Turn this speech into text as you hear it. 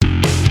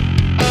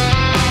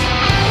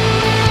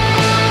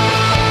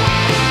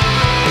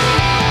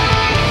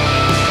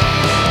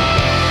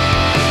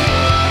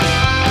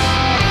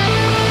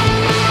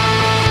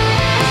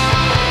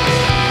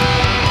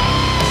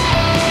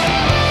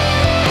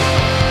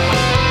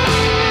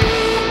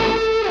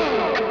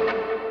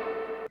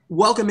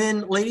Welcome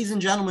in, ladies and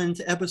gentlemen,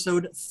 to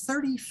episode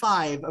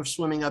 35 of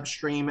Swimming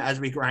Upstream as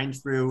we grind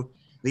through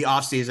the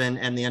offseason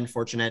and the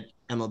unfortunate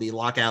MLB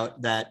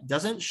lockout that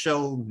doesn't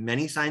show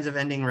many signs of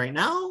ending right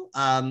now.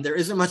 There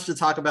isn't much to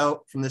talk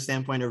about from the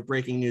standpoint of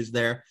breaking news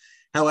there.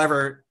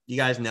 However, you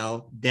guys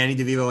know, Danny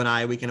DeVivo and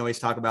I, we can always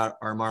talk about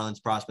our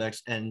Marlins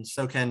prospects, and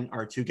so can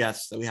our two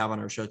guests that we have on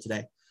our show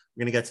today.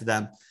 We're going to get to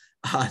them.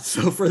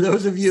 So for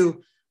those of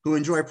you who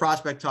enjoy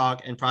prospect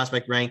talk and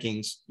prospect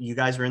rankings, you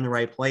guys are in the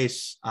right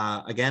place.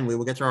 Again, we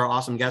will get to our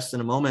awesome guests in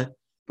a moment.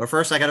 But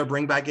first, I got to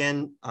bring back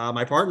in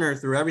my partner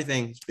through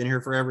everything. He's been here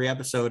for every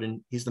episode,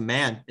 and he's the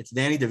man. It's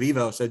Danny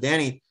DeVivo. So,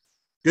 Danny,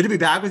 good to be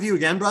back with you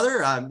again,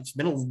 brother. It's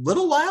been a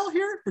little while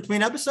here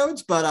between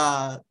episodes,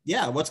 but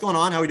yeah, what's going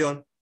on? How are we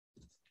doing?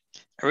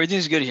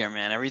 Everything's good here,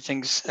 man.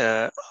 Everything's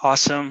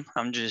awesome.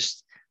 I'm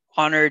just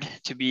honored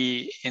to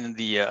be in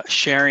the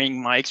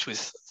sharing mics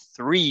with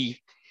three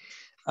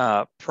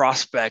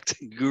prospect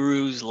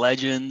gurus,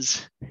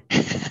 legends.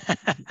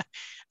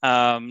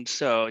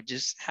 So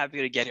just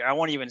happy to get here. I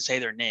won't even say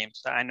their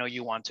names. I know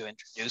you want to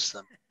introduce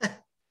them.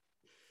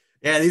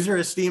 Yeah, these are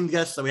esteemed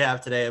guests that we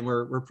have today, and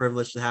we're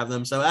privileged to have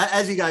them. So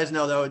as you guys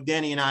know, though,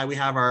 Danny and I, we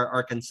have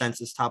our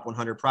consensus top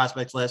 100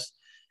 prospects list.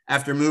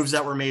 After moves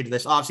that were made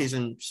this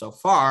offseason so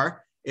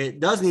far, it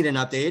does need an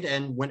update.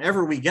 And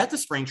whenever we get to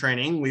spring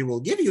training, we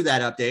will give you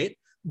that update.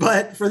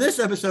 But for this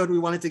episode, we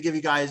wanted to give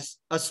you guys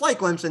a slight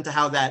glimpse into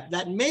how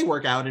that may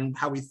work out and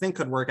how we think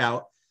could work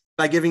out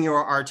by giving you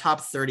our top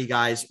 30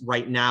 guys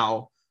right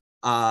now.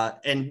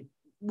 And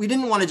we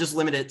didn't want to just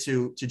limit it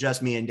to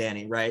just me and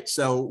Danny, right?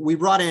 So we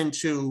brought in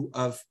two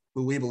of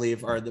who we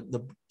believe are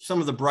some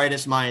of the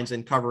brightest minds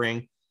in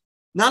covering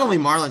not only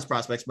Marlins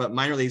prospects, but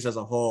minor leagues as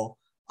a whole,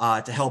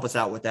 to help us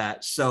out with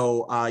that.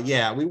 So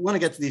yeah, we want to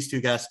get to these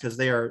two guests because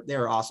they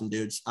are awesome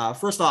dudes.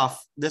 First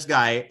off, this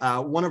guy,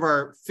 one of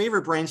our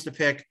favorite brains to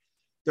pick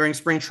during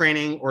spring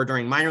training or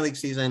during minor league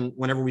season,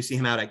 whenever we see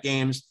him out at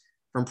games,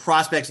 from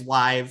Prospects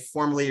Live,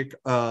 formerly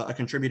a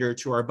contributor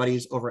to our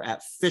buddies over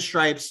at Fish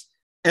Stripes,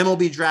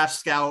 MLB draft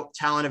scout,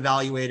 talent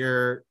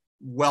evaluator,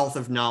 wealth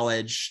of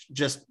knowledge,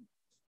 just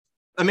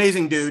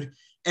amazing dude.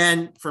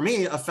 And for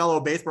me, a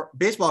fellow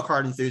baseball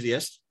card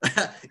enthusiast,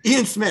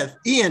 Ian Smith.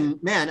 Ian,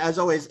 man, as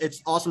always,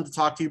 it's awesome to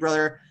talk to you,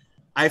 brother.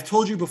 I've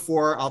told you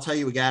before, I'll tell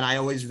you again, I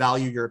always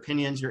value your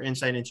opinions, your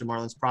insight into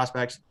Marlins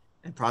prospects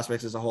and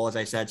prospects as a whole, as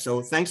I said.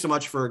 So thanks so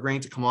much for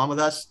agreeing to come on with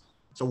us.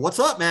 So what's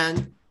up,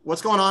 man?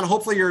 What's going on?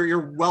 Hopefully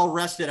you're well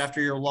rested after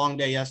your long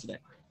day yesterday.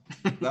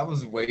 That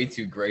was way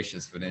too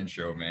gracious of an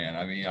intro, man.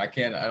 I mean, I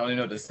don't even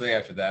know what to say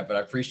after that, but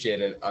I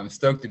appreciate it. I'm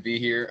stoked to be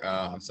here.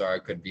 I'm sorry I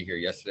couldn't be here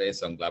yesterday,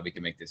 so I'm glad we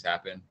can make this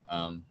happen.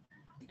 And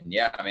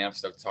yeah, I mean, I'm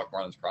stoked to talk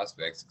Marlins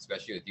prospects,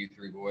 especially with you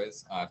three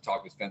boys. I've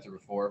talked with Spencer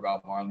before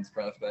about Marlins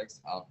prospects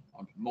on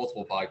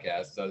multiple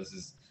podcasts, so this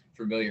is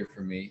familiar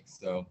for me.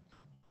 So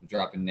I'm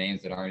dropping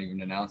names that aren't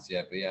even announced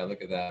yet, but yeah,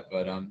 look at that.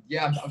 But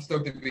yeah, I'm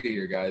stoked to be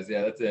here, guys.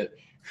 Yeah, that's it.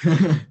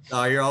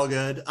 Oh, you're all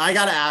good. I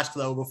gotta ask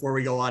though before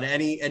we go on,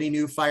 any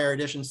new fire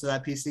additions to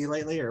that PC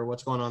lately, or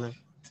what's going on there?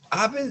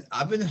 I've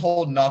been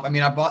holding off. I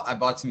mean, I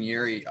bought some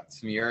Yuri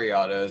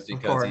autos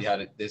because he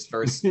had this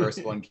first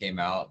one came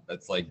out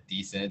that's like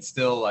decent. It's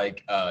still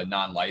like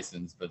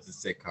non-licensed, but it's a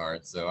sick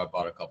card, so I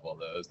bought a couple of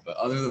those. But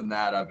other than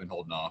that, I've been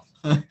holding off.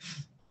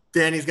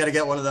 Danny's got to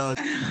get one of those.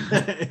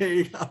 There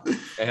you go.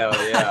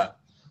 Hell yeah.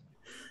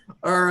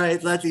 All right,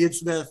 that's Ian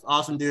Smith.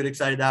 Awesome dude.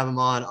 Excited to have him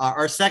on.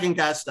 Our second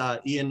guest,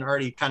 Ian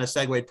already kind of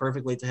segued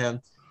perfectly to him.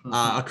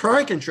 A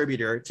current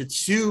contributor to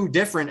two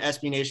different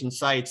SB Nation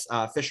sites,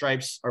 Fish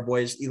Stripes, our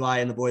boys Eli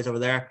and the boys over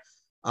there,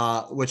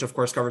 which of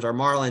course covers our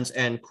Marlins,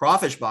 and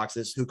Crawfish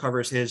Boxes, who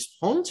covers his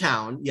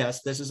hometown.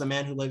 Yes, this is a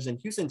man who lives in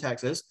Houston,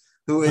 Texas,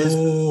 who is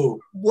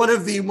one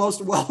of the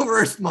most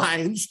well-versed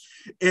minds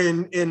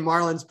in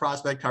Marlins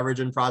prospect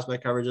coverage and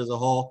prospect coverage as a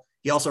whole.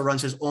 He also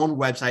runs his own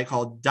website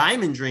called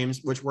Diamond Dreams,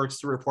 which works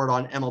to report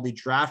on MLB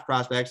draft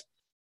prospects.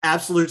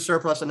 Absolute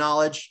surplus of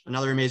knowledge.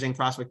 Another amazing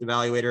prospect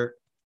evaluator.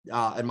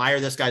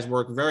 Admire this guy's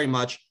work very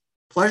much.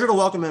 Pleasure to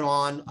welcome him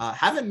on.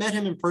 Haven't met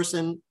him in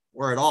person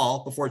or at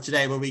all before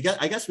today, but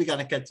I guess we got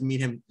to get to meet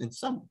him in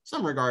some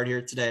regard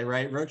here today,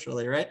 right?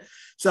 Virtually, right?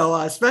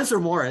 So Spencer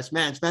Morris,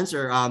 man,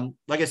 Spencer,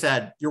 like I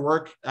said, your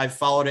work, I've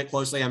followed it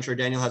closely. I'm sure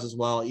Daniel has as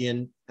well.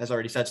 Ian has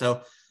already said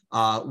so.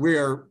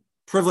 We're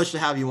privileged to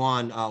have you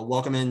on.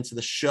 Welcome into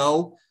the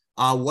show.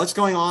 What's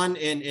going on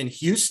in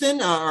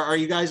Houston? Are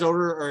you guys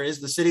over, or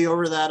is the city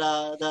over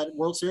that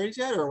World Series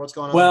yet, or what's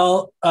going on?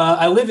 Well,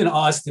 I live in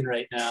Austin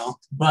right now,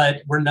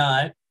 but we're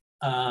not.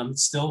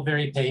 Still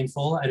very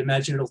painful. I'd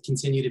imagine it'll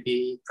continue to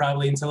be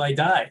probably until I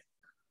die.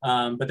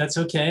 But that's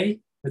okay.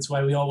 That's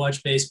why we all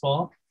watch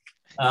baseball.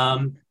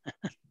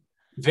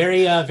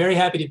 Very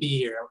happy to be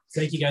here.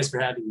 Thank you guys for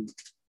having me.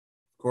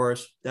 Of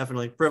course,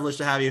 definitely privileged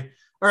to have you.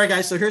 All right,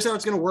 guys, so here's how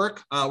it's going to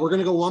work. We're going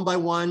to go one by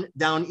one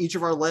down each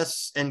of our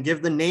lists and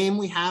give the name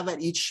we have at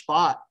each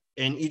spot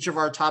in each of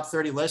our top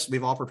 30 lists.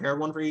 We've all prepared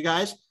one for you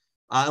guys,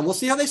 and we'll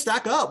see how they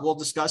stack up. We'll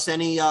discuss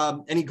any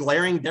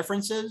glaring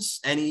differences,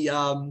 any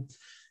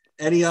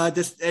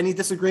any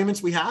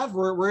disagreements we have,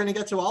 we're going to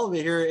get to all of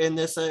it here in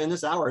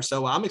this hour.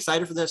 So I'm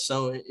excited for this.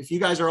 So if you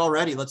guys are all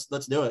ready, let's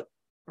do it.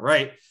 All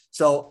right.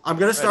 So I'm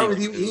going to start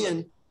with you,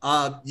 Ian.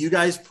 You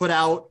guys put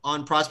out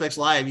on Prospects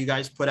Live. You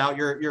guys put out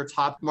your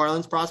top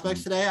Marlins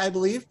prospects today, I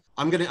believe.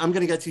 I'm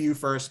gonna get to you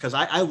first because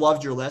I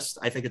loved your list.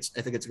 I think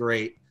it's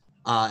great,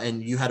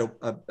 and you had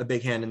a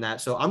big hand in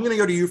that. So I'm gonna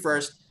go to you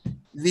first.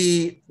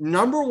 The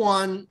number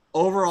one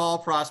overall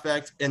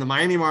prospect in the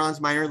Miami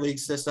Marlins minor league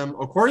system,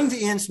 according to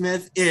Ian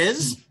Smith,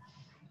 is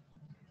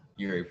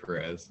Eury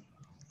Perez.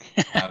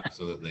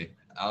 Absolutely,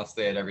 I'll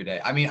say it every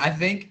day. I mean, I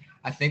think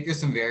there's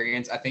some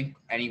variance. I think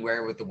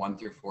anywhere with the 1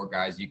 through 4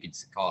 guys, you could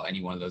call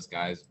any one of those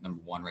guys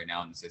number one right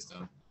now in the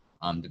system,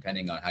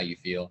 depending on how you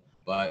feel.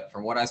 But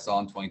from what I saw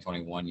in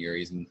 2021,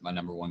 Eury's my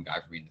number one guy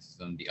for me in the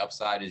system. The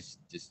upside is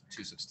just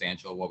too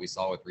substantial. What we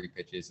saw with 3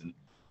 pitches and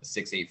a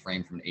 6'8"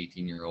 frame from an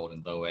 18-year-old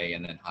in low A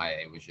and then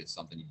high A was just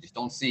something you just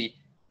don't see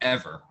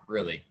ever,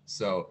 really.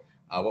 So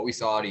what we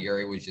saw out of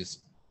Eury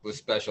was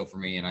special for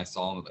me, and I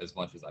saw him as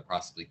much as I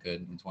possibly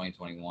could in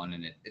 2021,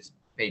 and it's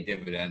paid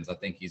dividends. I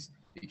think he's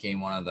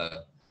became one of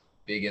the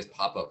biggest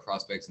pop-up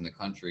prospects in the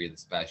country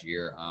this past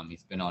year.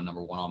 He's been on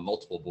number one on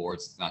multiple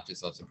boards. It's not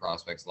just us at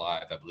Prospects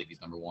Live. I believe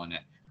he's number one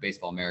at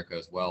Baseball America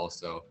as well.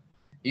 So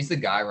he's the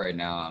guy right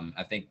now.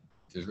 I think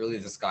there's really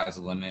the sky's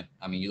the limit.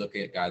 I mean, you look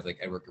at guys like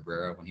Edward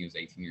Cabrera when he was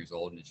 18 years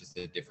old, and it's just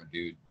a different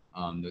dude.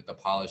 The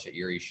polish that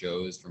Eury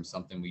shows from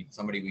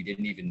somebody we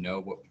didn't even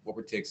know what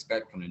we're to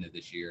expect coming into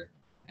this year.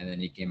 And then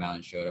he came out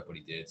and showed up what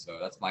he did. So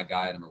that's my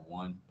guy, number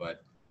one.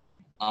 But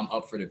I'm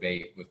up for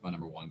debate with my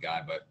number one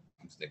guy, but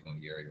I'm sticking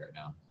with Eury right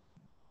now.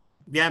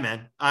 Yeah,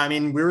 man. I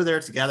mean, we were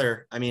there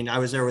together. I mean, I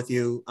was there with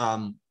you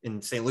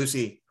in St.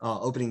 Lucie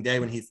opening day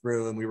when he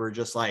threw, and we were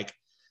just like,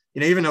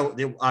 even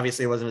though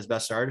obviously it wasn't his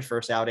best start, his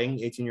first outing,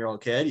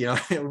 18-year-old kid,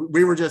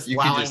 we were just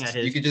wowing at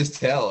his. You could just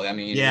tell. I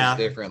mean, yeah. It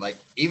was different. Like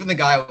even the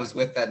guy I was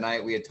with that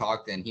night, we had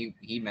talked, and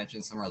he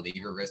mentioned some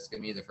reliever risk at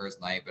me the first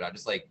night, but I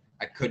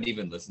couldn't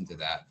even listen to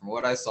that. From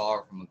what I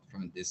saw from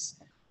this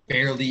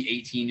barely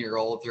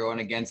 18-year-old throwing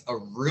against a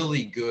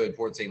really good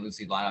Port St.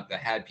 Lucie lineup that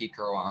had Pete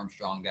Crow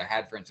Armstrong, that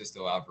had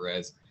Francisco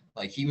Alvarez.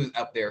 Like he was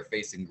up there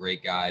facing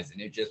great guys,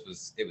 and it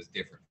was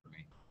different for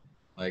me.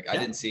 Like I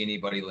didn't see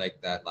anybody like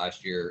that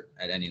last year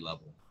at any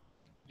level.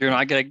 You're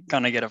not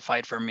gonna get a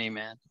fight from me,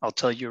 man. I'll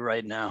tell you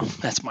right now.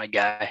 That's my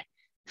guy.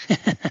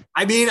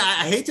 I mean,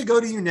 I hate to go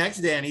to you next,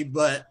 Danny,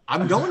 but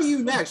I'm going to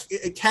you next.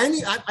 Can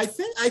you? I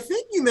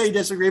think you may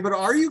disagree, but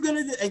are you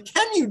going to?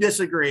 Can you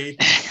disagree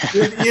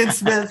with Ian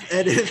Smith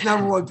at his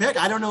number one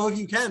pick? I don't know if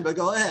you can, but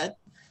go ahead.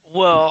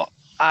 Well,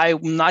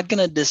 I'm not going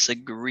to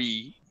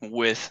disagree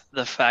with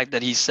the fact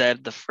that he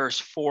said the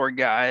first 4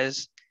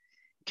 guys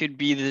could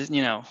be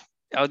the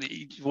out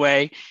the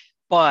way,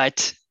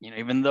 but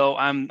even though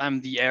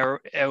I'm the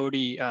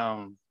Audi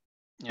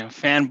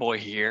fanboy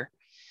here.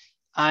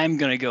 I'm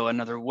gonna go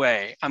another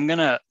way. I'm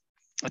gonna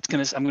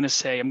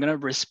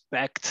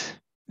respect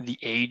the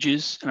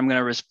ages, and I'm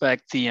gonna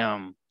respect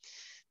the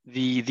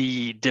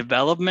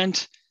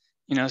development.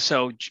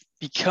 So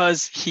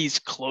because he's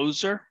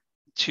closer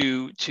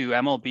to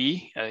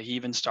MLB, he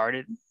even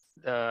started.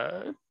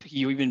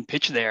 He even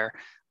pitched there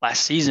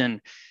last season.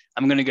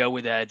 I'm gonna go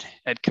with Ed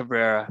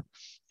Cabrera.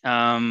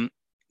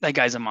 That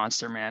guy's a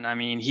monster, man. I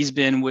mean, he's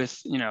been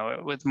with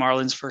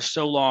Marlins for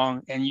so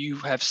long, and you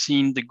have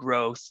seen the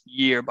growth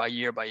year by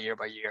year by year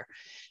by year.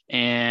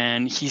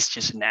 And he's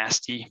just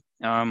nasty.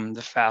 The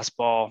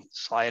fastball,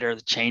 slider,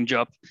 the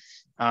changeup.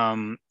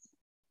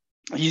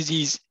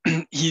 He's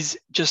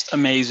just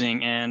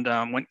amazing.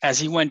 And as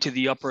he went to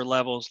the upper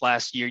levels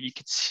last year, you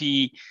could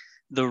see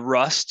the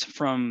rust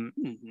from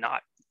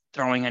not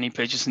throwing any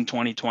pitches in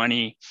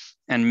 2020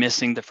 and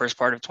missing the first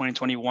part of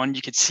 2021.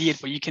 You could see it,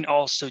 but you can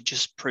also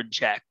just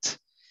project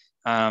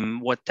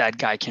what that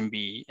guy can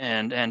be.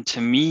 And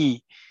to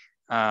me,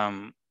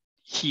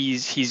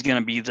 he's going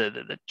to be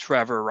the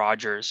Trevor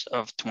Rogers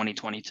of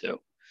 2022.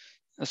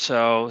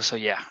 So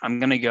yeah, I'm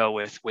going to go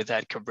with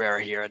Ed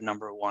Cabrera here at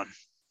number one.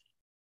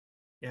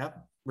 Yeah,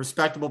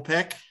 respectable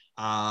pick.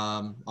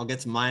 I'll get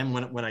to mine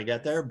when I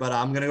get there, but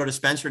I'm going to go to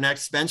Spencer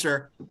next.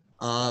 Spencer,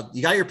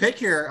 you got your pick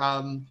here.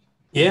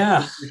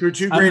 Yeah. Through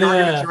 2 great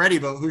arguments already,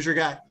 but who's your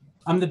guy?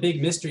 I'm the big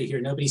mystery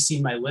here. Nobody's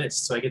seen my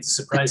list, so I get to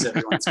surprise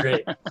everyone. It's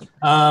great.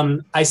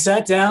 I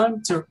sat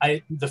down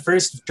the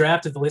first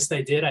draft of the list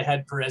I did, I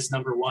had Perez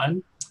number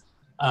one.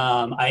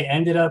 I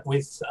ended up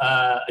with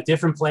a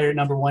different player at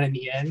number one in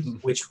the end,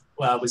 which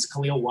was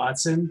Khalil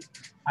Watson.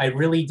 I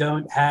really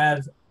don't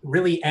have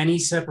any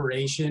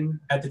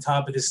separation at the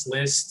top of this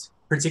list,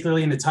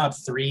 particularly in the top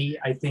 3.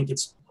 I think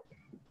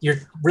you're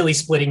really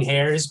splitting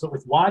hairs, but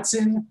with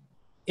Watson,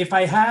 if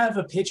I have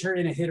a pitcher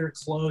and a hitter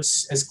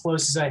as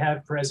close as I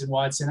have Perez and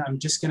Watson, I'm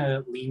just going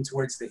to lean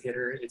towards the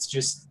hitter. It's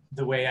just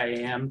the way I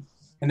am.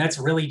 And that's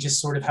really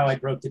just sort of how I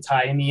broke the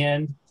tie in the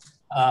end.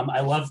 I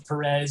love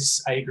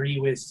Perez. I agree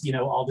with,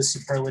 all the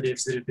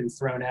superlatives that have been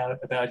thrown out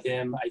about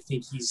him. I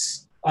think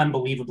he's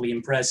unbelievably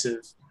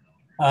impressive.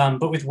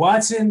 But with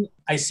Watson,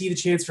 I see the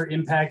chance for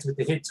impact with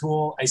the hit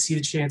tool. I see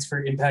the chance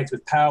for impact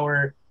with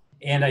power.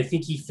 And I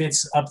think he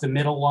fits up the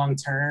middle long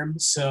term.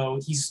 So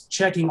he's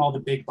checking all the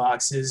big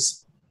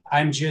boxes.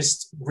 I'm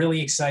just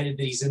really excited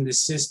that he's in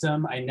this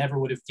system. I never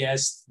would have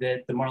guessed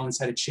that the Marlins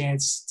had a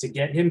chance to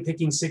get him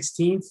picking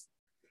 16th.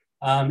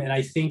 And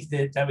I think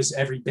that was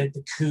every bit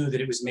the coup that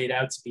it was made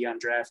out to be on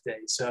draft day.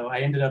 So I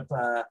ended up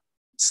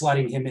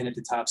slotting him in at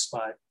the top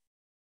spot.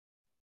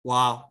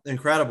 Wow,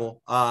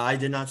 incredible. I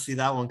did not see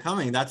that one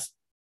coming. That's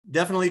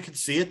definitely could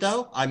see it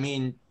though. I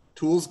mean,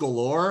 tools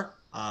galore.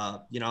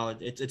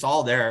 It's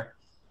all there.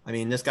 I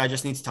mean, this guy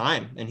just needs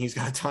time, and he's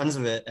got tons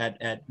of it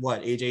at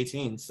what, age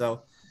 18.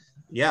 So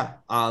yeah.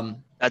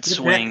 That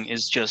swing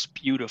is just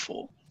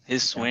beautiful.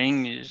 His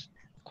swing is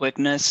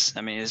quickness.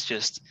 I mean, it's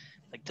just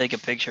like, take a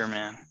picture,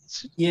 man.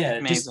 It's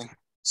amazing. Just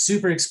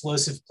super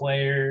explosive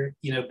player,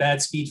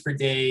 bat speed for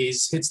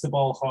days, hits the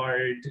ball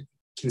hard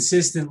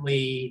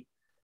consistently.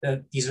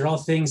 These are all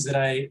things that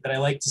I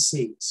like to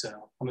see.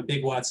 So I'm a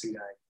big Watson guy.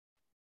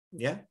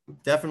 Yeah,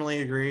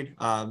 definitely agreed.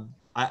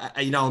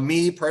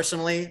 Me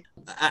personally,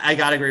 I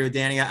gotta agree with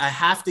Danny. I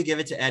have to give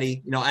it to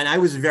Eddie, and I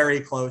was very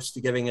close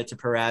to giving it to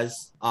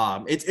Perez.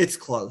 It's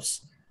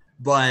close,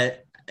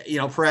 but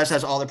Perez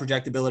has all the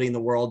projectability in the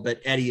world, but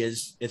Eddie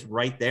is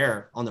right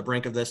there on the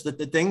brink of this. The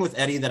thing with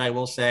Eddie that I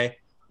will say,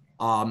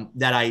 I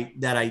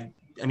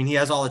mean, he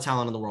has all the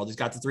talent in the world. He's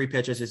got the 3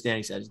 pitches, as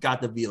Danny said. He's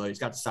got the velo. He's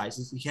got the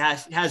size. He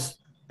has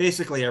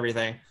basically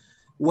everything.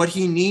 What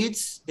he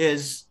needs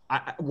is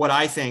what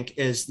I think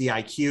is the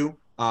IQ.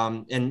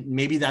 And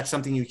maybe that's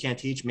something you can't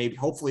teach.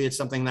 Hopefully it's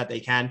something that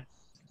they can.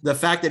 The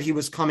fact that he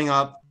was coming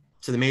up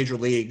to the major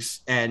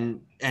leagues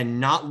and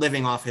not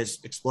living off his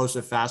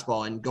explosive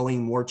fastball and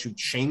going more to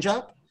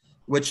changeup,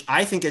 which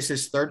I think is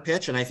his 3rd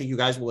pitch. And I think you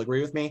guys will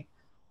agree with me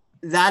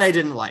that I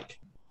didn't like.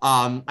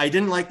 I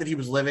didn't like that he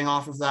was living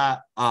off of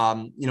that.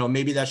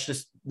 Maybe that's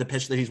just the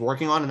pitch that he's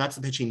working on, and that's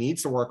the pitch he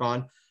needs to work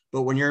on.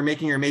 But when you're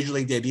making your major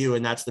league debut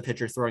and that's the pitch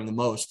you're throwing the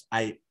most,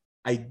 I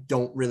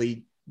don't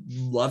really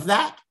love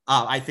that.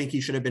 I think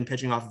he should have been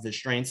pitching off of his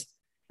strengths,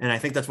 and I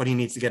think that's what he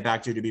needs to get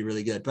back to be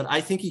really good. But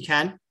I think he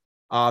can.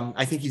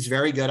 I think he's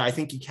very good. I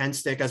think he can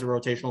stick as a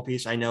rotational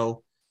piece. I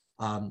know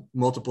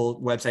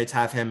multiple websites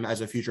have him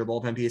as a future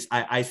bullpen piece.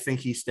 I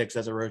think he sticks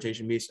as a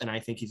rotation piece, and I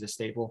think he's a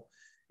staple.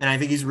 And I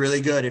think he's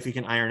really good if he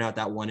can iron out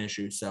that one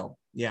issue. So,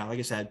 yeah, like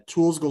I said,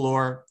 tools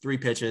galore, 3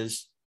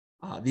 pitches,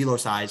 velo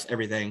size,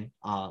 everything.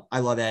 I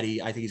love Eddie.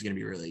 I think he's going to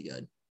be really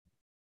good.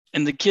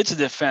 In the kid's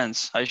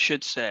defense, I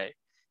should say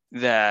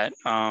that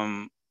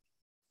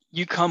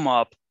you come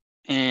up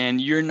and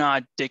you're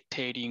not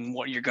dictating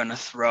what you're going to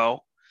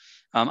throw.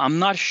 I'm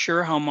not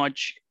sure how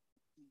much,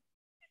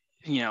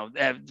 AA,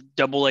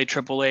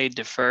 AAA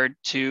deferred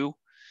to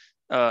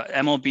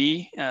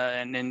MLB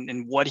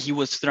and what he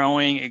was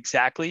throwing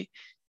exactly.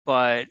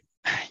 But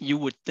you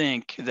would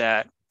think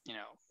that,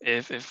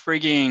 if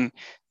frigging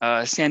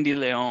Sandy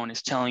Leon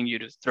is telling you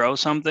to throw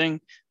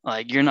something,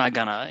 like, you're not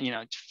gonna,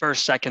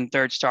 first, second,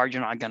 third start,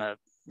 you're not gonna,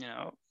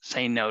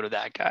 say no to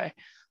that guy.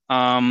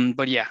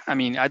 But yeah, I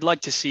mean, I'd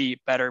like to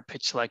see better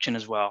pitch selection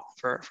as well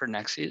for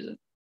next season.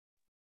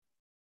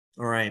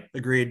 All right.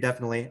 Agreed.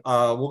 Definitely.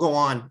 We'll go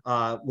on.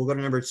 We'll go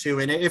to number 2.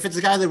 And if it's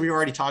a guy that we've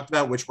already talked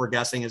about, which we're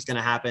guessing is going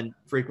to happen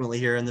frequently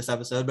here in this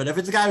episode, but if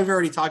it's a guy we've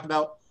already talked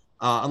about,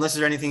 unless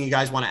there's anything you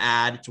guys want to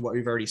add to what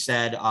we've already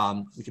said,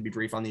 we can be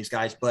brief on these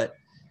guys. But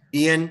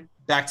Ian,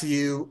 back to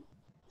you.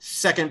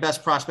 2nd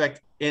best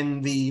prospect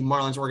in the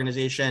Marlins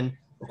organization,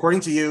 according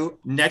to you,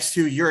 next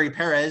to Yuri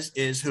Perez,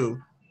 is who?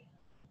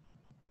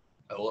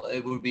 Well,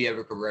 it would be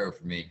Everett Guerrero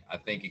for me. I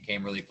think it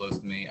came really close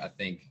to me. I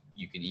think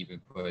you can even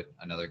put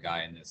another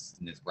guy in this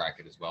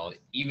bracket as well.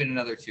 Even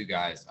another 2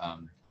 guys.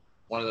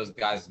 One of those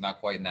guys is not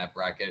quite in that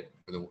bracket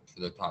for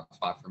the top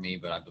spot for me,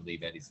 but I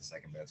believe Eddie's the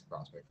 2nd best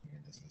prospect for me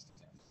in this list.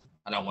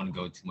 I don't want to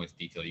go into too much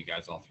detail. You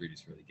guys all 3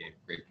 just really gave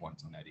great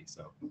points on Eddie.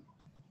 So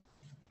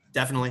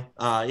definitely.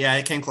 Yeah,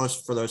 it came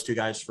close for those 2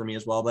 guys for me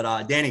as well.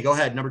 But Danny, go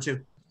ahead. Number 2.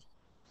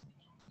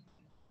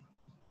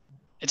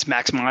 It's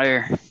Max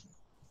Meyer.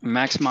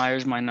 Max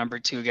Meyer's my number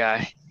 2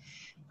 guy.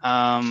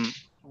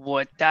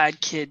 What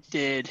that kid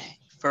did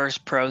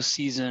first pro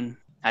season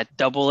at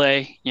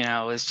AA,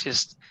 it's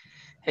just,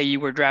 hey, you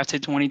were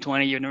drafted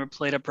 2020. You've never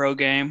played a pro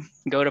game.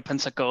 Go to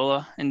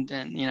Pensacola and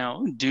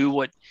do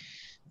what,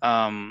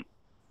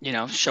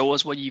 show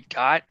us what you've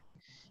got.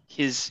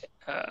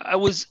 I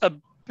was a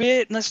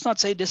bit, let's not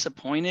say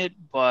disappointed,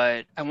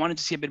 but I wanted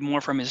to see a bit more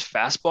from his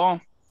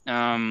fastball.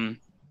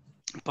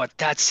 But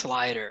that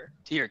slider,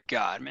 dear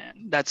God,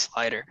 man, that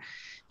slider.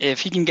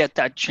 If he can get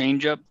that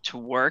changeup to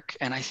work,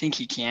 and I think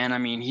he can. I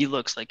mean, he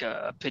looks like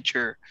a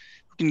pitcher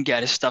who can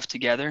get his stuff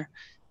together.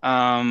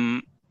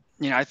 I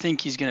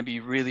think he's going to be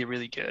really,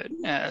 really good.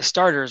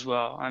 Starter as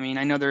well. I mean,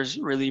 I know there's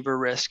reliever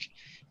risk,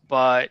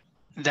 but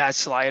that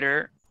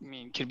slider, I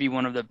mean, could be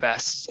one of the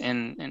best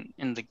in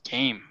the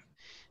game.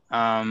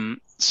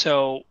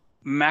 So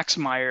Max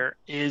Meyer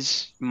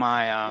is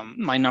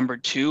my number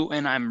 2,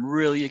 and I'm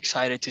really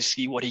excited to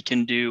see what he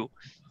can do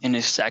in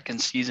his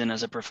 2nd season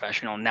as a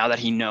professional now that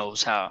he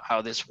knows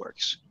how this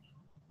works.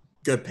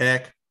 Good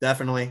pick.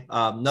 definitely.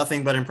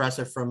 Nothing but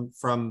impressive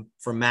from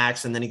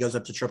Max, and then he goes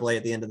up to AAA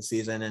at the end of the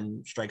season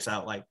and strikes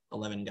out like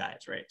 11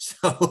 guys, right?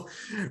 So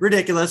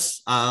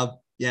ridiculous.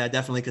 Yeah,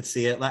 definitely could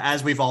see it.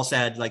 As we've all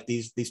said, like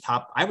these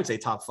top, I would say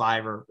top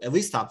 5 or at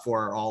least top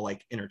 4 are all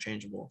like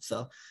interchangeable.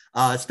 So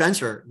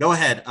Spencer, go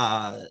ahead.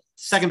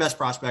 Second best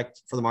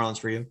prospect for the Marlins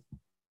for you.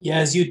 Yeah,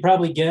 as you'd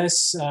probably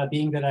guess,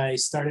 being that I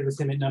started with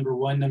him at number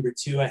 1, number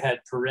 2, I had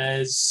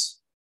Perez.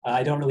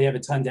 I don't really have a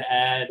ton to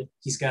add.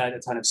 He's got a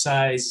ton of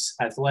size,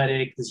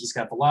 athletic, because he's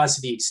got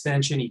velocity,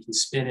 extension, he can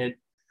spin it.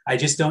 I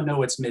just don't know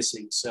what's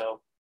missing. So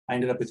I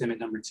ended up with him at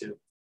number 2.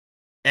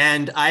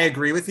 And I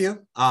agree with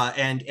you,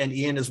 and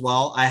Ian as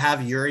well. I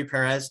have Yuri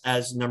Perez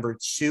as number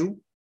 2.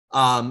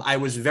 I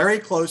was very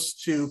close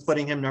to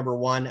putting him number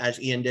 1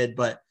 as Ian did,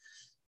 but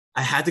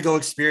I had to go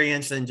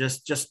experience and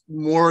just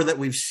more that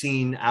we've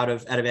seen out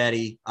of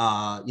Eddie,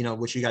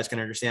 which you guys can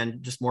understand,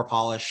 just more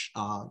polish,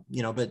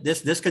 but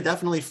this could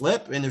definitely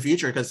flip in the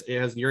future because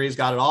Yuri's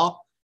got it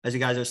all, as you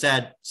guys have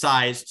said,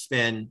 size,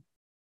 spin,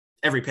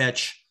 every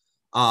pitch.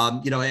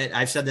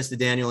 I've said this to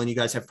Daniel and you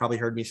guys have probably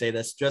heard me say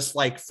this, just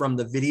like from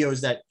the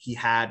videos that he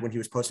had when he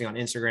was posting on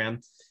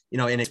Instagram, in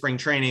a spring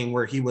training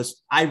where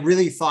I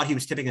really thought he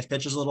was tipping his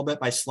pitches a little bit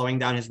by slowing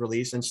down his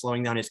release and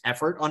slowing down his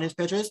effort on his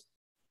pitches.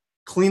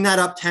 Clean that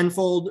up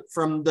tenfold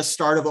from the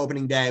start of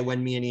opening day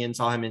when me and Ian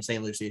saw him in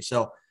St. Lucie.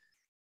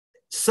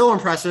 So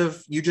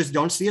impressive. You just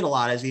don't see it a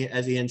lot, as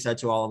Ian said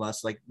to all of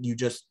us. Like you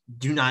just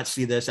do not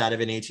see this out of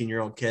an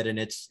 18-year-old kid, and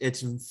it's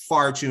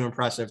far too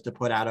impressive to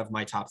put out of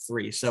my top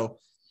 3. So,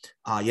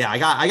 I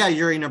got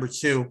Yuri number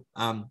 2.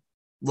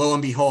 Lo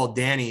and behold,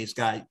 Danny's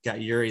got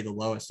Yuri the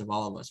lowest of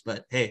all of us.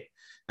 But hey,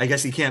 I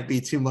guess you can't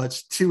be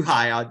too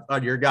high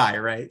on your guy,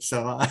 right?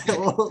 So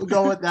we'll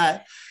go with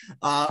that.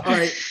 All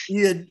right,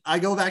 Ian, I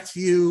go back to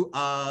you.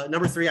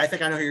 Number 3, I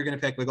think I know who you're going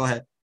to pick, but go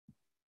ahead.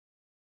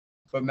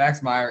 But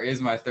Max Meyer is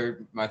my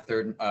third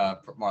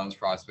Marlins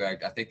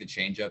prospect. I think the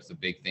changeup's a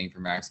big thing for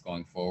Max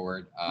going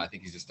forward. I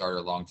think he's a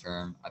starter long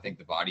term. I think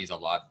the body's a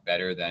lot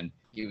better than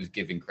he was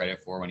given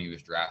credit for when he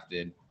was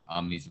drafted.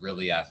 He's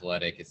really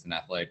athletic. It's an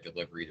athletic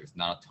delivery. There's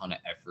not a ton of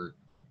effort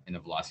in the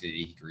velocity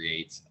that he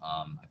creates.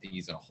 I think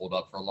he's going to hold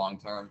up for long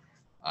term.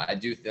 I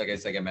do,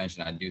 like I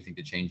mentioned, I do think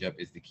the changeup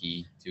is the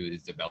key to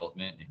his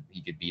development.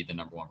 He could be the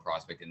number 1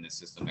 prospect in this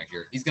system next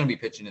year. He's going to be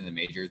pitching in the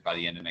majors by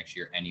the end of next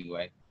year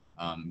anyway.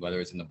 Whether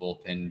it's in the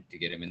bullpen to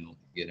get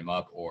him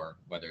up, or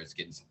whether it's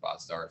getting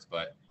spot starts.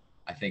 But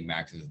I think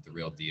Max is the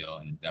real deal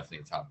and definitely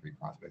a top 3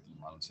 prospect in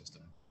the Marlins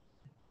system.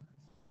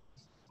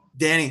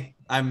 Danny,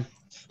 I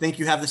think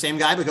you have the same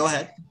guy, but go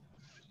ahead.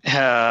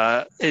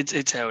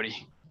 It's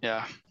Howdy.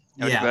 Yeah.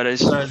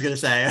 That's what I was gonna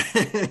say.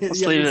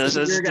 Let's leave it.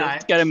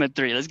 Let's get him at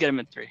 3. Let's get him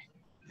at 3.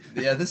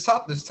 Yeah, this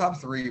top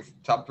 3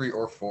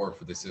 or 4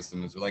 for the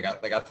system is like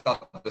I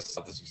thought this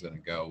was gonna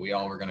go. We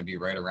all were gonna be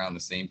right around the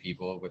same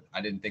people, but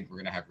I didn't think we're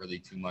gonna have really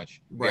too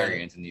much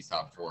variance in these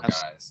top 4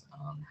 guys.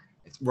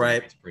 It's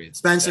pretty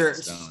Spencer.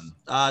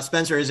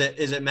 Spencer, is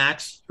it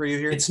Max for you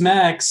here? It's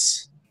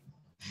Max.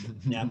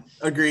 Yeah,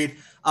 agreed.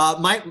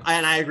 Mike,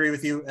 and I agree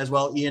with you as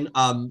well, Ian.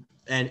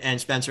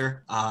 And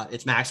Spencer,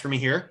 it's Max for me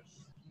here.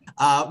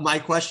 My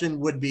question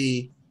would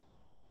be,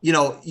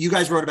 you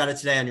guys wrote about it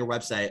today on your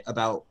website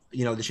about,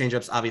 the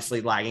changeup's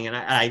obviously lagging, and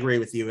I agree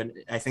with you. And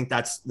I think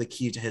that's the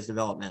key to his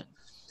development.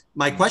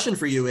 My question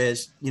for you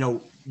is,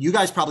 you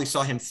guys probably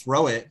saw him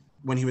throw it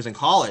when he was in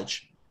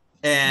college,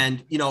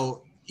 and,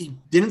 he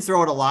didn't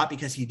throw it a lot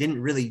because he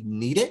didn't really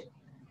need it.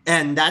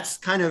 And that's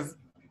kind of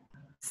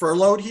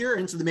furloughed here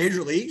into the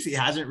major leagues. He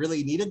hasn't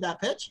really needed that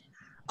pitch.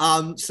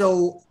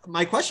 So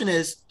my question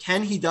is,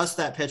 can he dust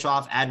that pitch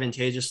off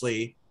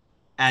advantageously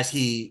as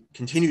he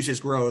continues his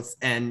growth?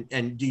 And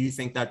do you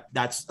think that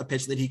that's a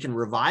pitch that he can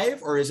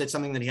revive, or is it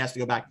something that he has to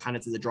go back kind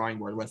of to the drawing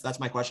board with? That's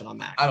my question on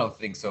Max. I don't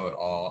think so at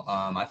all.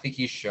 I think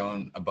he's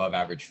shown above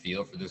average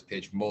feel for this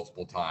pitch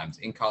multiple times.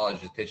 In college,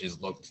 his pitches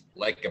looked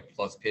like a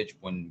plus pitch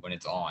when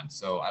it's on.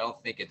 So I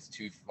don't think it's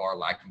too far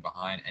lacking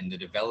behind. And the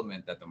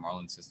development that the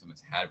Marlins system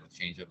has had with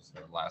changeups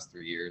for the last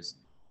 3 years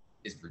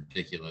is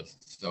ridiculous.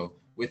 So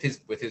with his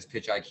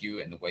pitch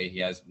IQ and the way he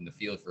has in the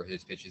field for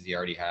his pitches he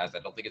already has, I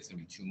don't think it's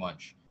going to be too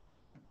much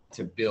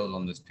to build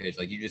on this pitch.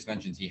 Like you just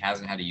mentioned, he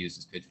hasn't had to use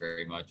this pitch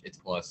very much. It's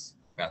plus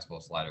fastball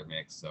slider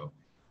mix. So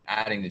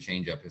adding the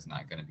changeup is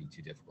not going to be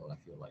too difficult, I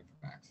feel like,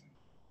 for Max.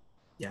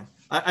 Yeah,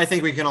 I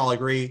think we can all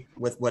agree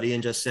with what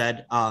Ian just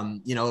said.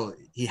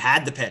 He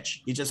had the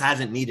pitch. He just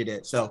hasn't needed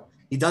it. So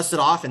he dusted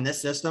off in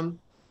this system.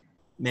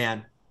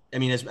 Man, I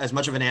mean, as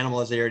much of an animal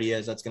as he already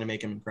is, that's going to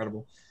make him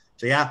incredible.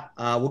 So, yeah,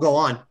 we'll go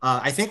on.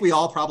 I think we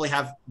all probably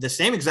have the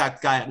same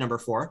exact guy at number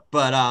 4,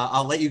 but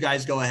I'll let you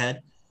guys go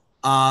ahead.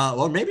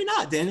 Well, maybe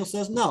not. Daniel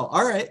says no.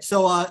 All right.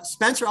 So,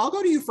 Spencer, I'll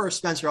go to you first,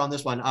 Spencer, on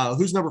this one.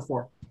 Who's number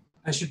 4?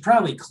 I should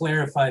probably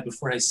clarify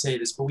before I say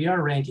this, but we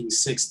are ranking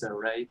 6, though,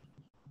 right?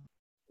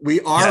 We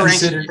are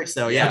ranking 6,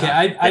 though. Yeah. Okay.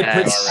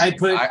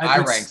 I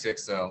rank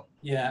 6, though.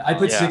 Yeah, I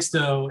put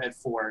Sixto at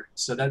 4.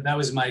 So that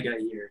was my guy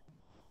here.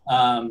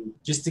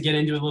 Just to get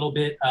into a little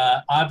bit,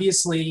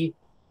 obviously,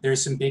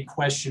 there's some big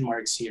question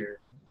marks here.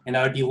 And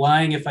I would be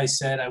lying if I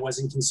said I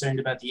wasn't concerned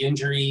about the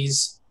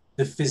injuries.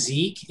 The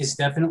physique is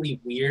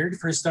definitely weird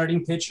for a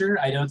starting pitcher.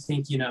 I don't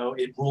think,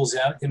 it rules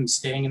out him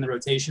staying in the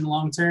rotation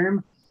long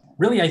term.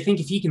 Really, I think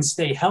if he can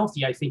stay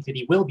healthy, I think that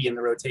he will be in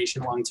the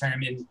rotation long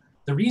term. And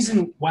the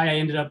reason why I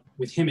ended up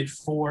with him at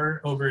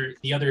 4 over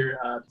the other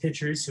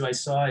pitchers who I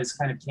saw as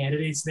kind of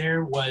candidates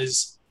there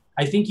was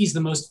I think he's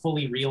the most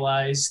fully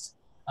realized.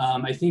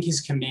 I think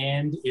his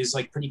command is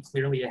like pretty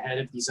clearly ahead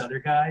of these other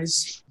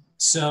guys.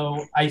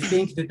 So I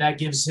think that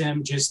gives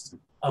him just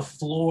a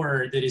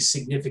floor that is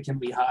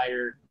significantly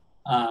higher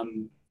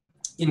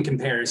in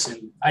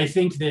comparison. I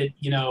think that,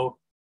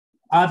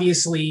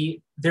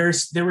 obviously there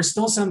were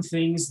still some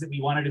things that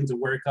we wanted him to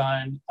work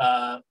on,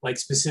 like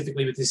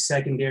specifically with his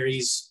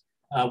secondaries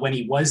when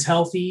he was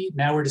healthy.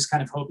 Now we're just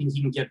kind of hoping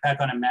he can get back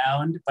on a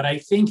mound. But I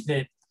think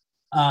that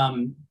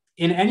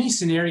in any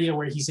scenario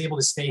where he's able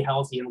to stay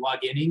healthy and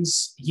log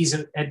innings, he's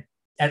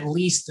at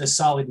least a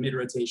solid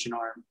mid-rotation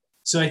arm.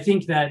 So I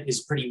think that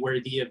is pretty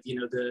worthy of,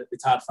 the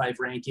top 5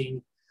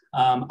 ranking.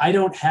 I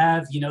don't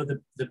have,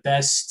 the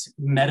best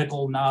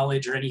medical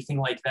knowledge or anything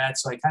like that.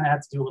 So I kind of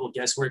have to do a little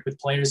guesswork with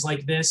players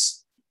like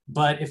this.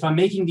 But if I'm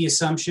making the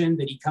assumption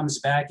that he comes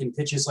back and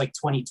pitches like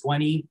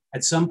 2020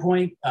 at some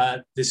point,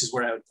 this is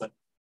where I would put him.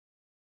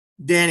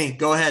 Danny,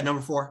 go ahead.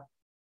 Number 4.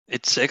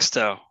 It's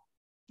Sixto.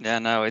 Yeah,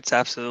 no, it's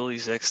absolutely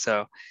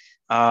Sixto.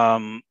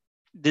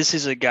 This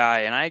is a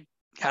guy, and I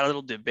had a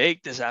little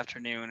debate this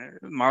afternoon,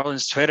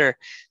 Marlins Twitter.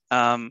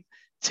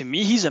 To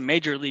me, he's a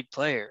major league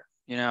player.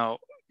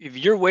 If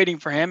you're waiting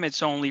for him,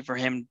 it's only for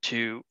him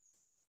to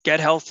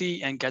get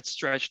healthy and get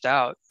stretched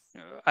out.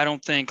 I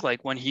don't think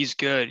like when he's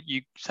good,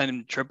 you send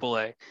him to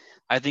AAA.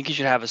 I think he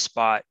should have a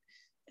spot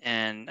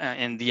and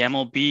in the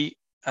MLB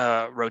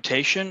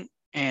rotation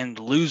and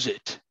lose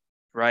it,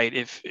 right?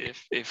 If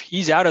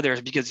he's out of there,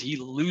 it's because he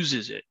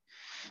loses it.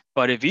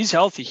 But if he's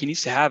healthy, he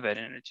needs to have it.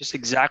 And it's just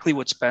exactly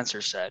what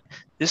Spencer said.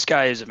 This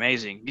guy is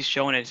amazing. He's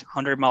showing his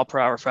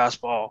 100-mile-per-hour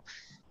fastball.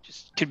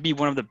 Just could be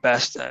one of the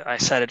best. I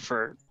said it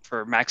for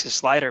Max's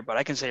slider, but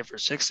I can say it for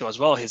Sixto as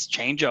well. His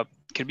changeup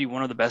could be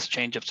one of the best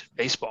changeups in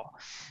baseball.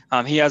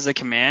 He has the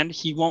command.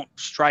 He won't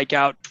strike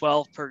out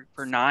 12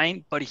 per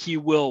 9, but he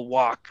will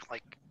walk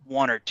like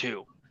 1 or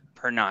 2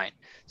 per 9.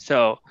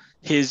 So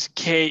his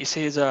K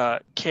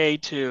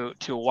to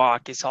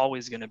walk is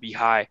always going to be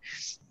high.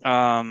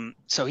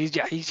 So he's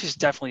just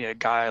definitely a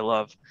guy I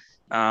love.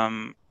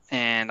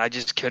 And I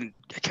couldn't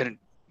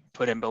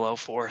put him below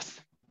 4th.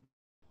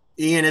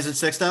 Ian, is it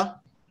Sixto?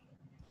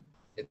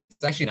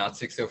 It's actually not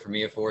Sixto for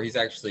me at 4. He's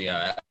actually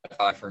at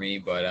 5 for me,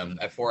 but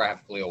at 4 I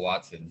have Khalil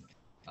Watson.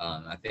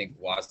 I think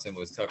Watson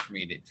was tough for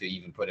me to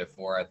even put at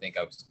 4. I think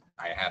I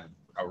had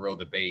a real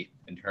debate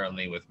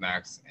internally with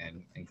Max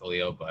and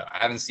Khalil, but I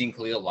haven't seen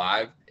Khalil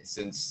live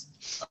since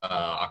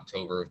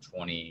October of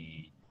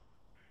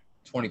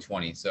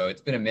 2020. So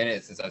it's been a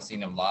minute since I've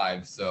seen him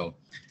live. So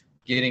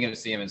getting him to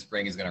see him in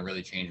spring is going to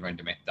really change my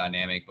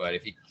dynamic. But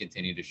if he can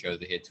continue to show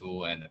the hit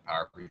tool and the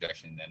power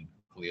projection, then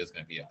Khalil is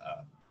going to be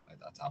a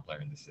top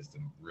player in the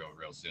system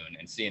real soon.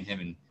 And seeing him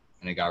and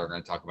a guy we're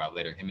going to talk about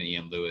later, him and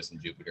Ian Lewis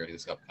and Jupiter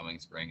this upcoming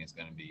spring is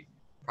going to be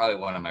probably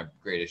one of my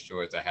greatest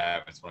joys I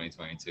have in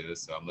 2022.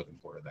 So I'm looking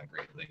forward to that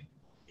greatly.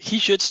 He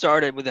should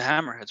start it with the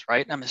Hammerheads,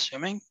 right? I'm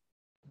assuming.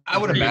 I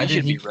would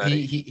imagine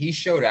he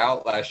showed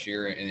out last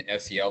year in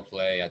FCL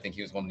play. I think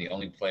he was one of the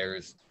only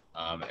players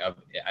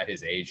at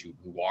his age who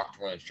walked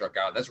more than struck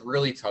out. That's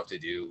really tough to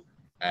do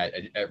at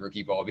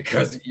rookie ball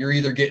because you're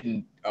either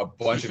getting a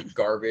bunch of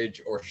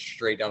garbage or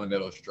straight down the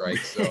middle of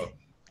strikes. So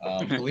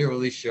Khalil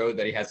really showed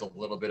that he has a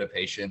little bit of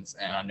patience,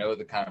 and I know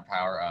the kind of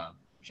power.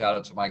 Shout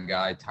out to my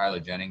guy Tyler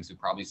Jennings, who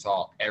probably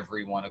saw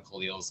every one of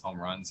Khalil's home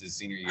runs his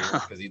senior year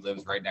because he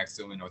lives right next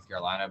to him in North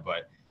Carolina.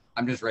 But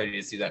I'm just ready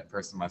to see that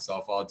person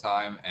myself all the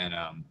time, and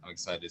I'm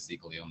excited to see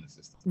Khalil in the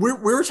system. We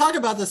were talking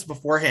about this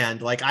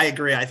beforehand. Like, I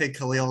agree. I think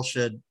Khalil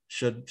should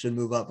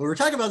move up. We were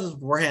talking about this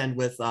beforehand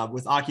with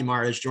Aki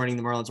Maras joining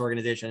the Marlins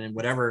organization and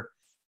whatever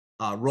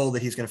role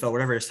that he's going to fill,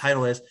 whatever his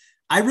title is.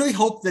 I really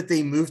hope that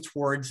they move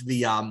towards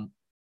the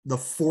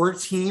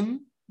 4-team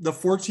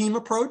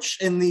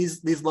approach in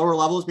these lower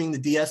levels, being the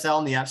DSL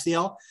and the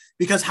FCL,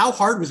 because how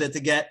hard was it to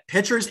get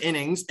pitchers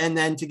innings and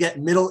then to get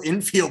middle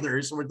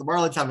infielders, where the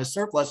Marlins have a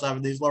surplus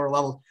of these lower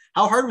levels?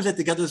 How hard was it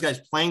to get those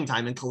guys playing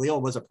time? And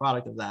Khalil was a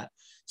product of that.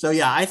 So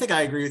yeah, I think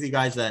I agree with you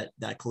guys that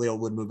Khalil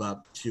would move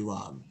up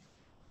to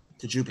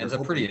Jupiter. It's a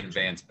pretty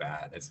advanced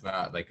bat. It's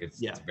not like it's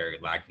very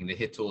lacking. The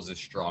hit tool is his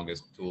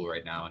strongest tool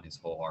right now in his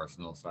whole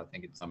arsenal. So I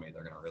think it's somebody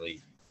they're going to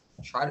really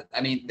try to. I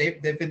mean,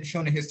 they've been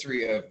shown a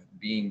history of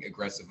being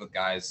aggressive with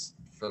guys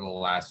for the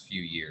last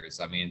few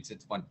years. I mean,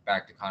 it went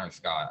back to Connor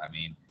Scott. I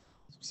mean,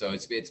 so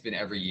it's been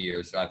every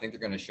year. So I think they're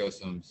going to show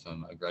some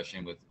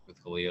aggression with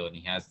Khalil, and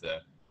he has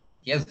the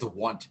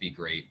want to be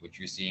great, which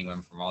you're seeing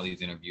him from all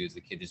these interviews.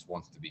 The kid just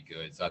wants to be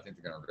good. So I think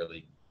they're going to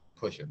really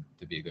push him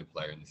to be a good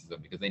player in the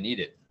system because they need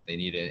it. They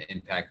need an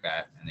impact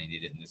bat, and they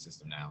need it in the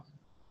system now.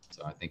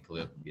 So I think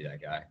Khalil can be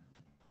that guy.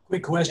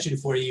 Quick question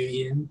for you,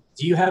 Ian.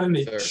 Do you have him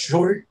at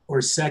short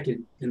or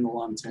second in the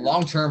long term?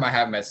 Long term, I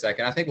have him at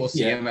second. I think we'll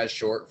see him at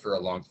short for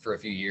a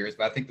few years,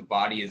 but I think the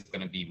body is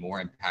going to be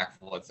more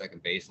impactful at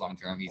second base long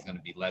term. He's going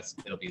to be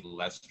it'll be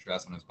less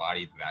stress on his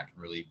body that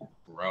can really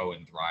grow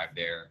and thrive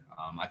there.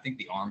 I think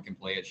the arm can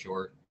play at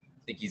short. I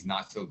think he's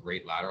not so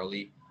great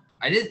laterally.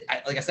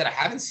 Like I said, I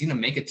haven't seen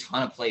him make a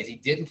ton of plays. He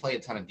didn't play a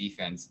ton of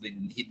defense.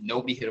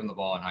 Nobody hit him the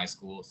ball in high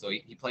school, so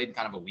he played in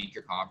kind of a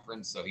weaker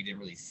conference, so he didn't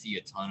really see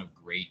a ton of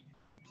great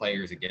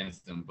players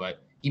against him,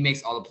 but he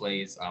makes all the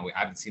plays. I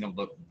haven't seen him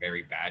look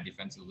very bad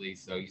defensively,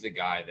 so he's a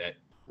guy that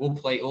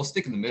will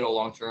stick in the middle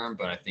long term,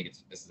 but I think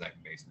this is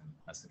second baseman.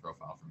 That's the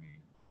profile for me.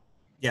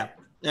 Yeah,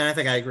 and I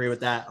think I agree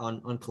with that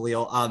on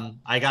Khalil.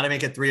 I got to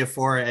make it 3 of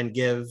 4 and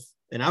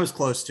I was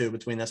close to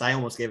between this. I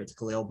almost gave it to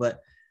Khalil,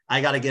 but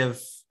I got to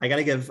give 4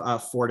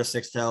 to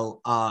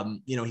Sixto.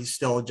 He's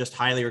still just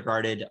highly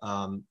regarded.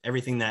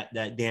 Everything that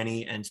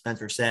Danny and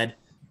Spencer said.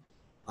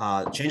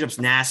 Changeup's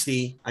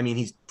nasty. I mean,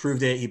 he's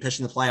proved it. He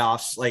pitched in the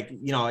playoffs.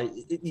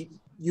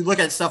 You look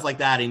at stuff like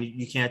that and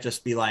you can't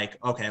just be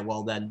like, okay,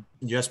 well then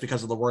just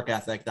because of the work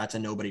ethic, that's a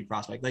nobody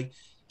prospect. Like,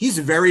 he's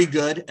very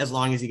good as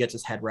long as he gets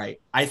his head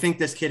right. I think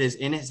this kid is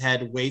in his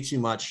head way too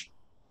much.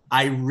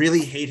 I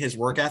really hate his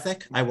work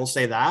ethic. I will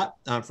say that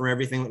from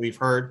everything that we've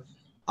heard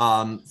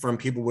from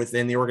people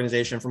within the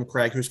organization, from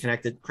Craig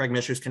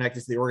Mish, who's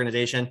connected to the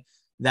organization,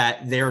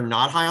 that they're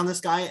not high on this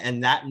guy.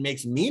 And that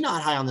makes me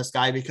not high on this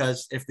guy,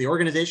 because if the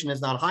organization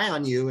is not high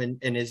on you and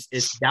is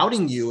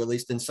doubting you, at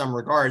least in some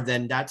regard,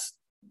 then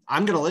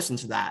I'm going to listen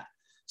to that.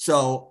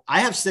 So I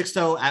have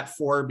Sixto at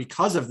 4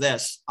 because of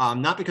this,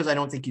 not because I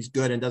don't think he's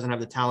good and doesn't have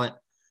the talent,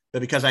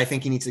 but because I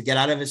think he needs to get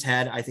out of his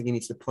head. I think he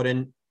needs to put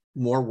in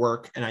more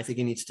work, and I think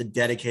he needs to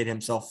dedicate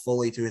himself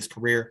fully to his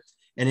career.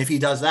 And if he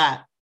does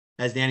that,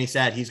 as Danny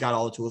said, he's got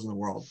all the tools in the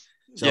world.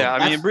 So yeah,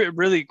 I mean,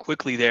 really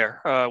quickly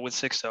there with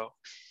Sixto.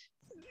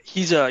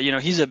 He's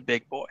a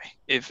big boy.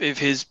 If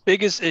his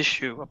biggest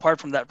issue, apart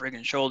from that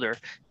friggin' shoulder,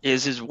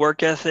 is his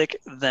work ethic,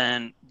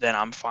 then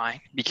I'm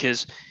fine,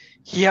 because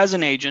he has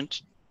an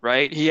agent,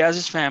 right? He has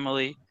his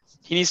family.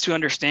 He needs to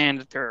understand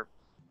that there are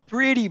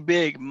pretty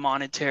big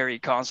monetary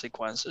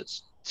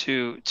consequences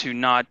to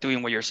not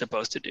doing what you're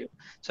supposed to do.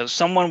 So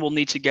someone will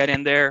need to get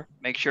in there,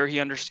 make sure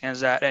he understands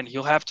that, and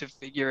he'll have to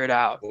figure it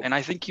out. And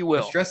I think he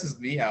will. What stresses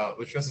me out,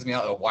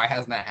 why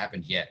hasn't that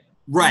happened yet?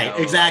 Right,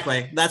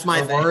 exactly. That's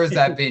my thing. Where has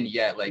that been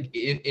yet? Like,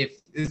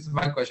 if this is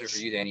my question for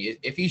you, Danny.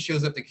 If he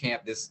shows up to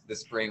camp this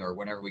spring or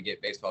whenever we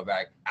get baseball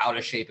back out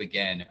of shape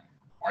again,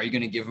 are you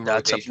going to give him a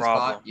rotation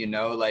spot? Can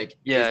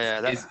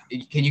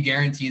you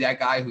guarantee that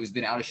guy who's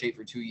been out of shape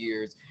for 2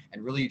 years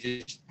and really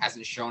just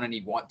hasn't shown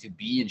any want to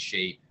be in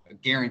shape, a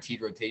guaranteed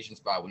rotation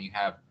spot when you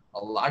have a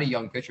lot of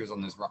young pitchers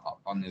on this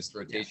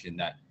rotation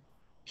that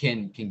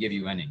can give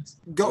you innings?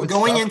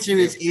 Going into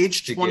his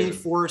age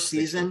 24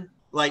 season.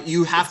 Like,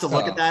 you have to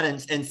look at that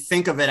and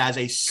think of it as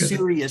a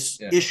serious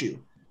issue.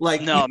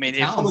 Like, no, I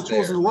mean, all the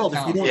tools in the world.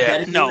 If you don't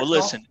get it,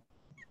 listen.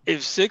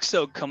 If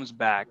Sixto comes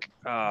back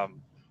out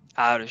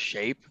of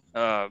shape,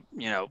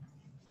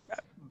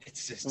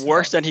 it's just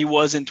worse than he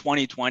was in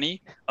 2020,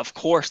 of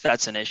course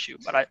that's an issue.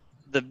 But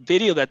the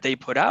video that they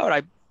put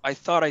out, I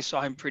thought I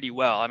saw him pretty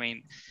well. I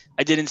mean,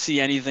 I didn't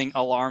see anything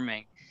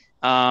alarming.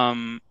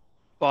 But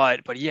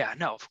yeah,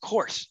 no, of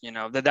course,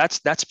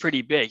 that's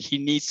pretty big. He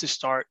needs to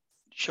start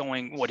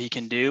showing what he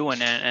can do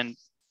and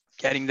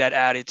getting that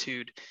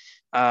attitude,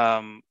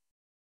 where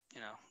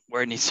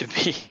it needs to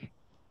be.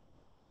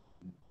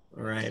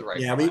 All right.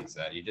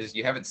 Mindset.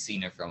 You haven't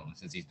seen it from him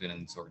since he's been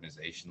in this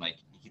organization. Like,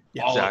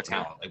 all the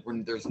talent. Like,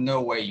 there's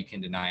no way you can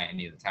deny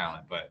any of the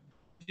talent, but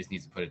he just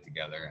needs to put it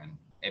together. And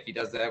if he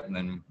does that,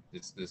 then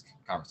this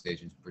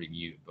conversation is pretty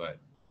mute. But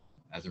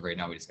as of right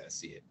now, we just got to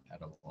see it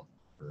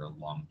for a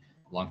long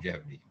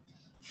longevity.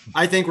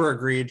 I think we're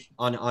agreed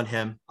on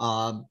him.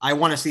 I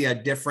want to see a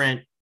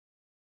different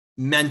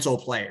mental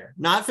player,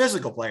 not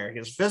physical player,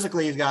 because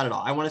physically he's got it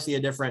all. I want to see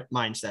a different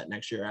mindset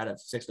next year out of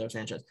Sixto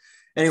Sanchez.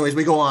 Anyways,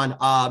 we go on.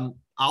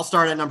 I'll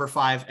start at number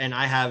 5, and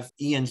I have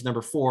Ian's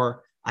number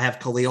 4. I have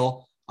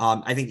Khalil.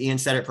 I think Ian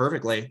said it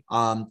perfectly.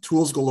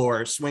 Tools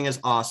galore. Swing is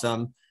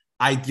awesome.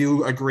 I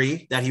do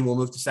agree that he will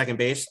move to second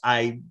base.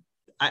 I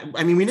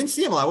mean, we didn't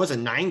see him a lot. Was it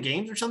 9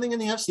 games or something in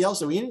the FCL?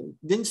 So we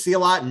didn't see a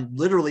lot, and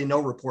literally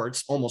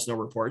almost no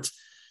reports.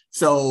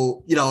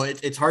 So,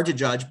 it's hard to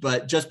judge,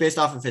 but just based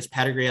off of his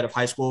pedigree out of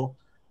high school,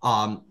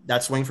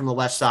 that swing from the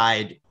left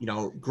side,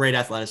 great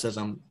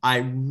athleticism. I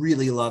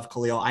really love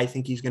Khalil. I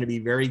think he's going to be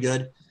very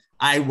good.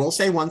 I will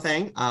say one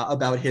thing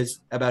about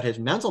his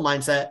mental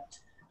mindset.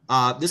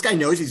 This guy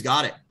knows he's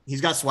got it.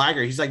 He's got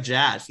swagger. He's like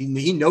Jazz.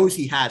 He knows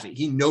he has it.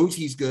 He knows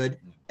he's good.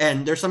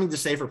 And there's something to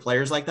say for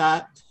players like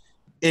that,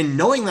 in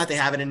knowing that they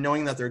have it and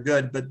knowing that they're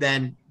good. But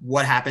then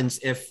what happens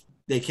if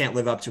they can't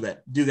live up to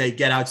it? Do they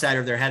get outside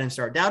of their head and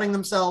start doubting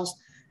themselves?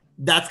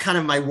 That's kind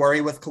of my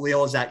worry with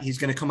Khalil, is that he's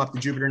going to come up to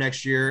Jupiter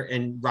next year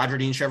in Roger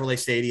Dean Chevrolet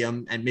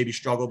Stadium and maybe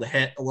struggle to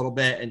hit a little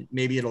bit, and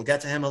maybe it'll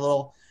get to him a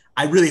little.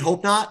 I really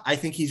hope not. I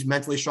think he's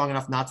mentally strong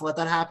enough not to let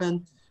that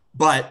happen.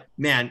 But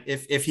man,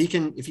 if he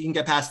can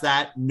get past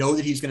that, know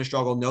that he's going to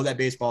struggle, know that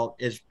baseball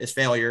is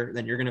failure,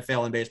 then you're going to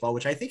fail in baseball,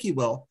 which I think he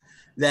will.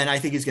 Then I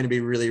think he's going to be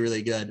really,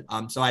 really good.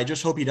 So I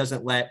just hope he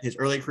doesn't let his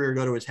early career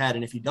go to his head.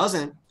 And if he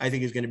doesn't, I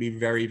think he's going to be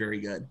very, very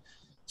good.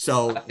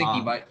 So I think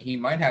he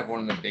might have one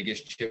of the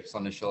biggest chips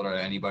on the shoulder of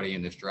anybody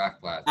in this draft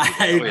class.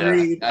 I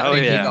agree. I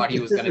think he thought he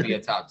was going to be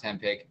a top 10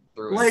 pick.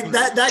 Like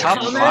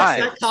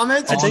that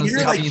comment to take you,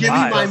 like, give me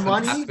my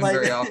money. Like,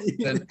 very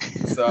often.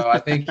 So I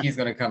think he's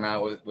going to come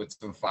out with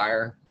some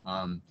fire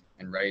and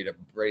ready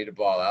to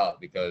ball out,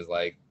 because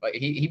like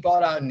he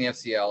balled out in the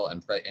FCL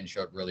and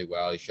showed really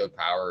well. He showed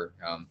power.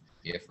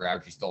 For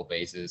average, he stole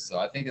bases. So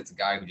I think it's a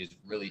guy who just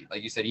really,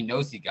 like you said, he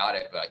knows he got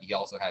it, but he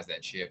also has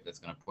that chip that's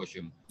going to push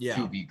him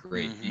to be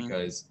great,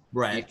 because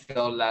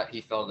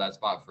he filled that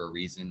spot for a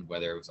reason,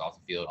 whether it was off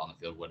the field, on the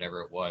field,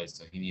 whatever it was.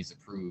 So he needs to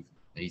prove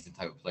that he's the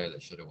type of player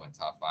that should have went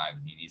top 5,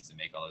 and he needs to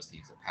make all those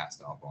teams that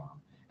passed off on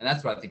him. And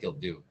that's what I think he'll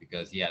do,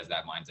 because he has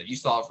that mindset. You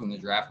saw it from the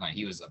draft night.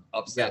 He was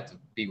upset to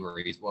be where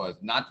he was,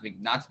 not to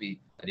be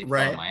that he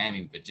fell in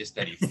Miami, but just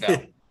that he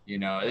fell.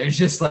 There's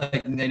just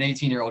like an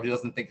 18-year-old who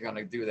doesn't think they're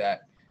going to do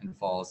that and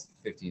falls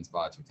 15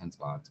 spots or 10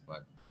 spots.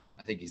 But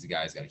I think he's a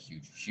guy who's got a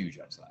huge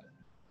upside.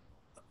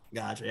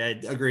 Gotcha.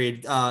 Yeah,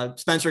 agreed.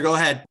 Spencer, go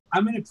ahead.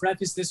 I'm going to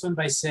preface this one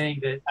by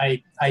saying that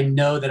I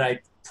know that I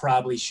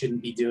probably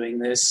shouldn't be doing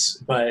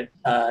this, but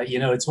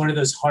it's one of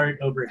those heart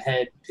over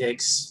head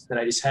picks that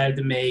I just had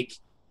to make.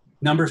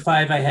 Number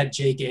 5, I had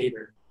Jake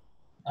Ader.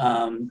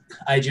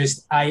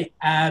 I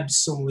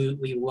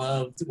absolutely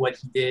loved what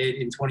he did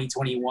in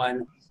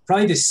 2021.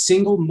 Probably the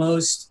single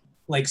most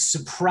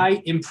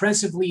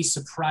impressively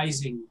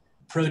surprising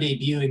pro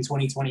debut in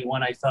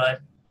 2021, I thought.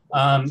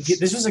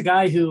 This was a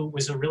guy who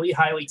was a really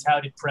highly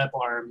touted prep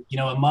arm,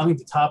 among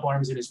the top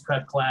arms in his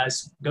prep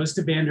class, goes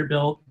to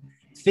Vanderbilt.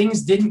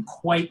 Things didn't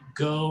quite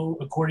go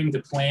according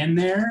to plan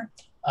there.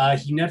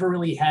 He never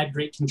really had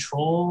great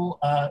control.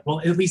 Well,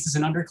 at least as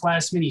an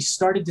underclassman, he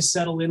started to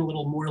settle in a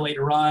little more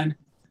later on.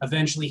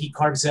 Eventually he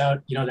carves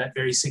out, that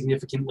very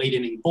significant late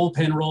inning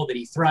bullpen role that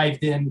he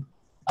thrived in.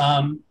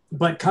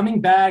 But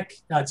coming back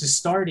to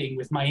starting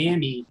with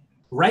Miami,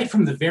 right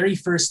from the very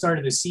first start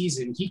of the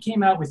season, he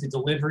came out with a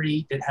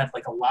delivery that had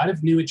like a lot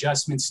of new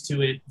adjustments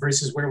to it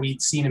versus where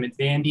we'd seen him at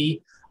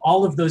Vandy.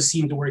 All of those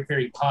seemed to work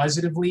very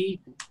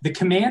positively. The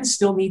command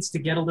still needs to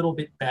get a little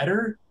bit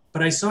better,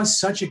 but I saw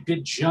such a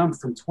good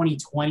jump from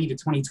 2020 to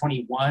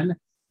 2021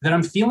 that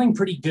I'm feeling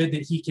pretty good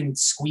that he can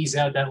squeeze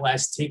out that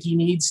last tick he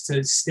needs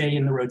to stay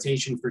in the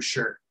rotation for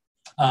sure.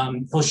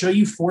 He'll show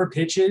you 4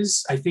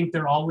 pitches. I think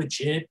they're all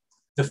legit.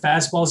 The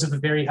fastball's of a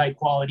very high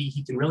quality.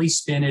 He can really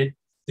spin it.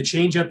 The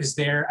changeup is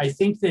there. I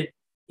think that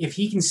if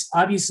he can,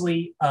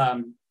 obviously,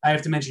 I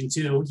have to mention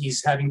too,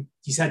 he's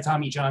had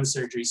Tommy John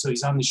surgery, so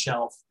he's on the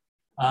shelf.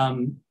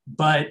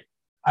 But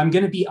I'm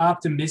going to be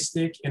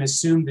optimistic and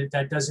assume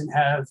that doesn't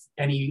have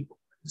any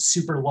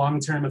super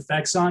long-term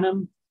effects on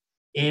him.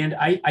 And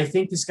I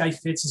think this guy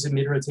fits as a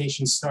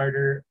mid-rotation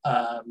starter.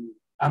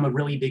 I'm a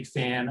really big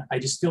fan. I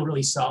just feel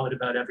really solid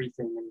about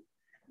everything. And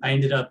I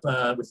ended up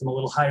with him a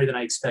little higher than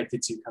I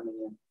expected to coming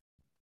in.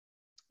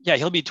 Yeah,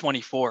 he'll be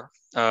 24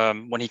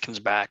 when he comes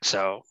back.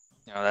 So,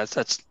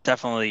 that's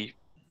definitely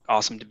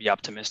awesome to be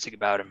optimistic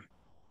about him.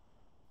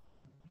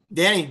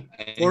 Danny,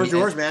 floor is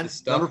yours, man.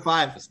 Number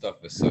 5. The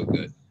stuff is so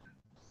good.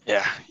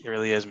 Yeah, it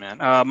really is, man.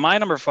 My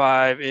number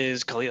 5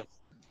 is Khalil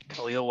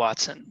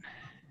Watson.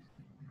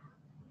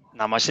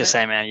 Not much to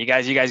say, man. You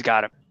guys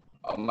got him.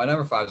 My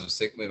number 5 was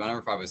 6. My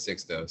number 5 was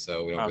 6,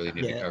 so we don't really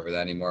need to cover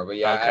that anymore. But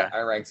yeah, Okay.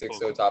 I ranked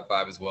Sixto top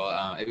 5 as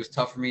well. It was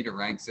tough for me to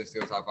rank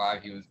Sixto top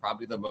 5. He was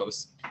probably the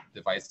most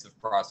divisive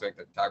prospect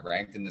that I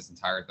ranked in this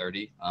entire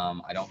 30.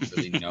 I don't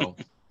really know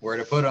where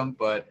to put him,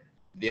 but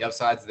the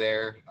upside's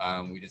there.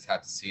 We just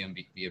have to see him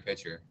be a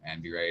pitcher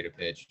and be ready to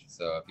pitch.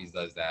 So if he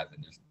does that, then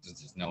there's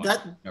just no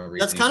reason.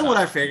 That's kind of what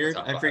I figured.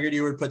 I figured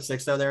you would put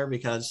Sixto there,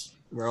 because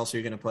where else are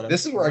you going to put him?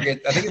 This is where I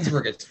think it's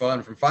where it gets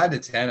fun. From 5 to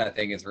 10, I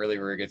think it's really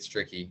where it gets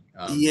tricky.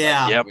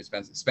 Yep.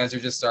 Spencer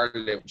just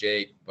started it with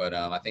Jake, but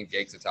I think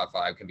Jake's a top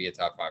 5, can be a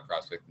top 5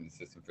 prospect in the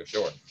system for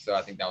sure. So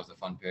I think that was a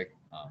fun pick.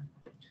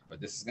 But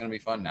this is going to be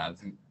fun now.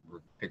 Where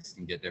picks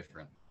can get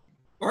different.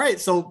 All right,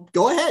 so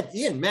go ahead,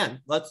 Ian.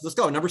 Man, let's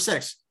go. Number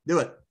 6, do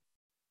it.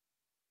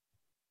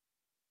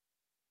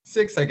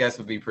 6, I guess,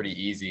 would be pretty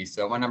easy.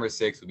 So my number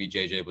 6 would be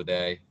JJ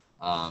Bleday.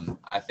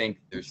 I think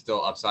there's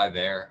still upside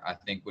there. I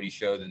think what he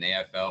showed in the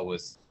AFL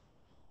was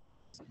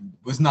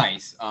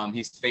nice.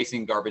 He's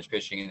facing garbage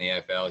pitching in the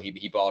AFL.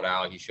 He balled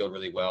out. He showed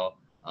really well.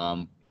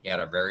 He had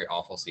a very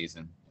awful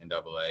season in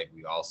AA.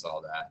 We all saw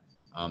that.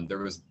 There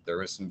was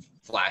some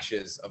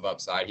flashes of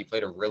upside. He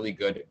played a really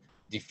good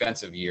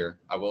defensive year.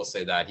 I will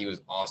say that he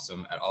was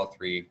awesome at all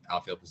 3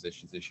 outfield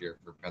positions this year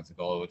for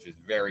Pensacola, which is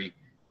very,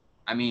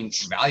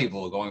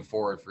 valuable going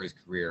forward for his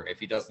career. If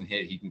he doesn't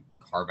hit, he can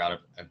carve out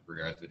a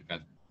career as a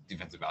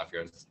defensive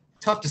outfielder. It's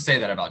tough to say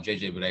that about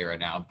JJ Bleday right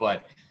now,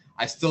 but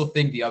I still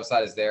think the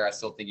upside is there. I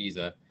still think he's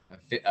a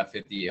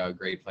 50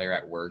 grade player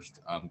at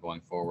worst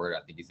going forward. I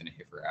think he's going to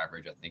hit for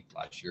average. I think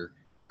last year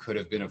could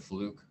have been a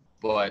fluke,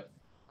 but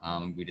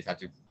we just have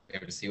to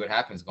able to see what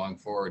happens going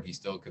forward. He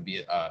still could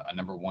be a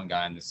number one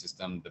guy in the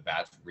system. The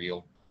bat's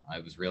real.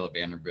 It was real at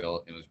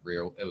Vanderbilt. It was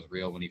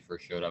real when he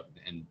first showed up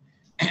in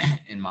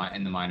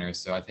the minors.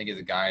 So I think he's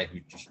a guy who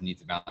just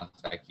needs to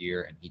bounce back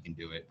here, and he can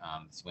do it.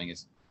 The swing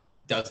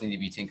doesn't need to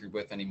be tinkered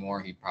with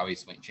anymore. He probably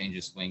changed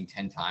his swing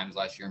 10 times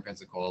last year in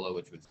Pensacola,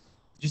 which was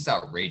just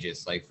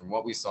outrageous. Like from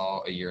what we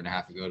saw a year and a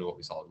half ago to what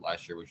we saw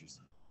last year, which was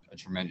a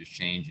tremendous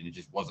change, and it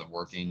just wasn't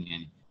working.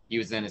 And he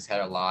was in his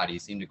head a lot. He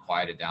seemed to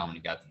quiet it down when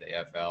he got to the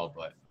AFL,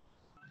 but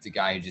it's a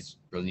guy who just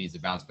really needs to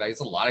bounce back. There's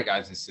a lot of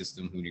guys in the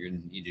system who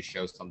need to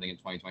show something in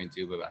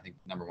 2022, but I think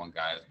the number one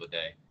guy is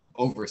Bleday.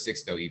 Over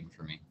Sixto even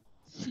for me.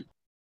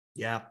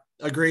 Yeah,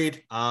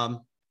 agreed.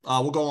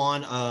 We'll go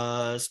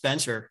on.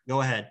 Spencer,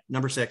 go ahead.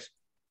 Number 6.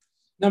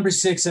 Number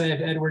 6, I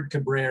have Edward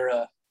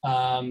Cabrera.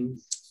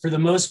 For the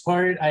most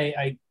part,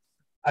 I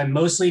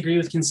mostly agree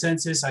with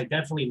consensus. I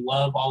definitely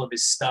love all of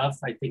his stuff.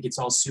 I think it's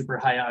all super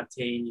high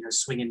octane,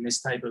 swing and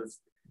miss type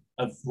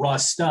of raw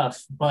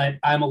stuff. But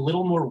I'm a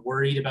little more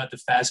worried about the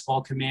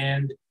fastball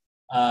command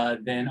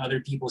than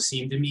other people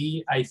seem to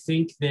me. I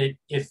think that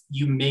if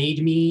you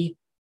made me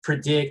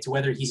predict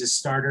whether he's a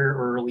starter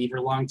or a reliever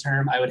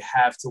long-term, I would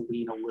have to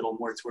lean a little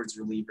more towards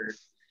reliever.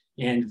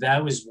 And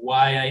that was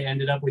why I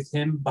ended up with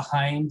him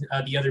behind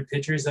the other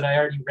pitchers that I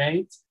already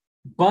ranked.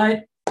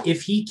 But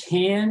if he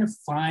can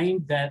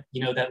find that,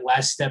 that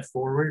last step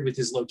forward with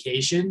his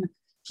location,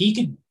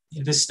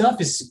 the stuff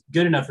is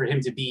good enough for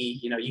him to be,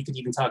 you could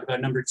even talk about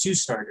number 2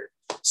 starter.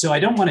 So I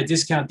don't want to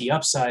discount the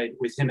upside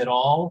with him at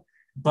all,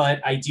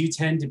 but I do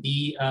tend to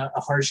be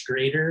a harsh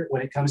grader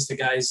when it comes to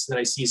guys that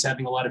I see as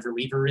having a lot of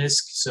reliever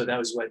risk. So that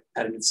was what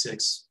had him at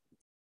 6.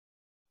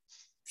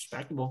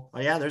 Respectable.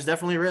 Well, yeah, there's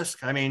definitely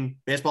risk. I mean,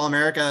 Baseball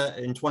America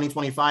in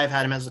 2025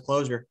 had him as a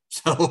closer.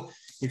 So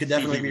you could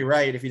definitely be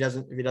right if he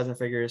doesn't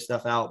figure his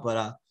stuff out.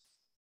 But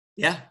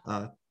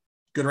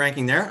good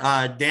ranking there.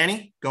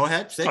 Danny, go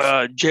ahead. 6.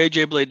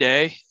 JJ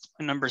Bleday,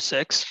 number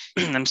 6.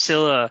 I'm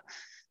still a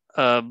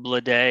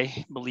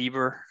Bleday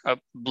believer.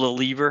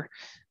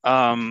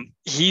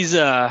 He's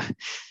a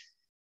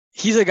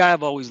guy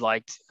I've always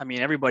liked. I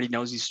mean, everybody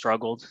knows he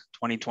struggled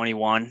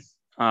 2021.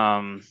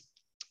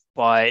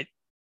 But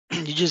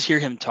you just hear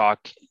him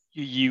talk,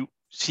 you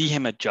see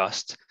him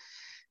adjust,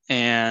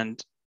 and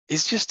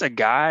it's just a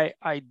guy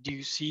I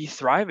do see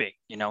thriving.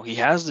 He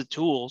has the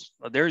tools,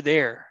 they're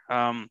there.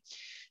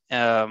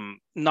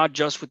 Not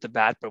just with the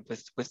bat, but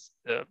with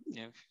the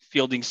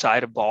fielding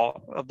side of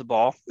the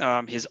ball.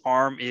 His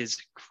arm is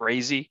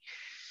crazy.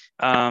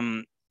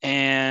 And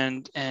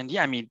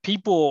yeah, I mean,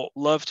 people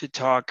love to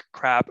talk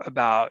crap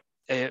about,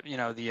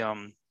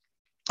 the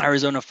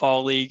Arizona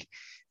Fall League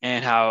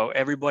and how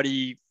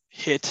everybody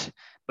hit,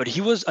 but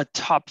he was a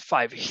top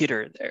 5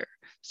 hitter there.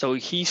 So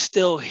he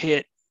still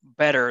hit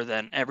better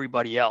than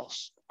everybody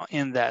else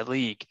in that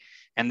league.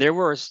 And there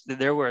was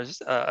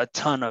a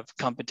ton of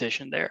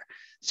competition there.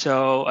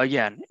 So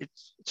again,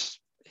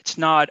 it's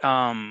not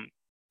an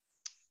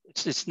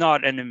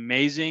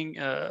amazing,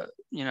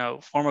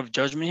 form of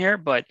judgment here,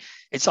 but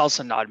it's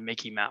also not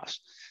Mickey Mouse.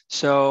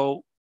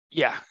 So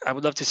yeah, I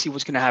would love to see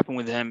what's going to happen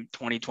with him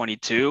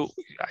 2022.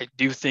 I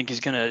do think he's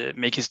going to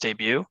make his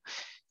debut,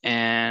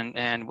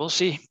 and we'll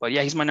see. But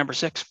yeah, he's my number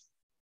 6.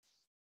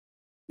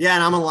 Yeah,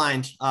 and I'm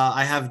aligned.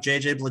 I have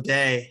JJ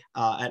Bleday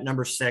at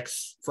number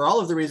 6 for all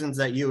of the reasons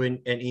that you and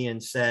Ian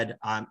said.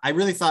 I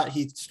really thought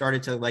he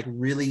started to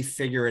really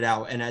figure it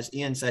out. And as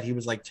Ian said, he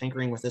was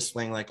tinkering with his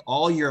swing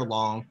all year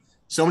long.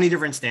 So many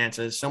different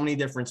stances, so many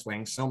different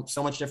swings, so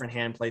much different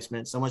hand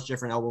placement, so much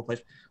different elbow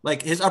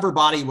placement. His upper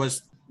body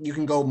was, you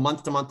can go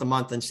month to month to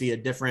month and see a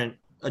different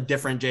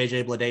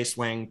JJ Bleday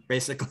swing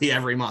basically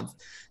every month.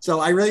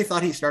 So I really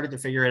thought he started to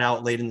figure it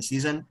out late in the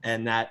season,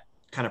 and that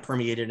kind of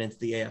permeated into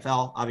the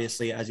AFL.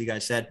 Obviously, as you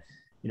guys said,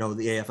 the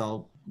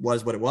AFL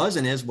was what it was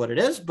and is what it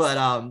is, but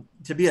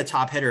to be a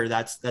top hitter,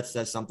 that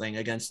says something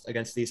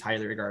against these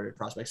highly regarded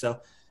prospects.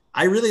 So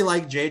I really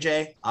like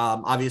JJ.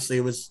 Obviously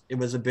it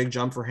was a big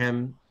jump for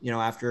him,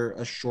 after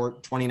a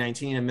short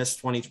 2019 and missed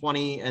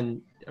 2020.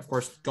 And of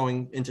course,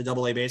 going into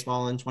AA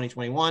baseball in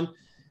 2021,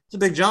 it's a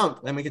big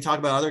jump. And we can talk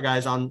about other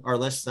guys on our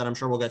list that I'm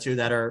sure we'll get to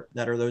that are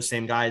those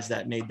same guys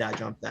that made that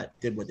jump, that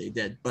did what they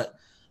did. But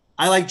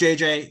I like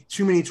JJ.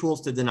 Too many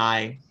tools to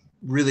deny.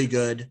 Really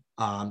good.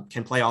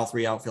 Can play all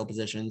 3 outfield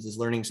positions. Is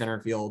learning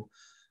center field.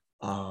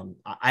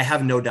 I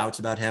have no doubts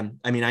about him.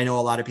 I mean, I know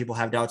a lot of people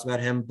have doubts about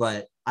him,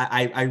 but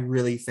I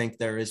really think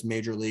there is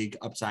major league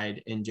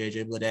upside in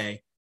JJ Bleday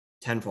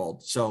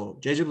tenfold. So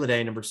JJ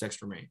Bleday, number 6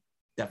 for me.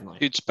 Definitely.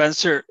 Dude,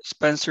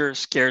 Spencer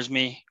scares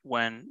me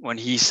when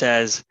he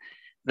says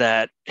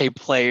that a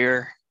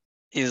player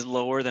is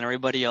lower than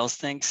everybody else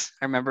thinks.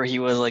 I remember he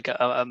was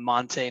a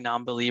Monte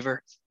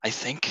non-believer, I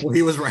think. Well,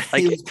 he was right.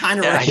 He was kind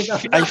of right.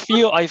 I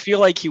feel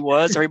like he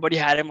was. Everybody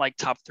had him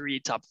top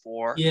 3, top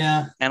 4.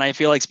 Yeah. And I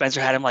feel like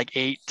Spencer had him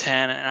 8,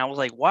 10. And I was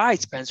like, why,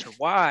 Spencer?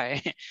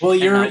 Why? Well,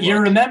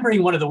 you're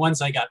remembering one of the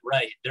ones I got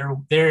right.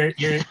 You're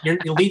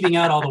leaving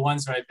out all the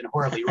ones where I've been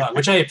horribly wrong,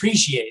 which I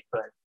appreciate,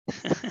 but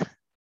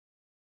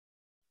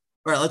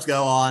All right, let's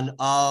go on.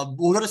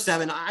 We'll go to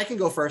 7. I can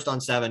go first on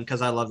 7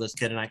 because I love this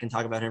kid and I can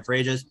talk about him for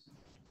ages.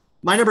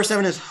 My number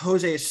 7 is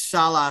Jose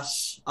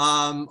Salas.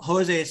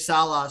 Jose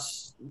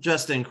Salas,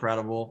 just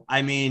incredible.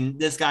 I mean,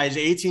 this guy is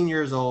 18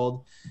 years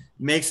old,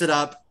 makes it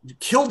up,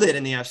 killed it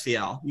in the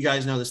FCL. You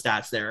guys know the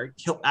stats there.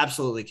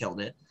 Absolutely killed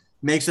it.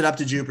 Makes it up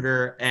to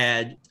Jupiter,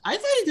 and I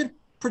thought he did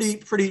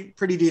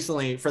pretty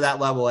decently for that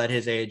level at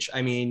his age.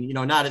 I mean,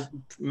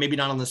 maybe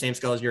not on the same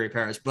scale as Yuri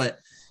Paris, but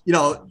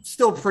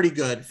still pretty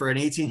good for an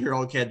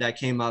 18-year-old kid that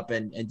came up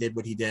and did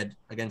what he did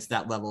against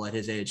that level at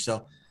his age.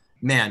 So,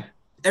 man,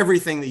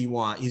 everything that you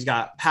want. He's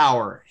got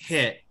power,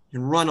 hit,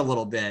 can run a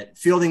little bit.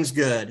 Fielding's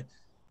good.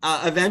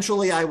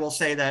 Eventually, I will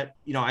say that,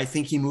 I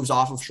think he moves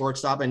off of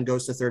shortstop and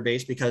goes to third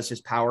base because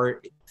his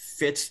power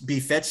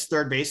befits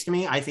third base to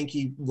me. I think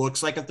he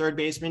looks like a third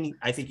baseman.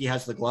 I think he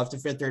has the glove to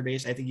fit third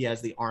base. I think he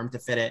has the arm to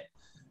fit it.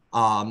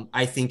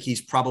 I think he's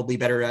probably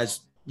better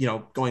as,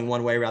 going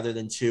one way rather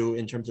than two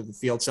in terms of the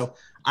field. So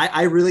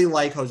I really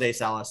like Jose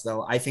Salas,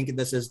 though. I think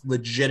this is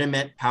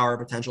legitimate power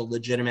potential,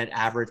 legitimate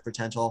average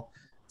potential.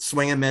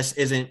 Swing and miss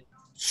isn't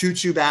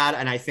too bad,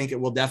 and I think it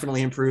will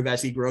definitely improve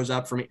as he grows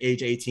up from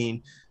age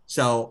 18.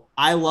 So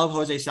I love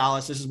Jose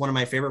Salas. This is one of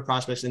my favorite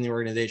prospects in the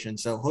organization.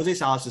 So Jose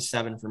Salas is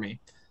 7 for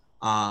me.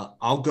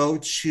 I'll go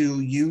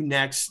to you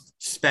next,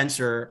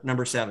 Spencer,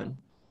 number 7.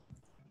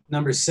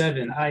 Number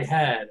 7, I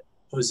had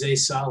Jose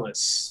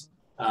Salas,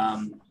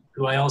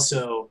 who I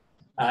also,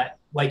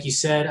 like you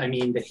said, I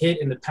mean, the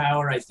hit and the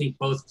power, I think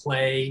both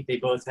play. They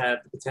both have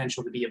the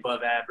potential to be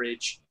above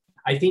average.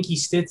 I think he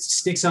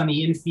sticks on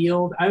the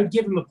infield. I would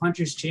give him a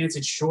puncher's chance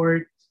at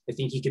short. I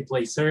think he could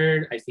play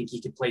third. I think he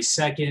could play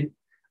second.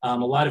 A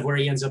lot of where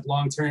he ends up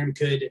long-term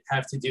could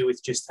have to do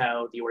with just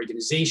how the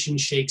organization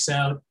shakes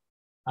out,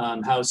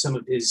 how some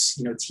of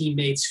his,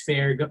 teammates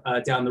fare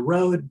down the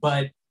road.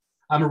 But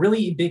I'm a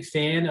really big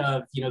fan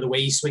of, the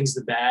way he swings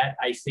the bat.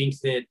 I think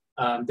that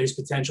there's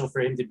potential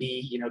for him to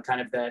be, kind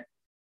of that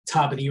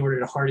top of the order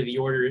to heart of the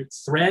order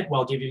threat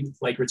while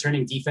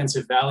returning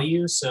defensive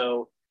value.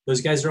 So those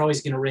guys are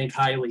always going to rank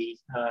highly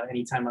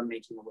anytime I'm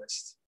making a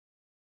list.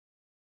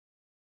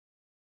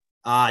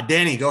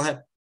 Danny, go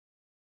ahead.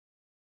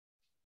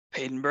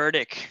 Peyton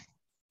Burdick.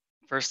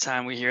 First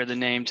time we hear the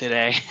name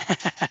today.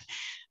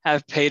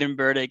 Have Peyton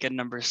Burdick at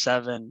number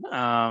 7.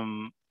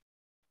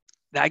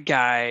 That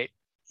guy,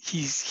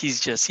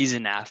 he's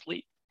an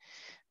athlete.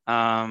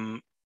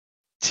 I'm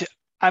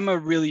a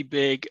really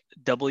big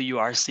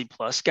WRC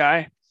plus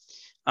guy.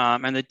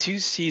 And the 2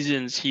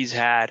 seasons he's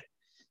had,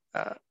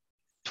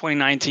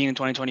 2019 and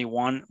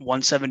 2021,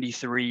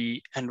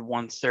 173 and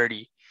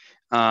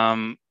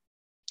 130.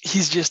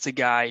 He's just a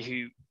guy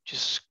who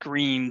just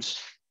screams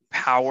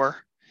power.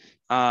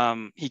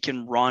 He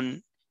can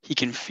run, he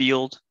can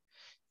field,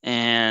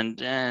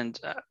 and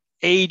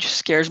age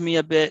scares me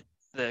a bit.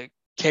 The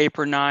K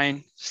per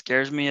 9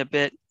 scares me a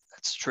bit.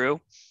 That's true.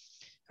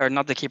 Or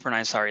not the K per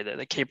 9, sorry,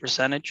 the K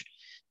percentage.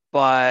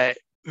 But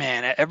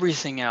man,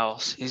 everything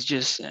else is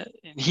just,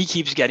 he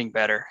keeps getting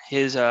better.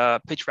 His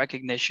pitch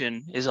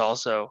recognition is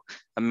also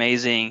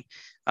amazing.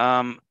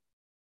 I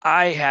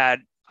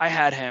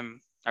had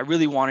him, I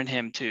really wanted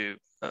him to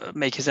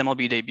make his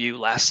MLB debut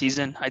last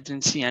season. I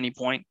didn't see any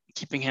point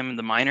keeping him in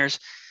the minors,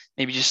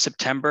 maybe just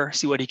September,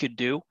 see what he could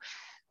do.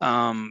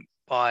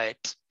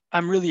 But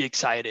I'm really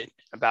excited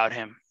about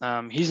him.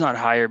 He's not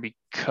higher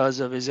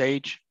because of his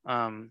age.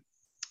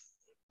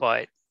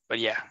 But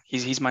yeah,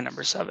 he's my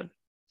number 7.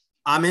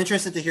 I'm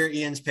interested to hear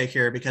Ian's pick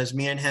here because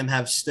me and him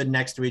have stood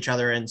next to each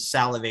other and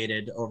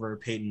salivated over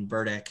Peyton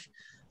Burdick.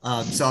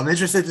 So I'm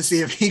interested to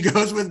see if he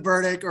goes with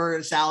Burdick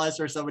or Salas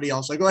or somebody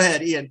else. So go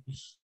ahead, Ian.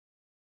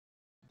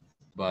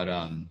 But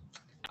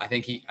I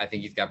think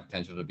he's got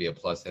potential to be a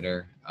plus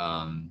hitter.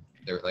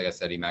 Like I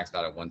said, he maxed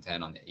out at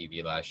 110 on the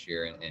EV last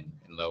year in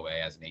low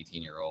A as an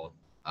 18-year-old.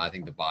 I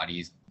think the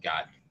body's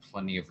got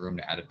plenty of room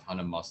to add a ton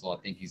of muscle. I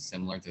think he's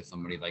similar to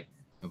somebody like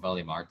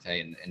Noelvi Marte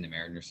in the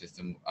Mariner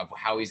system of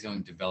how he's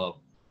going to develop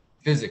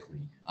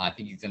physically. I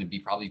think he's going to be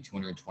probably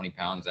 220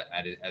 pounds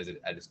at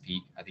his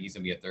peak. I think he's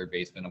going to be a third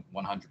baseman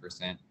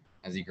 100%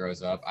 as he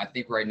grows up. I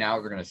think right now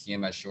we're going to see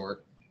him as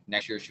short.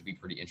 Next year should be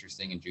pretty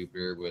interesting in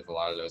Jupiter with a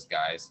lot of those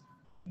guys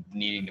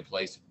needing to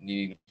play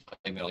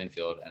middle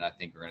infield. And I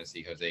think we're going to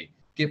see Jose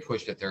get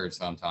pushed to third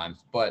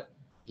sometimes. But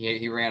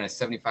he ran a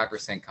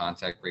 75%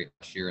 contact rate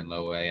last year in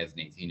low A as an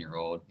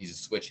 18-year-old. He's a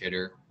switch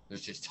hitter.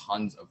 There's just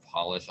tons of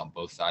polish on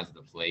both sides of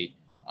the plate.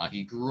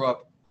 He grew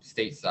up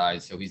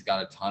stateside, so he's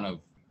got a ton of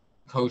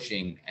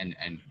coaching and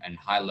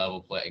high level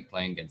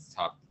playing against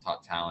top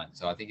talent.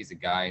 So I think he's a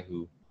guy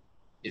who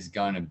is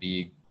going to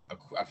be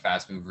a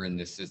fast mover in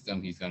this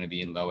system. He's going to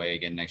be in low A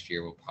again next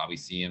year. We'll probably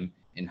see him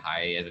in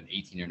high A as an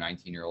 18 or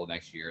 19-year-old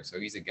next year. So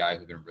he's a guy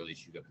who can really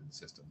shoot up in the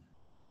system.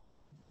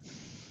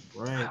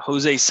 Right.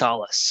 Jose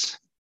Salas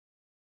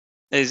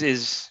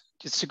is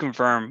just to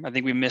confirm. I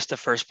think we missed the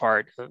first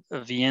part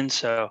of Ian.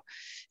 So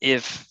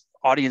if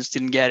audience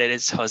didn't get it,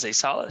 it's Jose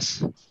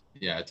Salas.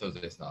 Yeah, it's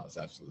Jose Salas,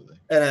 absolutely.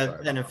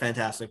 And a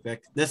fantastic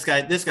pick. This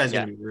guy's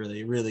going to be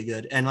really, really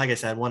good. And like I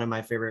said, one of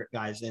my favorite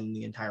guys in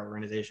the entire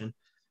organization.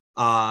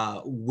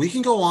 We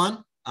can go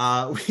on.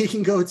 We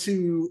can go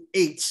to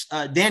 8.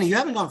 Danny, you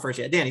haven't gone first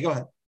yet. Danny, go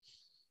ahead.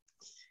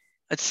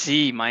 Let's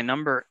see. My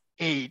number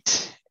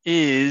 8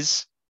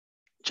 is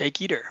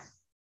Jake Eater.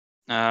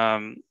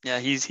 Yeah,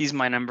 he's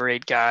my number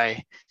 8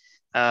 guy.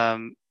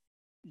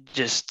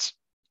 Just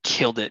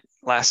killed it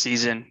last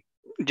season.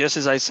 Just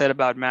as I said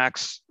about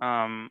Max,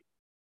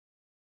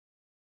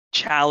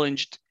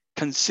 challenged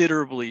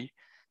considerably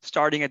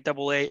starting at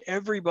AA.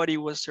 Everybody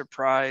was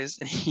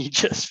surprised, and he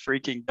just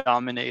freaking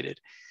dominated.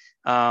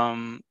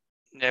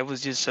 I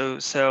was just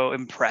so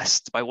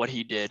impressed by what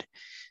he did.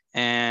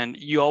 And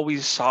you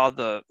always saw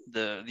the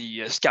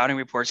scouting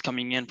reports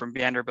coming in from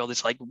Vanderbilt.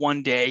 It's like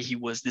one day he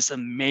was this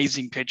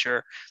amazing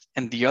pitcher,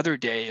 and the other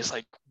day is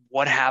like,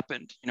 what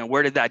happened?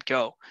 Where did that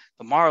go?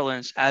 The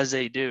Marlins, as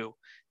they do,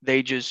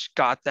 they just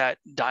got that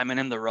diamond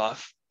in the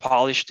rough,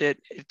 polished it.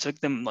 It took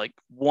them like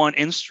one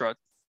instruct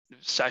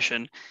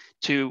session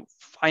to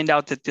find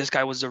out that this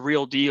guy was the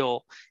real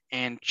deal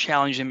and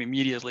challenge him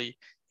immediately.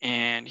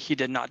 And he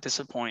did not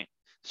disappoint.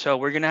 So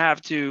we're going to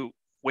have to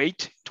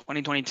wait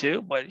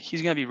 2022, but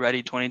he's going to be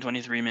ready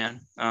 2023, man.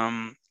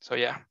 So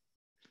yeah.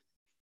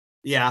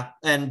 Yeah.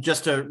 And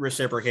just to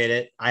reciprocate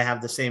it, I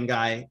have the same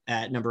guy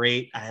at number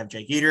 8. I have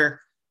Jake Eater.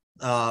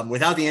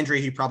 Without the injury,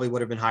 he probably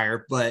would have been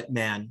higher, but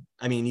man,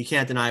 I mean, you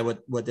can't deny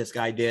what this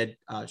guy did,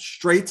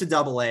 straight to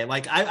AA.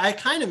 Like I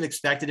kind of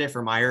expected it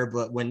for Meyer,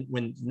 but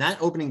when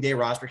that opening day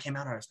roster came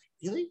out, I was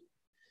like, really?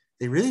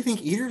 They really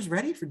think Eater's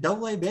ready for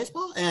AA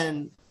baseball?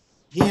 And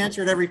he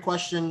answered every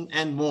question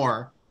and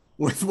more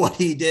with what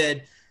he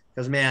did,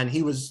 because man,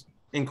 he was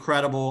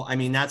incredible. I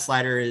mean, that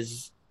slider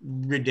is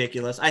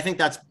ridiculous. I think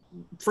that's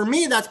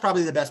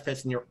probably the best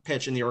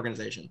pitch in the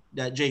organization,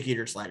 that Jake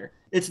Eater slider.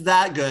 It's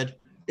that good.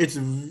 It's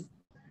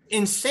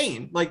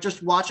insane. Like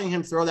just watching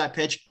him throw that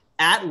pitch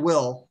at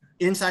will,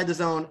 inside the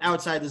zone,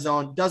 outside the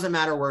zone, doesn't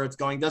matter where it's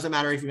going. Doesn't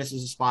matter if he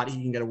misses a spot,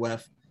 he can get a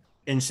whiff.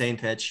 Insane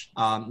pitch.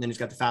 Then he's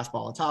got the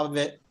fastball on top of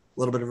it, a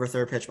little bit of a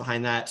third pitch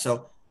behind that.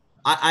 So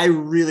I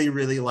really,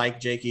 really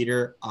like Jake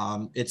Eater.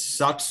 It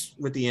sucks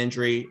with the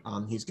injury.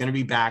 He's going to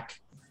be back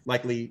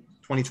likely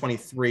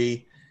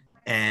 2023.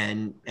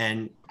 And I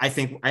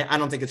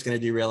don't think it's going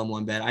to derail him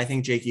one bit. I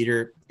think Jake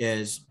Eater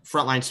is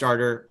frontline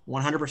starter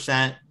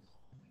 100%.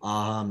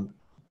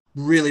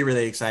 Really,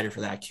 really excited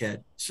for that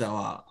kid.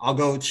 So I'll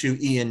go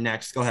to Ian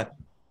next. Go ahead.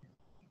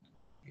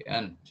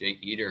 Again, Jake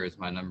Eater is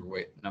my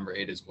number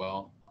 8 as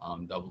well.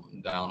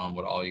 Doubling down on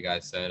what all you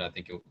guys said. I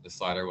think the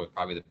slider was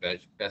probably the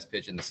best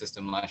pitch in the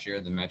system last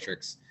year. The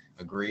metrics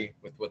agree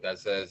with what that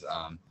says.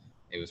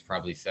 It was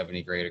probably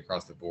 70 grade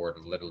across the board,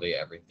 literally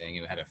everything.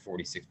 It had a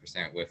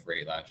 46% whiff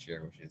rate last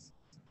year, which is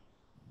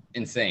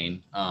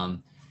insane.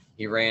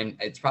 He ran.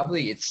 It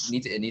needs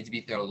to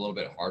be thrown a little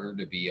bit harder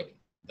to be a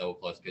double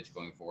plus pitch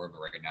going forward, but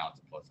right now it's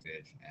a plus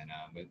pitch. And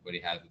what he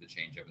has with the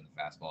changeup and the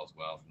fastball as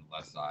well from the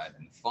left side,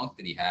 and the funk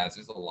that he has.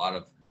 There's a lot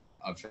of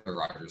Trevor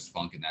Rogers'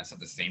 funk, and that's not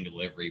the same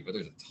delivery, but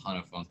there's a ton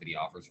of funk that he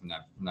offers from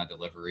that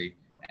delivery,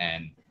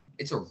 and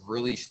it's a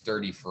really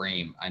sturdy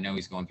frame. I know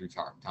he's going through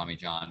Tommy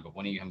John, but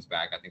when he comes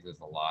back, I think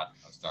there's a lot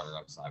of starter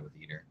upside with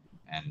Eater,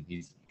 and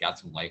he's got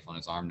some life on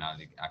his arm now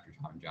after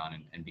Tommy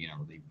John and being a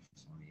reliever for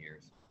so many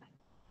years.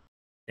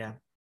 Yeah,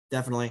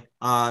 definitely.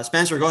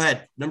 Spencer, go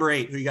ahead. Number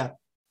 8, who you got?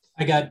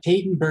 I got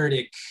Peyton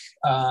Burdick.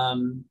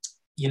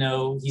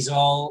 He's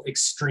all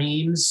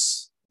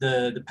extremes.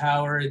 The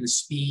power and the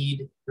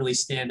speed really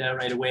stand out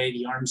right away.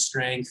 The arm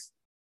strength,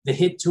 the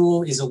hit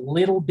tool is a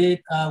little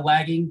bit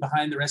lagging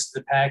behind the rest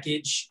of the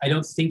package. I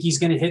don't think he's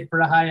going to hit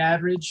for a high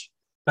average,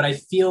 but I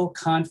feel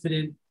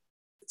confident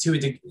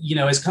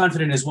as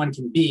confident as one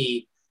can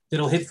be, that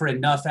he'll hit for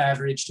enough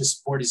average to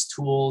support his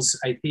tools.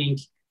 I think,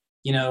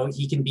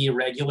 he can be a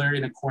regular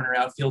in a corner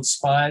outfield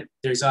spot.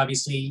 There's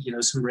obviously,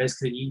 some risk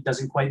that he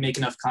doesn't quite make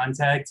enough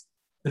contact,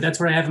 but that's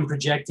where I have him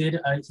projected.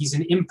 He's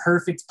an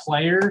imperfect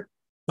player,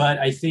 but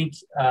I think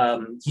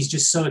he's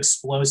just so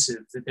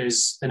explosive that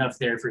there's enough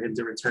there for him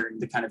to return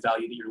the kind of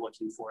value that you're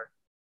looking for.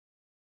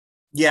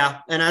 Yeah.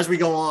 And as we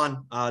go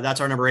on,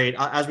 that's our number 8.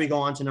 As we go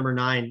on to number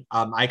 9,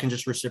 I can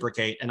just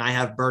reciprocate, and I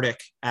have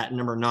Burdick at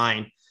number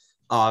 9.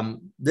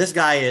 This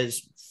guy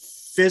is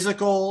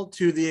physical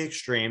to the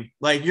extreme.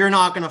 Like, you're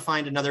not going to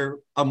find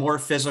a more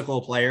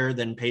physical player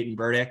than Peyton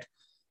Burdick.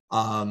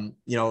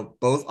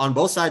 Both on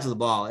both sides of the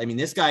ball. I mean,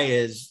 this guy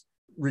is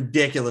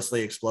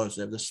ridiculously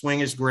explosive. The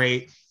swing is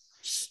great.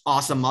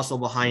 Awesome muscle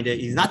behind it.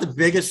 He's not the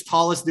biggest,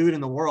 tallest dude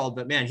in the world,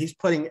 but man, he's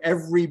putting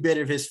every bit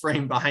of his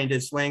frame behind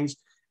his swings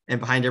and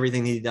behind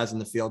everything he does in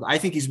the field. I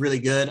think he's really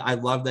good. I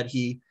love that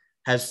he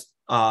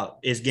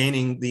is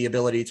gaining the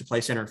ability to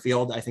play center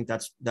field. I think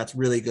that's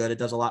really good. It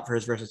does a lot for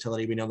his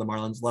versatility. We know the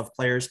Marlins love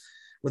players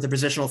with the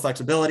positional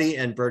flexibility,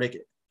 and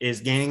Burdick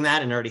is gaining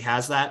that and already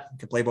has that. He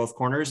can play both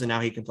corners, and now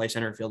he can play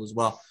center field as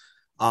well.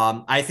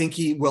 I think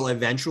he will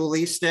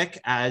eventually stick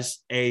as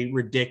a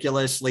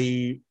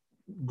ridiculously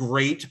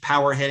great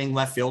power hitting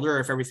left fielder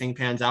if everything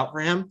pans out for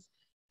him.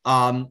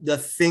 The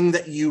thing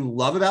that you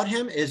love about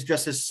him is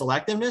just his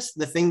selectiveness.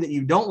 The thing that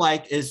you don't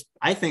like is,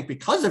 I think,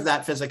 because of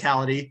that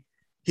physicality,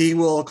 he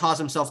will cause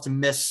himself to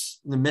miss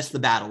the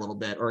bat a little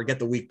bit or get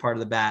the weak part of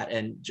the bat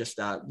and just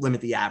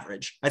limit the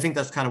average. I think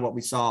that's kind of what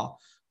we saw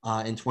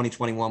in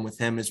 2021 with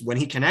him, is when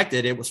he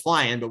connected, it was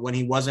flying, but when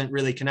he wasn't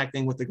really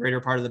connecting with the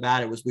greater part of the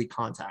bat, it was weak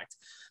contact.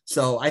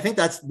 So I think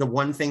that's the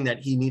one thing that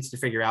he needs to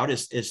figure out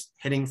is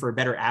hitting for a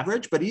better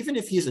average. But even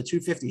if he's a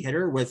 250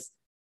 hitter with,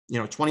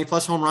 20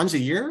 plus home runs a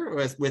year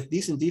with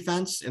decent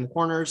defense in the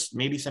corners,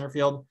 maybe center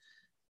field,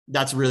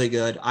 that's really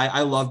good.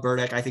 I love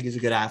Burdick. I think he's a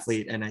good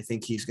athlete, and I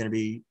think he's going to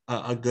be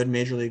a good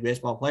Major League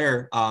Baseball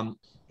player.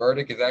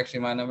 Burdick is actually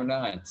my number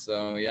 9.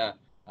 So yeah,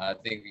 I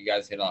think you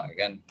guys hit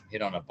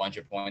on a bunch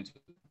of points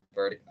with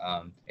Burdick.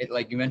 It,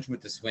 like you mentioned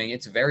with the swing,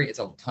 it's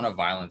a ton of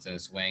violence in the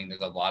swing.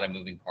 There's a lot of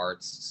moving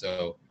parts.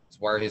 So it's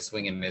where his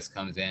swing and miss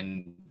comes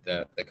in.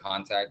 The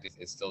contact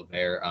is still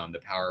there. The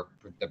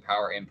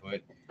power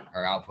input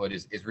or output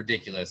is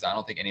ridiculous. I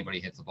don't think anybody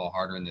hits the ball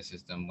harder in the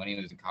system. When he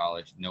was in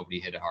college, nobody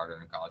hit it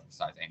harder in college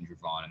besides Andrew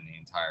Vaughn in the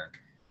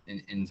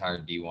entire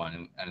D1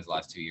 and his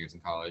last 2 years in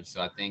college. So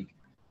I think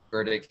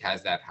Burdick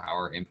has that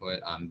power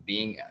input.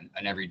 Being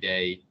an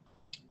everyday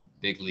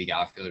big league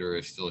outfielder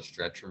is still a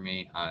stretch for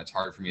me. It's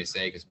hard for me to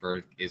say because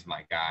Burdick is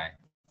my guy.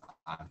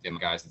 Been my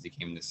guy since he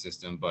came in the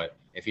system, but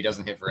if he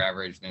doesn't hit for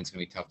average, then it's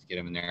going to be tough to get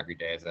him in there every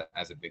day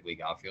as a big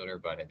league outfielder.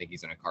 But I think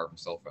he's going to carve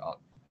himself out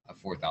a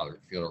 4th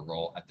outfielder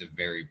role at the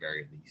very,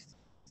 very least.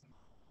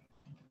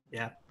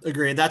 Yeah,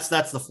 agreed. That's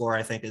the floor,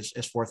 I think, is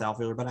 4th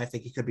outfielder, but I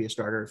think he could be a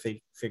starter if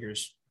he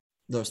figures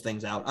those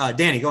things out.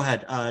 Danny, go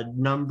ahead.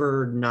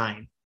 Number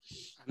 9.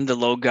 I'm the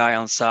low guy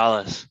on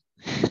Salas.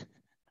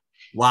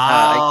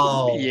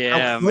 Wow.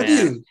 Yeah, man.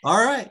 You?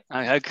 All right.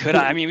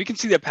 I mean, we can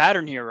see the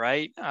pattern here,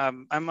 right?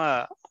 I'm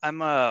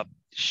a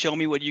show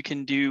me what you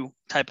can do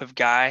type of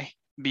guy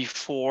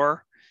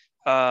before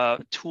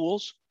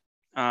tools.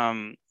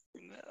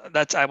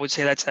 I would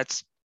say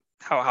that's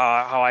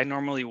how I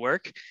normally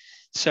work.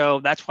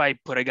 So that's why I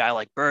put a guy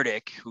like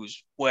Burdick,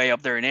 who's way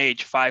up there in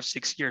age,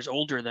 5-6 years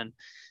older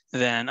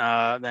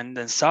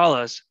than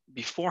Salas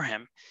before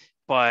him.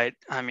 But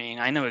I mean,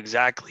 I know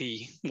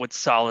exactly what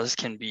Salas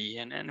can be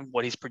and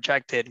what he's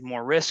projected,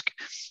 more risk.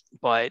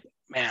 But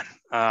man,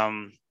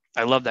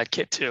 I love that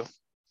kid too.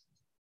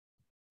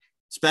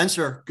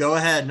 Spencer, go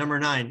ahead. Number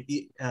 9.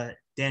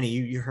 Danny,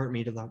 you hurt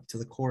me to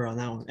the core on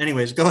that one.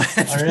 Anyways, go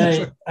ahead.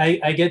 All right.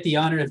 I get the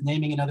honor of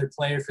naming another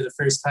player for the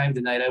first time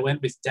tonight. I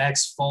went with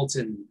Dax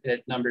Fulton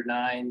at number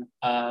 9.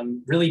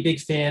 Really big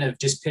fan of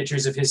just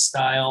pitchers of his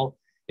style.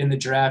 In the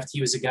draft,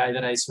 he was a guy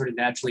that I sort of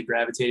naturally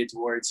gravitated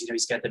towards.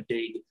 He's got the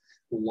big,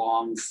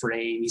 long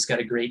frame. He's got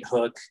a great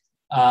hook.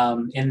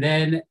 And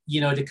then,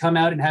 to come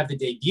out and have the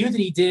debut that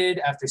he did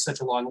after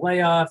such a long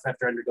layoff,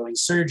 after undergoing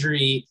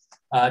surgery,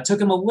 took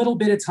him a little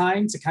bit of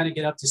time to kind of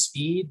get up to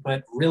speed,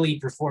 but really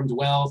performed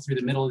well through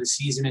the middle of the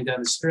season and down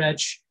the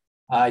stretch.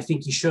 I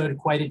think he showed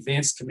quite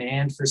advanced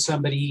command for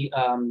somebody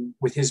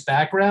with his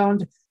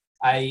background.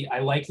 I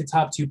like the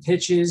top 2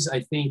 pitches.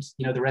 I think,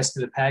 the rest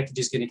of the package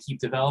is going to keep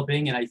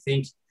developing, and I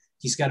think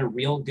he's got a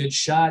real good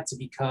shot to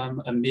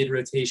become a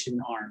mid-rotation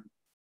arm.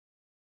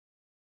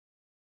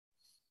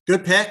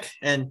 Good pick.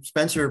 And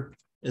Spencer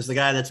is the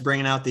guy that's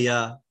bringing out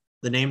the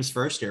names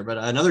first here, but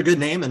another good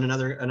name and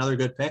another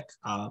good pick.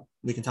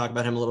 We can talk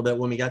about him a little bit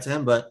when we get to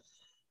him, but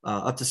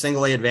up to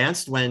single A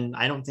advanced when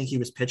I don't think he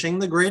was pitching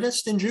the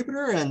greatest in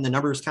Jupiter, and the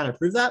numbers kind of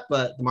prove that,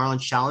 but the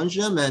Marlins challenged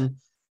him, and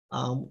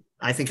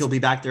I think he'll be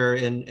back there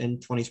in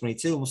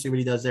 2022, and we'll see what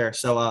he does there.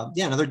 So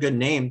another good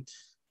name.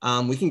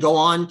 We can go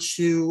on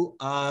to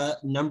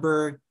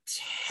number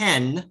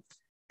 10,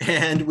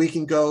 and we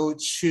can go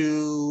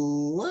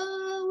to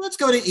let's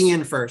go to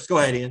Ian first. Go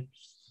ahead, Ian.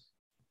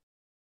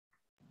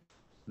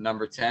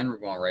 Number 10, we're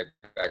going right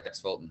back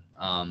to Fulton.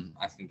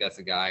 I think that's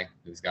a guy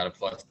who's got a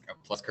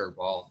plus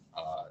curveball,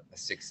 a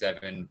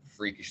 6'7",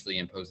 freakishly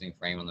imposing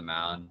frame on the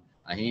mound.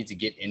 He needs to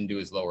get into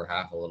his lower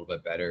half a little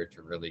bit better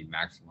to really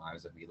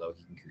maximize the velo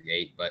he can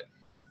create. But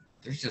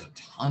there's just a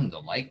ton to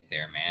like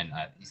there, man.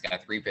 He's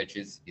got 3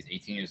 pitches. He's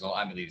 18 years old.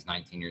 I believe he's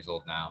 19 years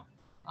old now.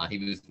 He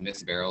was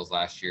missing barrels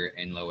last year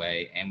in low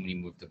A and when he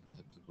moved to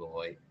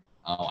low A.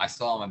 I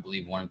saw him, I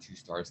believe, 1 or 2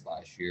 starts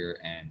last year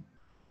and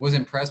was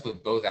impressed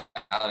with both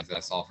outings that I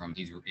saw from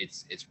him.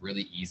 It's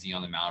really easy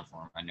on the mound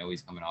for him. I know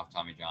he's coming off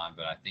Tommy John,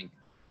 but I think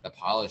the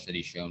polish that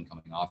he's shown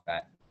coming off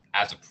that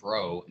as a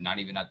pro, not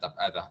even at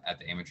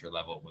the amateur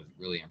level, was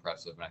really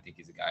impressive. And I think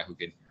he's a guy who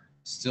could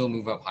still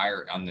move up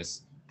higher on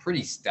this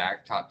pretty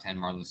stacked top 10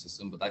 Marlins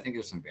system. But I think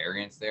there's some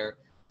variance there.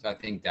 So I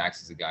think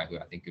Dax is a guy who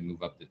I think could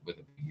move up with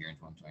a big year in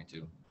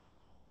 2022.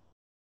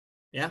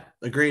 Yeah,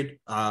 agreed.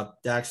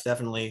 Dax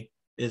definitely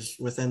is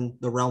within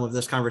the realm of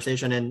this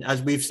conversation. And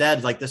as we've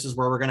said, like, this is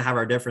where we're going to have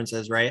our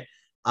differences, right?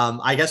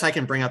 I guess I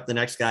can bring up the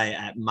next guy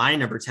at my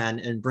number 10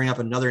 and bring up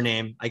another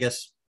name, I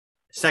guess,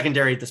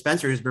 secondary to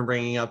Spencer, who's been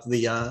bringing up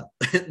the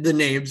the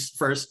names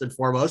first and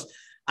foremost.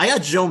 I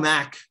got Joe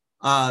Mack.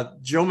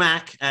 Joe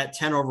Mack at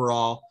 10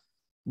 overall,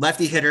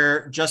 lefty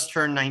hitter, just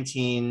turned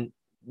 19,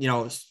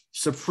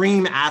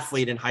 supreme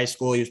athlete in high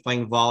school. He was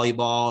playing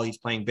volleyball. He's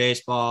playing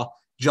baseball,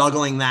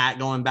 juggling that,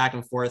 going back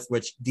and forth,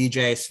 which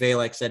DJ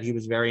Svalek said he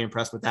was very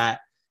impressed with that.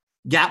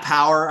 Gap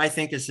power, I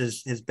think, is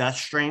his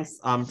best strength.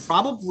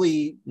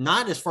 Probably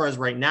not as far as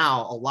right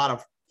now, a lot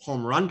of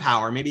home run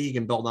power. Maybe he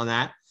can build on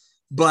that.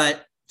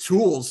 But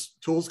tools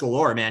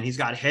galore, man. He's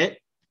got hit.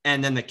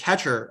 And then the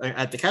catcher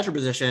at the catcher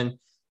position,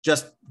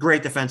 just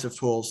great defensive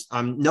tools.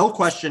 No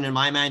question in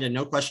my mind and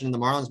no question in the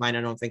Marlins mind,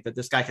 I don't think that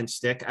this guy can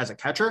stick as a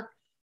catcher.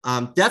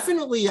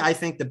 Definitely, I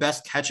think the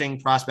best catching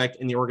prospect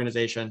in the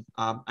organization.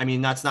 I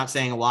mean, that's not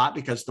saying a lot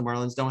because the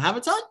Marlins don't have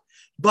a ton,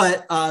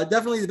 but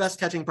definitely the best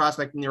catching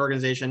prospect in the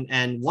organization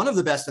and one of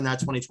the best in that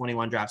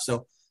 2021 draft.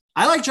 So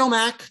I like Joe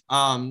Mack.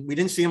 We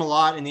didn't see him a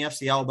lot in the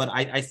FCL, but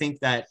I think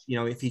that,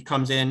 if he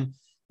comes in,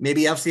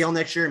 maybe FCL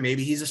next year,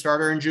 maybe he's a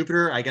starter in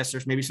Jupiter. I guess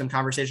there's maybe some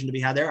conversation to be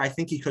had there. I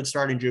think he could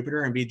start in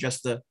Jupiter and be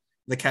just the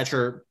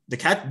catcher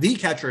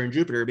in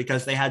Jupiter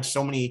because they had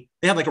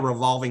like a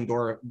revolving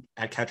door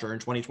at catcher in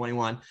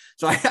 2021.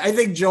 So I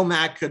think Joe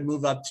Mack could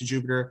move up to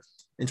Jupiter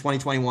in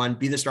 2021,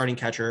 be the starting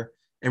catcher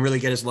and really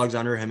get his lugs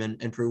under him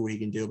and prove what he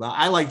can do. But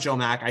I like Joe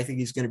Mack. I think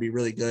he's going to be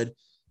really good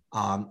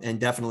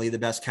and definitely the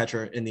best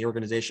catcher in the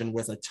organization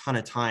with a ton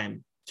of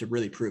time to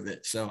really prove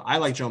it. So I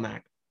like Joe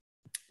Mack.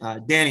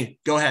 Danny,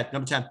 go ahead.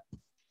 Number 10.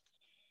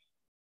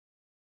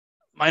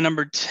 My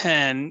number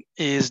 10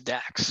 is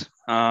Dax.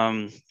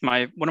 One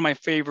of my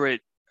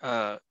favorite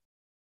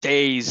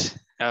days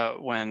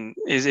when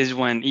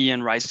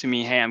Ian writes to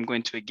me, "Hey, I'm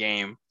going to a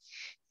game,"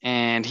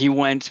 and he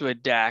went to a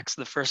Dax.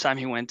 The first time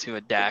he went to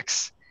a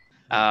Dax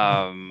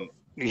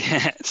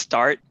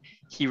start,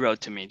 he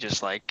wrote to me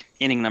just like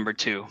inning number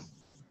 2.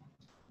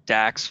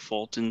 Dax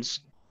Fulton's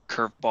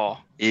curveball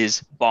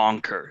is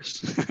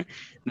bonkers.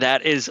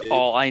 That is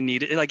all I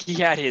needed. Like he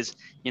had his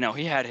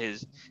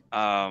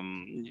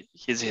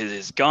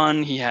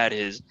gun, he had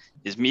his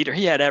meter,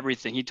 he had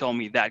everything. He told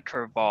me that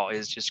curveball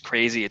is just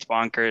crazy. It's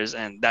bonkers,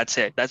 and that's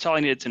it. That's all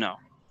I needed to know.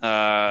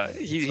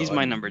 He's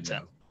my number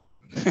 10.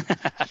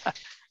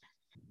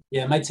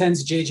 Yeah, my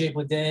 10's JJ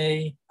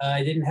Bleday.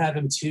 I didn't have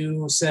him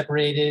too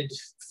separated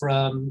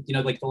from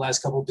like the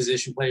last couple of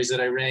position players that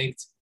I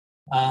ranked.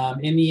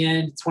 In the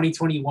end,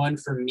 2021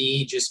 for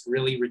me just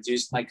really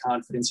reduced my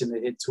confidence in the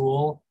hit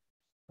tool.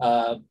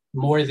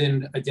 More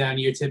than a down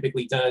year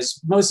typically does,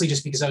 mostly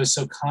just because I was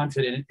so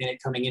confident in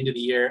it coming into the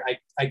year.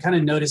 I kind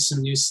of noticed some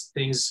new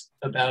things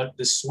about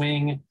the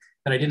swing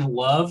that I didn't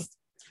love.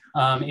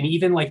 And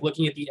even like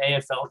looking at the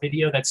AFL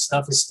video, that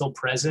stuff is still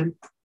present.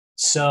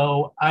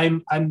 So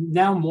I'm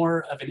now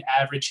more of an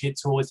average hit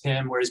tool with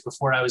him, whereas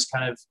before I was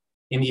kind of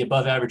in the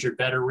above average or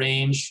better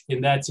range.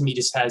 And that to me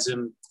just has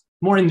him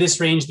more in this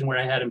range than where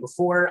I had him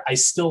before. I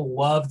still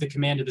love the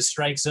command of the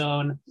strike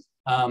zone.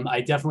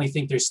 I definitely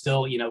think there's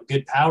still,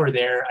 good power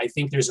there. I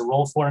think there's a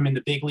role for him in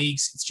the big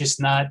leagues. It's just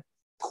not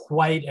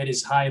quite at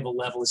as high of a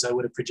level as I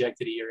would have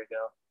projected a year ago.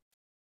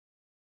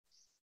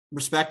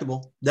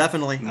 Respectable.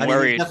 Definitely.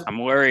 I'm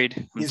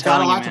worried. He's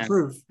got a lot to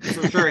prove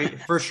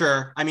for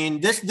sure. I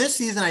mean, this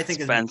season, I think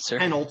is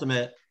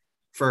penultimate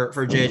for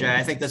JJ.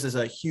 I think this is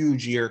a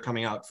huge year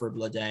coming out for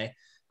Bleday.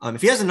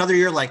 If he has another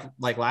year like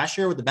last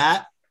year with the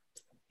bat,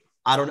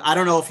 I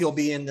don't know if he'll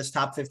be in this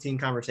top 15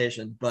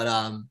 conversation,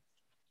 but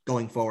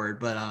going forward,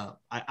 but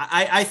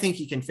I think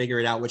he can figure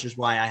it out, which is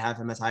why I have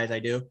him as high as I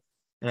do.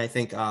 And I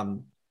think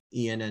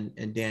Ian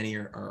and Danny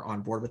are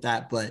on board with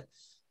that. But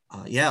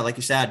yeah, like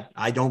you said,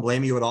 I don't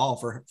blame you at all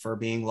for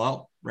being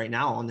low right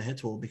now on the hit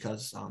tool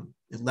because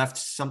it left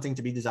something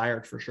to be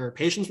desired for sure.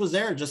 Patience was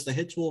there, just the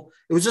hit tool.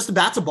 It was just the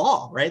bat to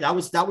ball, right? That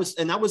was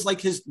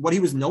like what he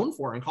was known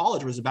for in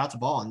college was the bat to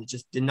ball, and it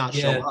just did not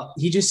show up.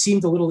 He just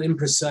seemed a little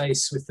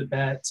imprecise with the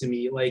bat to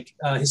me. Like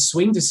his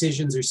swing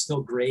decisions are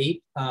still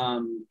great.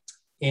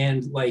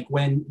 And like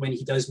when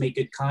he does make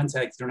good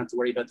contact, you don't have to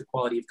worry about the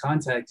quality of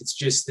contact. It's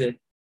just that,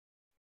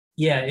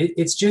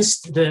 it's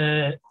just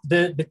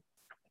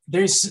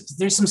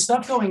there's some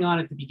stuff going on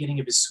at the beginning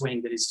of his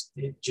swing that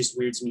it just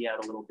weirds me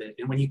out a little bit.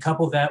 And when you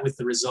couple that with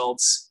the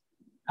results,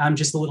 I'm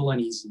just a little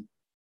uneasy.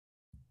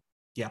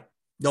 Yeah,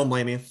 don't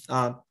blame me.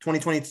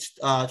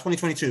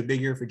 2022, big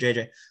year for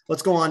JJ.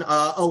 Let's go on.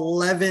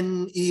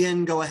 11,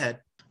 Ian, go ahead.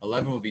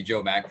 11 will be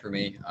Joe Mack for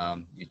me.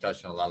 You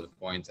touched on a lot of the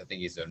points. I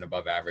think he's an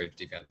above average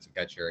defensive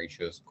catcher. He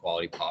shows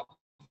quality pop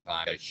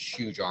time. Got a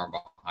huge arm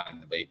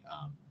behind the plate.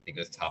 I think it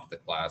was top of the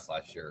class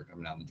last year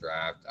coming down the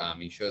draft.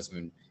 He shows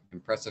some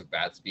impressive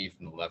bat speed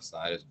from the left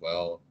side as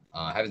well.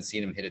 I haven't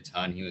seen him hit a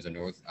ton. He was a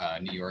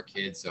New York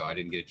kid, so I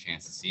didn't get a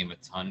chance to see him a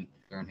ton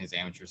during his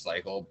amateur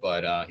cycle.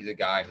 But he's a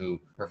guy who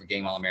perfect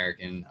game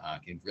All-American,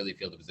 can really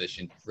field the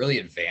position, really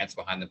advance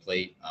behind the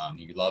plate.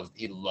 He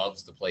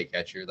loves to play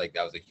catcher. Like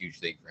that was a huge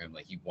thing for him.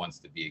 Like he wants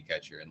to be a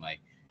catcher, and like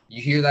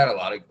you hear that a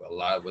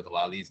lot with a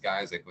lot of these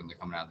guys, like when they're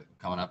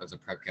coming up as a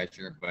prep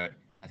catcher. But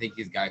I think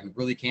he's a guy who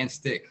really can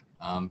stick.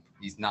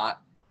 He's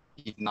not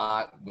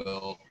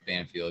Will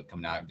Banfield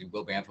coming out.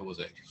 Will Banfield was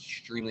an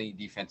extremely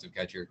defensive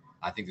catcher.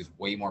 I think there's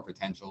way more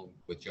potential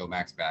with Joe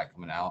Mack's bat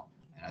coming out.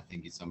 And I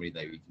think he's somebody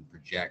that we can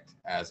project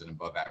as an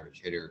above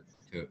average hitter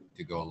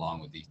to go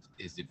along with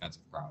his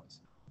defensive prowess.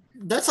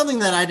 That's something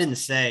that I didn't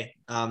say,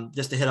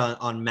 just to hit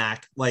on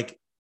Mack. Like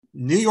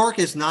New York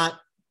is not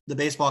the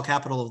baseball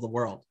capital of the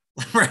world.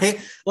 right?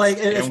 Like,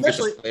 and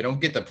especially they don't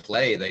get to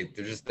play.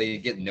 They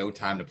get no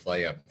time to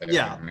play up there.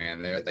 Yeah.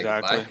 Man. They're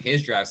Exactly. like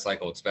his draft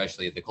cycle,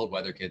 especially the cold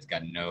weather kids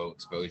got no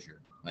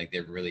exposure. Like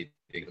they're really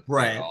big to play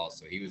Right. at all.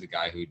 So he was a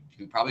guy who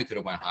probably could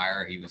have went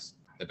higher. He was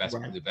the best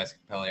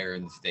player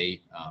in the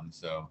state.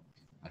 So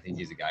I think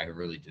he's a guy who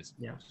really just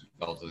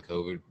fell to the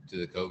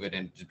COVID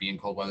and just being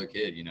cold weather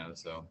kid,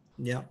 So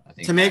yeah, I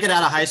think to make it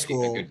out of high a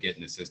school, good get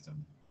in the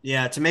system.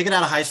 Yeah, to make it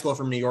out of high school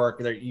from New York,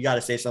 you got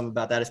to say something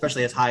about that,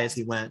 especially as high as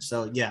he went.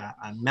 So yeah,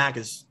 Mac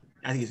I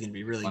think he's going to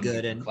be really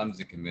good. And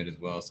Clemson commit as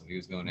well, so he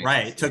was going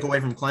right. Took away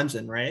from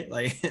Clemson, right?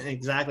 Like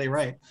exactly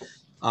right.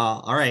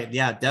 All right,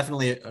 yeah,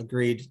 definitely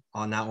agreed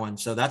on that one.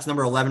 So that's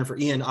number 11 for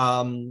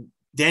Ian.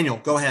 Daniel,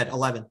 go ahead.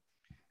 11.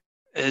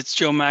 It's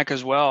Joe Mack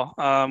as well.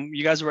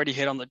 You guys already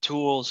hit on the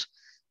tools,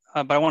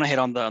 but I want to hit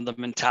on the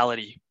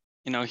mentality.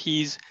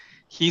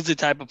 He's the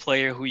type of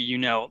player who,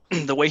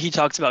 the way he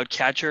talks about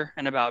catcher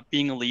and about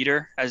being a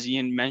leader, as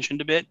Ian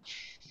mentioned a bit,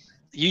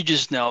 you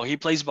just know he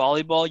plays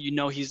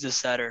volleyball. He's the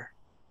setter,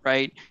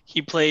 right?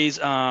 He plays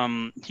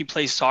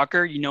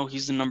soccer.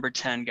 He's the number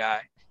 10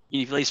 guy.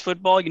 He plays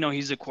football.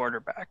 He's the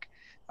quarterback.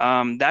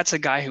 That's a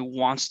guy who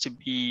wants to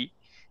be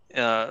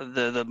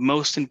the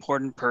most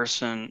important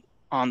person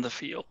on the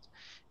field,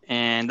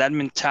 and that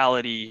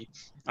mentality,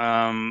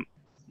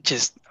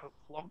 just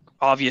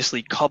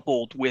obviously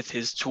coupled with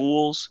his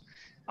tools.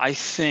 I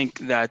think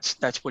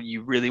that's what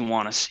you really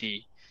want to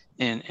see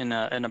in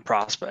a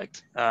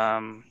prospect.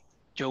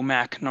 Joe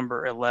Mack,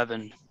 number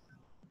 11.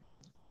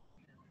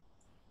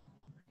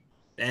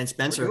 And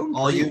Spencer,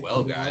 all you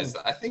well, guys.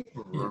 I think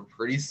we're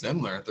pretty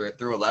similar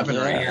through 11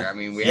 right here. I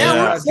mean, we're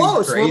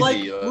close. We're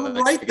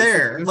right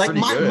there. Like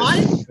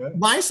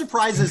my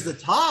surprise is the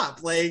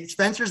top. Like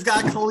Spencer's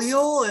got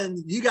Khalil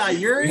and you got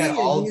Yuri.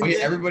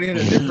 Everybody had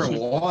a different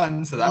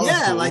one, so that was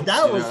cool. Like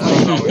that was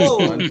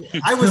whoa.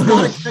 I was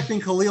not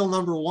expecting Khalil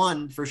number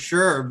 1 for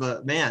sure,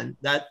 but man,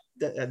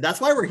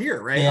 that's why we're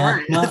here, right?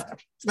 Yeah. All right.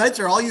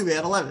 Spencer, all you,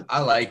 man. 11. I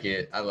like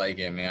it,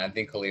 man. I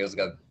think Khalil's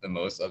got the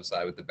most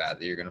upside with the bat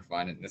that you're gonna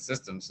find in the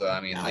system. So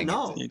I mean,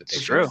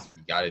 it's true.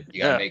 You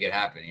gotta make it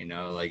happen.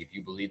 Like if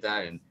you believe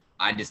that, and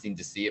I just need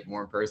to see it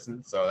more in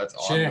person. So that's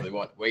all I really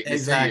want. Wait to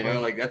see.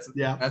 Like that's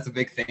a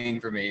big thing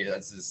for me.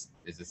 That's just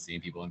seeing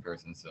people in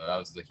person. So that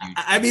was the huge.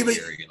 I mean,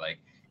 Yuri. Like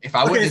if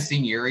I wouldn't have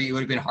seen Yuri, it would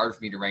have been hard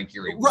for me to rank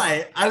Yuri.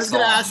 Right. I was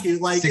gonna ask you,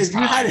 like, 6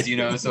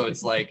 times, so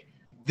it's like.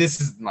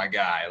 This is my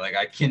guy. Like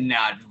I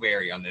cannot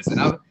vary on this.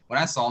 And when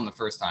I saw him the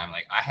first time,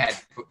 like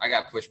I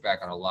got pushed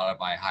back on a lot of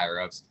my higher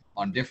ups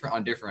on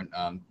different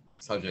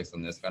subjects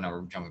on this. I know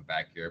we're jumping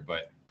back here,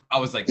 but I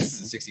was like, this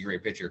is a 60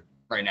 grade pitcher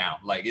right now.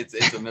 Like it's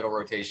a middle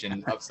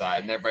rotation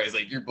upside, and everybody's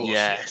like, you're bullshit.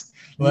 Yes.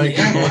 Like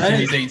you're bullshit.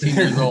 He's 18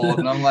 years old,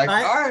 and I'm like,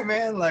 all right,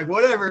 man. Like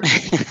whatever.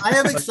 I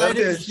am excited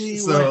to see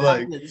what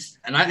happens.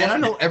 And I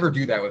don't ever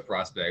do that with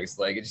prospects.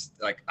 Like it's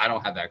just like I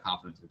don't have that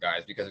confidence with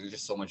guys because there's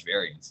just so much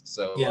variance.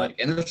 So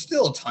and there's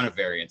still a ton of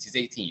variance. He's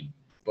 18,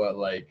 but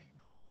like.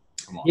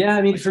 Come on. Yeah,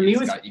 I mean, like, for me,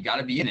 you got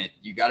to be in it.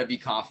 You got to be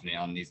confident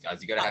on these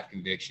guys. You got to have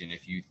conviction.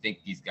 If you think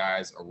these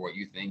guys are what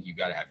you think, you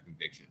got to have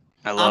conviction.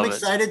 I'm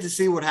excited to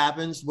see what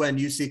happens when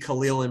you see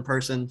Khalil in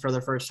person for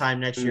the first time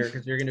next year,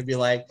 because you're going to be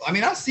like, I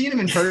mean, I've seen him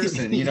in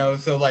person,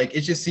 so like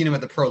it's just seen him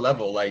at the pro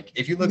level. Like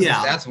if you look at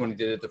the stats when he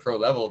did it at the pro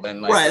level,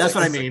 then like that's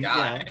what I mean.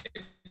 Yeah.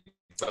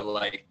 But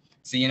like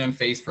seeing him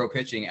face pro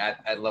pitching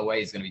at low A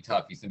is going to be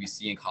tough. He's going to be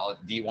seeing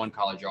D1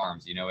 college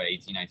arms, at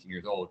 18, 19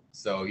 years old.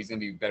 So he's going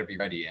to better be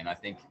ready, and I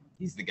think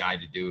he's the guy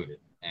to do it.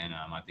 And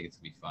I think it's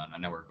going to be fun. I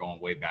know we're going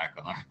way back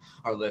on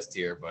our list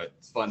here, but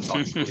it's fun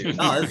talking to you.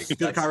 It's a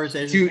good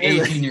conversation. 2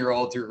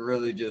 18-year-olds who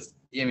really just,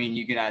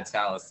 you can add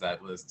Tallis to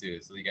that list too.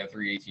 So you got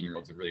 3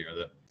 18-year-olds who really are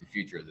the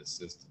future of this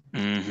system.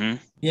 Mm-hmm.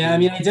 Yeah, I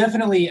mean, I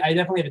definitely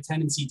have a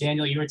tendency,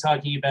 Daniel, you were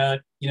talking about,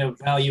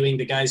 valuing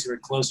the guys who are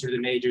closer to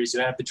the majors, who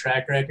have the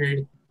track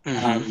record,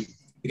 the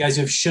guys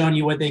who have shown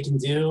you what they can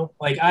do.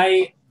 Like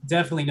I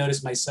definitely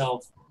noticed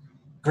myself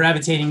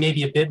gravitating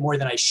maybe a bit more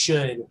than I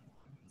should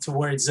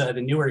towards the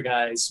newer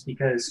guys,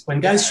 because when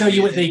guys show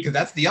you what they, because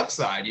that's the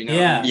upside,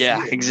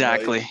 Yeah,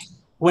 exactly.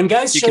 When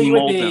guys show you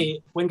what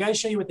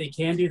they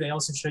can do, they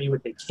also show you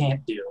what they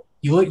can't do.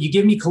 You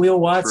give me Khalil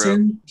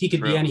Watson, he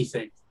could be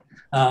anything.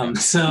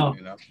 So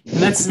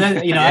that's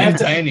that. I have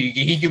to.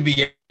 He could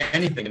be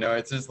anything.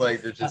 It's just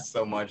like there's just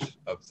so much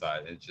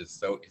upside. It's just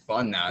so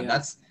fun now.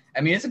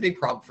 And it's a big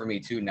problem for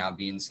me too now,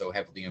 being so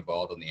heavily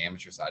involved on the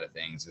amateur side of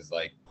things. Is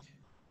like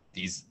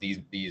these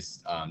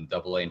AA and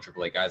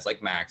AAA guys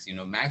like Max.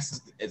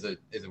 Max is a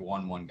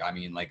 1-1 guy. I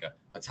mean, like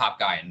a top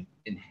guy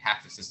in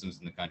half the systems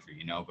in the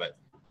country. But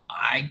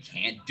I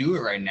can't do it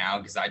right now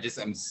because I just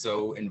am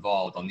so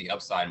involved on the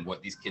upside and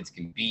what these kids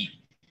can be.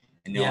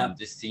 And I'm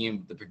just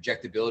seeing the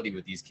projectability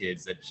with these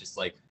kids. That's just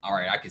like, all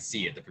right, I can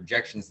see it. The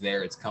projection's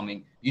there. It's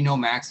coming.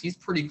 Max, he's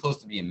pretty close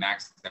to being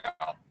maxed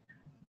out.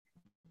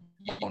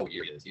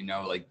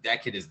 Like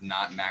that kid is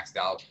not maxed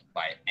out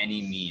by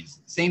any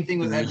means. Same thing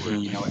with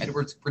Edward.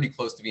 Edward's pretty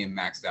close to being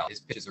maxed out. His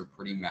pitches are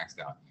pretty maxed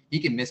out. He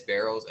can miss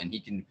barrels and he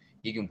can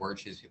he can work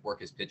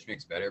his pitch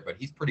mix better, but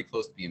he's pretty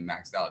close to being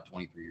maxed out at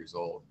 23 years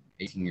old,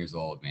 18 years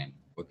old, man.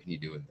 What can you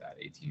do with that?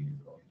 18 years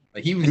old.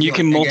 Like he was. And you like,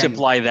 can again,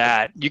 multiply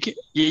that.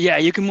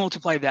 You can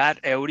multiply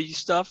that Audi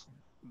stuff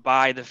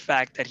by the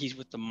fact that he's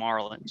with the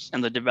Marlins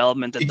and the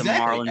development that the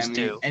Marlins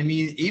do. I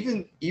mean,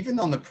 even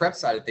on the prep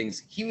side of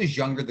things, he was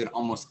younger than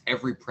almost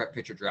every prep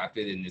pitcher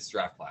drafted in this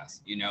draft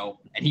class, you know,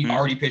 and he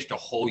already pitched a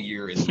whole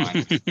year in the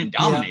minors and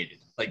dominated,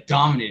 a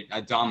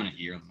dominant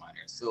year in the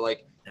minors. So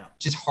like,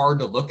 just hard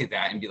to look at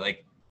that and be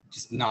like,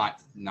 just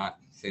not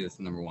say that's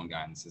the number one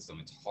guy in the system.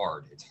 It's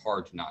hard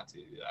to not to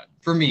do that,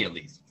 for me at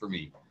least,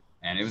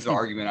 And it was an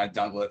argument I've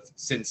done with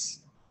since,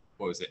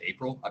 what was it,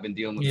 April? I've been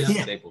dealing with this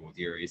since April with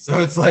Yuri. So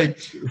it's like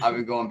I've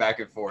been going back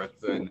and forth.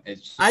 And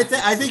it's I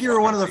think you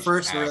were one of the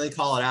first to really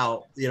call it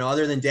out, you know,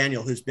 other than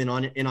Daniel, who's been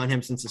on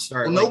him since the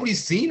start. Well,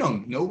 nobody's seen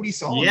him. Nobody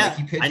saw him. Yeah, like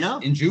he pitched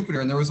in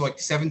Jupiter, and there was like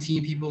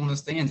 17 people in the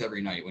stands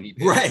every night when he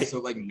pitched. Right. So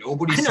like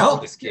nobody saw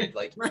this kid.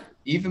 Like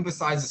even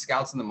besides the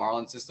scouts in the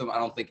Marlins system, I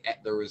don't think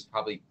there was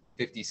probably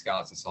 50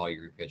 scouts that saw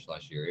Yuri pitch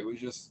last year. It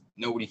was just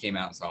nobody came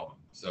out and saw him.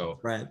 So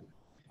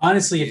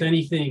honestly, if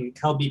anything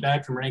held me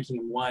back from ranking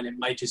him 1, it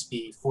might just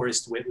be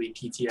Forrest Whitley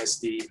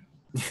PTSD.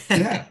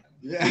 Yeah.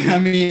 I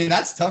mean,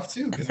 that's tough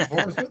too, because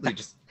Forrest Whitley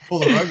just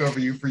pulled the rug over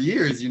you for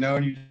years, you know.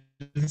 And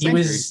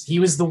he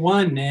was the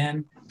one,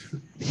 man.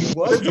 He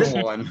was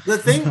the one. The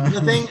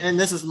thing, and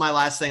this is my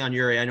last thing on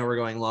Yuri. I know we're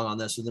going long on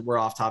this, so we're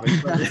off topic.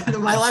 But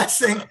my last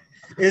thing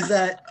is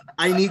that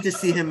I need to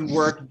see him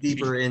work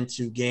deeper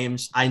into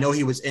games. I know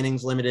he was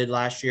innings limited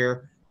last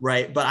year,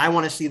 right? But I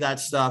want to see that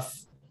stuff.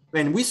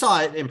 And we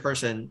saw it in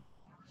person,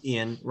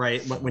 Ian,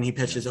 right? When he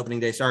pitched his opening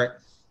day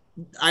start.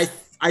 I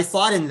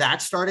thought in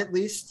that start, at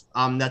least,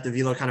 that the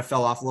velo kind of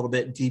fell off a little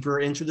bit deeper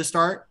into the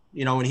start,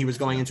 you know, when he was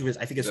going into his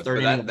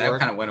third inning. That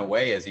kind of went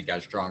away as he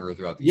got stronger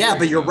throughout the year. Yeah,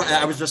 but you're right.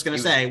 I was just going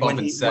to say, when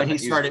he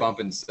started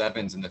bumping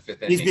sevens in the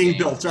fifth inning, he's being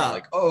built up.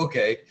 Like, oh,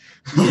 okay.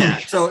 Yeah.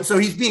 So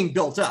he's being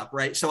built up,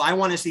 right? So I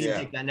want to see him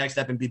take that next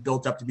step and be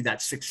built up to be that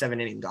 6-7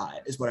 inning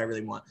guy is what I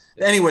really want.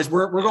 But anyways,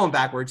 we're going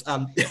backwards.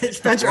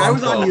 Spencer, I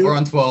was on you. We're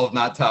on 12,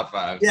 not top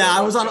 5. Yeah,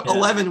 I was on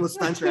 11 with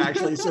Spencer,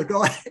 actually. So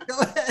go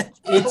ahead.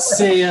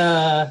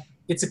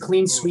 It's a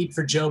clean sweep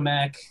for Joe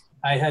Mack.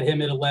 I had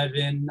him at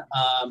 11.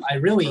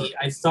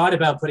 I thought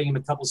about putting him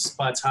a couple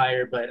spots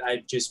higher, but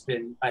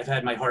I've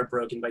had my heart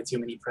broken by too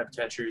many prep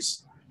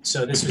catchers.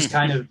 So this was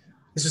kind of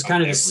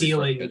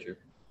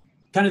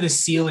the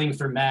ceiling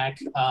for Mack.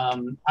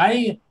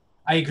 I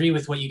agree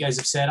with what you guys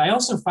have said. I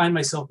also find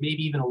myself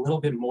maybe even a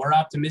little bit more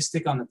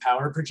optimistic on the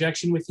power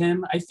projection with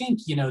him. I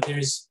think, you know,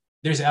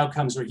 there's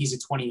outcomes where he's a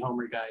 20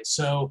 homer guy.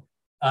 So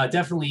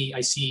definitely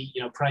I see,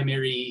 you know,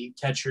 primary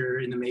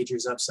catcher in the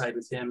majors upside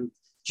with him.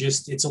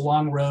 Just it's a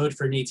long road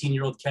for an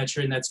 18-year-old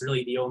catcher, and that's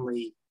really the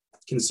only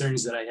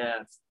concerns that I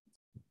have.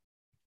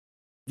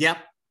 Yep,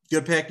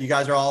 good pick. You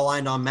guys are all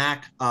aligned on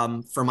Mack.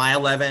 For my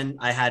 11,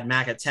 I had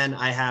Mack at 10.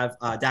 I have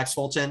Dax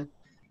Fulton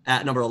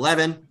at number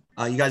 11.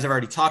 You guys have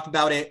already talked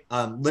about it.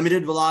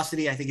 Limited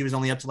velocity. I think he was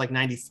only up to like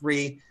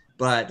 93,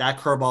 but that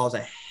curveball is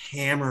a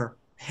hammer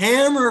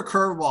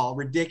curveball,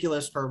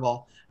 ridiculous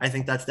curveball. I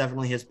think that's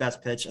definitely his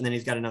best pitch, and then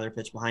he's got another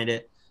pitch behind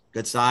it.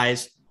 Good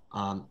size.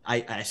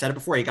 I said it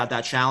before, he got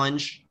that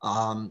challenge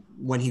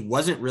when he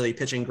wasn't really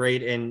pitching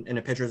great in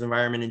a pitcher's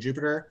environment in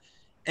Jupiter.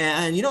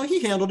 And, you know,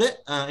 he handled it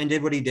and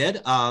did what he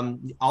did.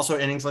 Also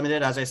innings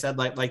limited, as I said,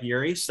 like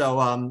Yuri.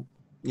 So,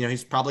 you know,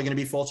 he's probably going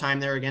to be full-time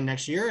there again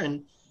next year,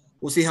 and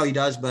we'll see how he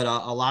does, but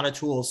a lot of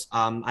tools.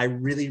 I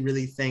really,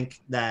 really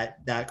think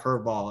that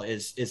curveball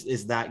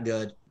is that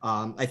good.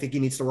 I think he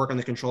needs to work on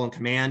the control and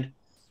command.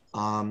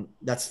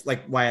 That's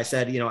like why I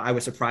said, you know, I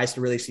was surprised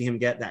to really see him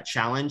get that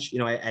challenge, you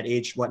know, at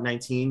age,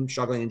 19,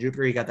 struggling in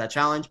Jupiter, he got that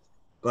challenge.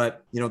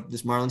 But, you know,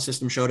 this Marlins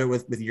system showed it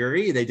with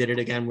Yuri. They did it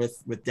again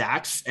with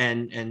Dax,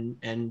 and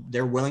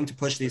they're willing to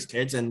push these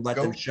kids and let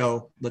them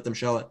show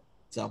it.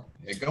 So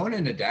going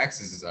into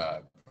Dax's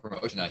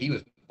promotion, now he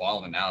was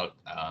balling out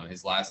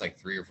his last like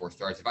 3 or 4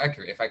 starts. If I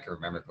can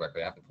remember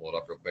correctly, I have to pull it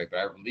up real quick, but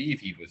I believe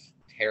he was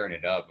tearing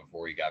it up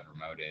before he got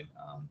promoted.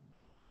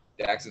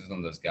 Dax is one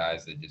of those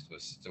guys that just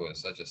was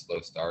such a slow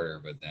starter,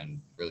 but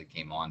then really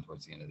came on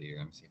towards the end of the year.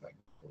 Let me see if I can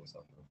pull this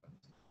up real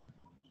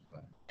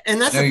quick.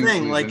 And that's the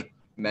thing, like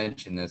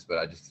mention this,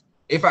 but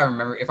if I'm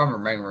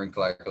remembering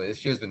correctly,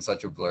 this year's been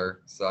such a blur.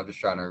 So I'm just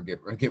trying to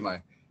get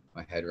my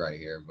head right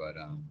here. But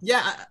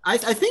yeah, I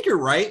think you're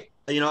right.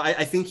 You know,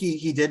 I think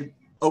he did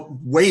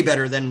way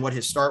better than what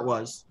his start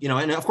was. You know,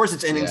 and of course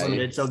it's innings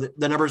limited, so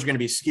the numbers are going to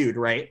be skewed,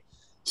 right?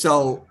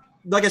 So,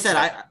 like I said,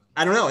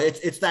 I don't know.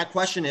 It's that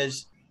question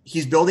is.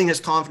 He's building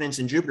his confidence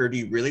in Jupiter. Do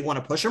you really want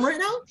to push him right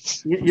now?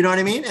 You know what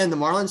I mean? And the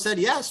Marlins said,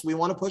 yes, we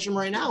want to push him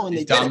right now. And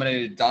they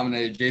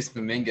dominated Jason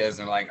Dominguez.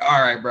 And they're like,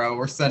 all right, bro,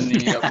 we're sending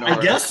you up north.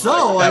 I guess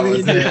so. Like,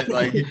 was it.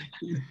 Like,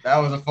 that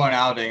was a fun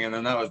outing. And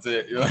then that was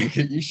it. You're like,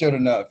 you showed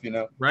enough, you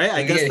know? Right.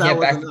 I guess that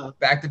was enough.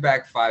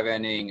 Back-to-back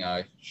 5-inning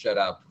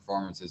shutout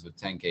performances with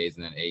 10 Ks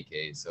and then 8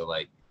 Ks. So,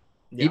 like,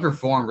 he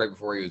performed right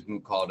before he was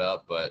called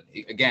up. But,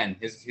 again,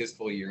 his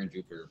full year in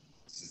Jupiter,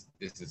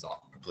 this is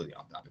all completely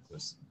off topic.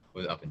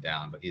 Was up and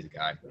down, but he's a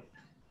guy.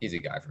 He's a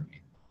guy for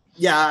me.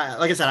 Yeah,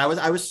 like I said,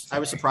 I was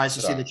surprised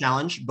to see the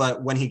challenge,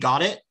 but when he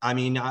got it, I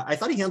mean, I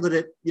thought he handled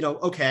it,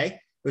 okay.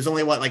 It was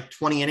only like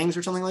 20 innings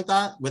or something like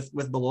that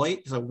with Beloit,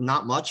 so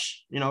not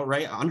much,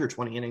 right under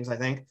 20 innings, I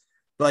think.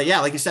 But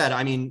yeah, like you said,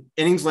 I mean,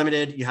 innings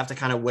limited. You have to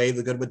kind of weigh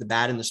the good with the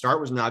bad, and the start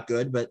was not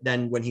good. But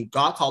then when he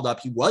got called up,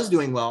 he was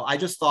doing well. I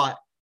just thought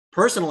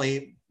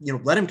personally,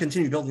 let him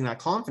continue building that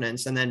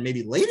confidence, and then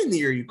maybe late in the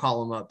year you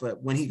call him up.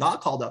 But when he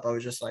got called up, I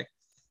was just like,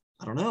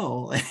 I don't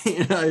know,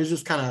 it was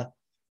just kind of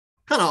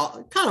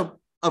an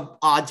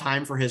odd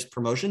time for his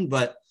promotion.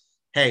 But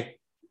hey,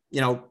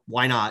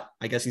 why not?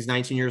 I guess he's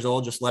 19 years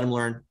old. Just let him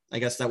learn. I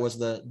guess that was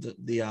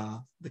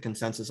the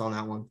consensus on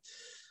that one.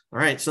 All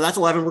right, so that's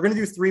 11. We're going to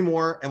do 3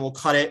 more and we'll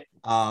cut it.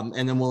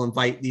 And then we'll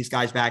invite these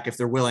guys back if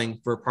they're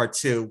willing for part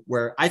 2,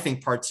 where I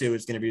think part 2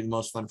 is going to be the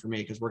most fun for me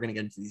because we're going to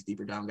get into these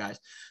deeper down guys.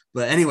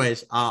 But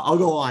anyways, I'll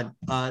go on.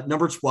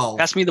 Number 12.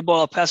 Pass me the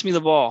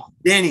ball.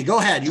 Danny, go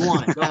ahead. You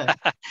want it. Go ahead.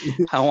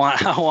 I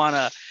want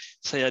to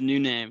say a new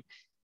name.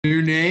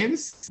 New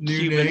names?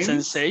 Cuban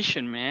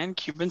sensation, man.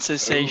 Cuban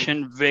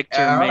sensation,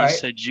 Victor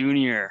Mesa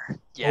Jr.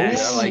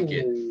 Yes.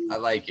 Ooh, I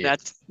like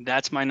it.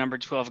 That's my number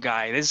 12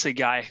 guy. This is a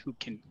guy who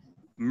can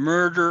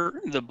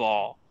murder the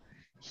ball.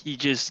 He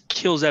just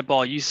kills that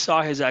ball. You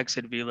saw his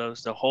exit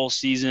velos the whole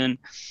season.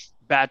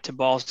 Bat to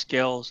ball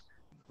skills,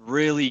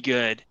 really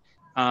good.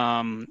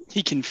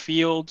 He can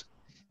field,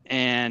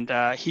 and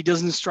he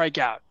doesn't strike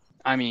out.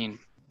 I mean,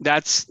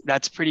 that's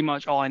pretty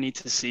much all I need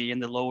to see in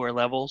the lower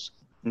levels.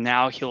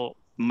 Now he'll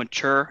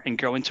mature and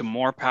grow into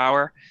more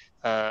power.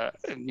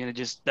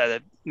 Just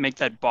make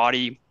that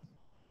body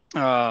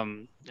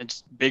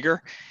it's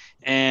bigger.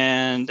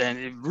 And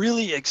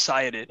really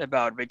excited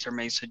about Victor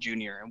Mesa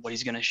Jr. and what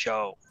he's going to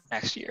show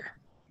next year.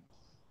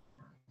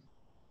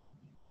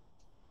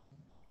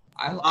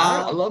 I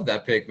love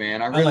that pick,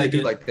 man. I really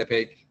do like that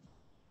pick.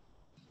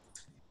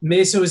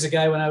 Mesa was a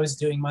guy when I was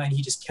doing mine.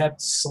 He just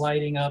kept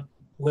sliding up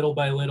little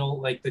by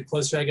little. Like the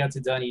closer I got to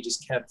done,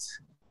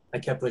 I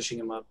kept pushing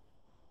him up.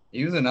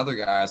 He was another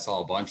guy I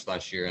saw a bunch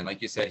last year, and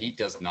like you said, he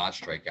does not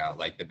strike out.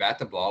 Like the bat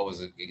to ball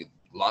was a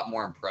lot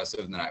more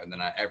impressive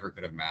than I ever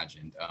could have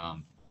imagined.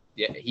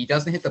 Yeah, he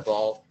doesn't hit the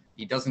ball.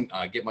 He doesn't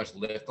get much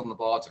lift on the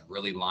ball. It's a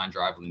really line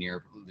drive,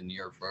 linear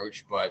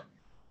approach, but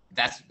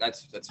that's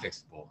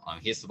fixable.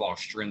 He hits the ball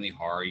extremely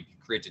hard. He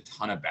creates a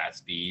ton of bat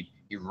speed.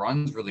 He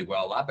runs really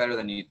well, a lot better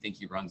than you think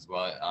he runs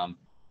well.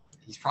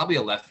 He's probably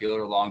a left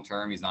fielder long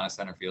term. He's not a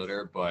center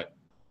fielder, but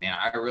man,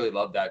 I really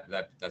love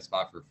that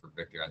spot for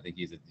Victor. I think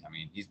he's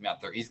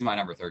my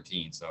number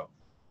 13. So,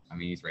 I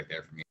mean, he's right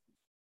there for me.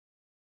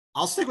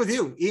 I'll stick with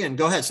you, Ian.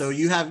 Go ahead. So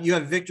you have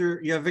Victor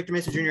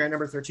Mesa Jr. at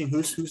number 13.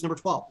 Who's number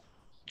 12?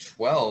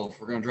 12.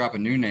 We're gonna drop a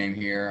new name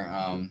here.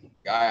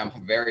 Guy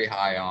I'm very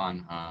high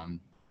on.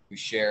 We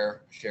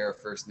share a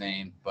first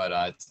name, but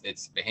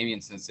it's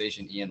Bahamian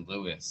sensation Ian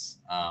Lewis.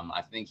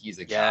 I think he's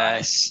a guy.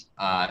 Yes.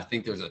 I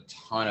think there's a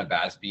ton of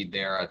bat speed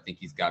there. I think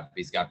he's got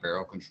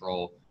barrel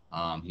control.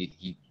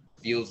 He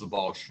feels the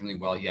ball extremely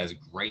well. He has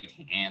great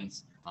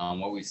hands.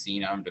 What we've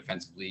seen out of him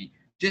defensively.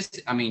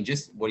 Just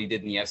what he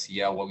did in the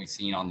FCL, what we've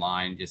seen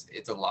online,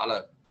 it's a lot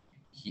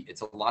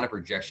of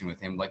projection with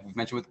him. Like we've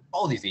mentioned with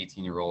all these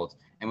 18-year-olds,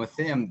 and with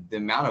him, the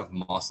amount of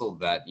muscle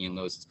that Ian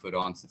Lewis has put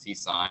on since he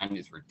signed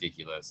is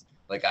ridiculous.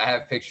 Like I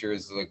have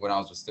pictures, like when I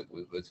was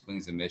with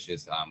Swings and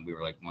Mishes, we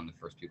were like one of the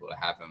first people to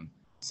have him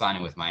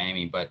signing with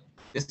Miami. But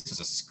this is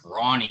a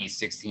scrawny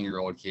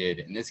 16-year-old kid,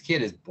 and this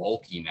kid is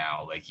bulky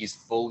now. Like he's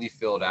fully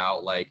filled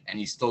out, and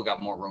he's still got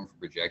more room for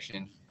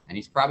projection. And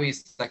he's probably a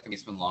second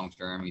baseman long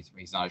term.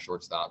 He's not a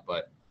shortstop,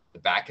 but the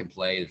bat can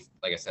play.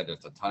 Like I said,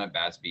 there's a ton of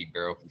bat speed,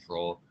 barrel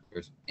control.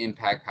 There's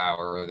impact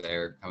power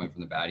there coming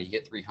from the bat. He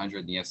hit 300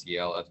 in the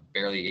FCL. That's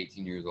barely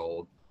 18 years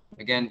old.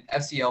 Again,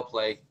 FCL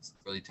play, it's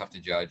really tough to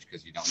judge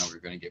because you don't know what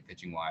you're going to get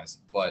pitching wise.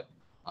 But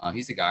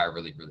he's a guy I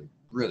really, really,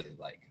 really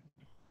like.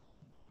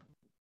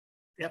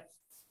 Yep.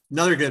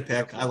 Another good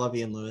pick. I love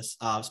Ian Lewis.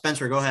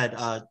 Spencer, go ahead.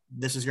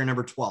 This is your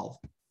number 12.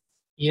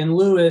 Ian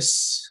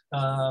Lewis,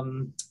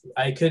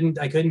 I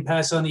couldn't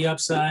pass on the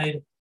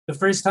upside. The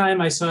first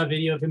time I saw a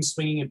video of him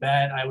swinging a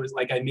bat, I was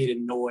like, I made a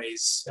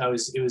noise.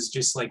 It was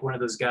just like one of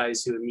those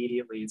guys who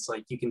immediately, it's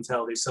like, you can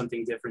tell there's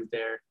something different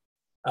there.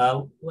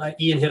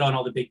 Ian hit on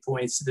all the big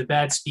points, the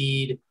bat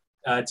speed,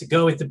 to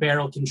go with the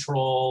barrel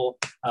control,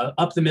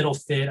 up the middle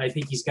fit. I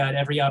think he's got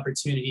every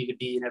opportunity to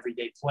be an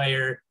everyday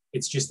player.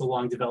 It's just the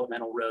long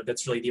developmental road.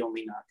 That's really the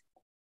only knock.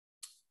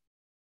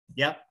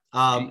 Yep.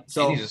 And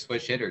he's a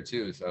switch hitter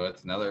too, so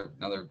it's another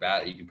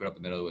bat you can put up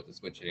the middle with the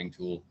switch hitting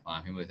tool.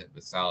 Him with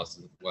Salas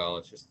as well.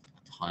 It's just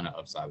a ton of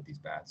upside with these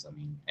bats. I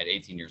mean, at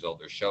 18 years old,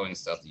 they're showing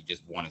stuff that you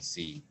just want to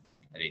see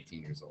at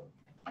 18 years old.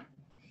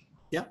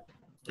 Yep,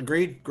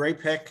 agreed. Great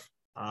pick.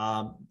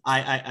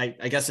 I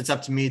guess it's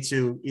up to me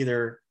to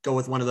either go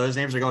with one of those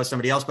names or go with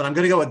somebody else, but I'm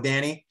going to go with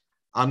Danny.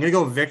 I'm going to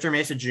go with Victor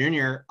Mesa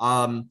Jr.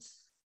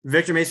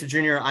 Victor Mesa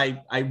Jr.,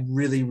 I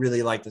really,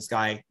 really like this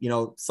guy,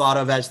 thought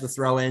of as the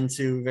throw in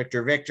to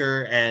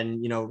Victor,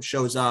 and,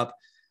 shows up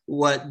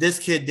what this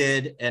kid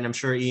did, and I'm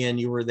sure Ian,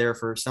 you were there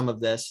for some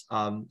of this.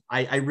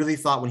 I really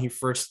thought when he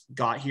first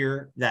got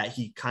here that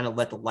he kind of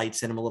let the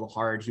lights hit him a little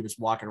hard. He was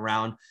walking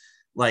around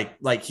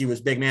like he was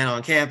big man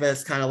on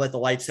campus, kind of let the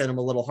lights hit him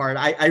a little hard.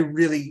 I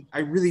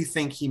really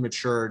think he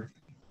matured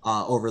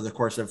over the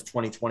course of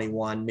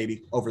 2021,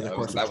 maybe over the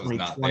course of 2020.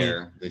 That was not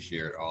there this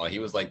year at all. He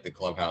was like the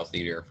clubhouse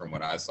leader from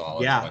what I saw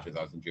as much as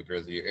I was in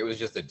Jupiter. It was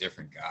just a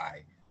different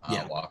guy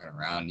walking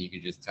around. You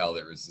could just tell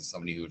there was just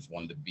somebody who just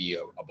wanted to be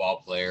a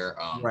ball player.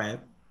 Right.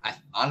 I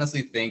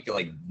honestly think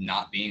like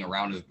not being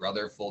around his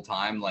brother full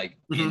time, like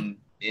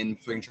in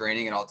spring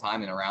training and all the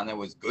time and around that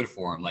was good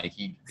for him. Like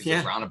he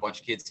was around a bunch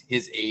of kids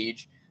his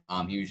age.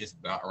 He was just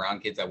around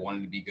kids that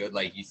wanted to be good.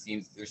 Like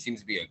there seems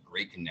to be a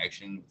great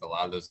connection with a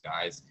lot of those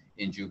guys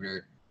in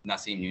Jupiter.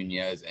 Nasim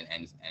Nunez and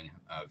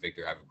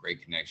Victor have a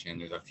great connection.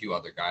 There's a few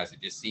other guys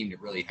that just seem to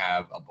really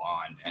have a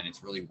bond, and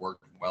it's really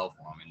worked well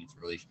for them, and it's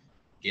really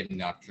given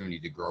the opportunity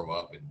to grow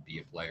up and be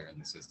a player in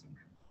the system.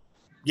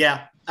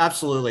 Yeah,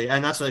 absolutely.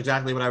 And that's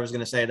exactly what I was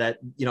going to say, that,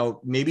 you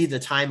know, maybe the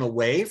time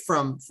away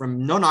from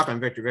no knock on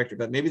Victor,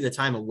 but maybe the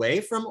time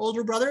away from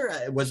older brother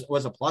was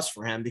a plus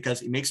for him, because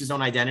he makes his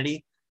own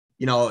identity.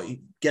 You know, he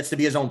gets to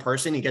be his own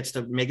person. He gets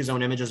to make his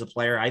own image as a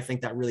player. I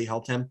think that really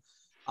helped him.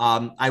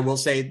 I will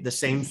say the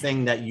same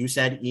thing that you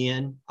said,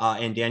 Ian,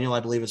 and Daniel, I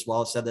believe as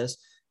well, said this,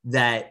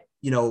 that,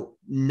 you know,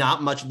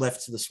 not much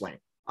lift to the swing.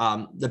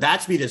 The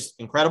bat speed is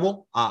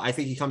incredible. I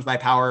think he comes by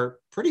power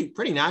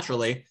pretty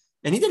naturally.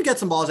 And he did get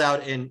some balls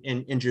out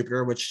in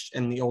Jupiter, which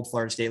in the old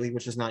Florida State League,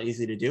 which is not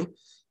easy to do.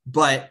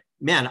 But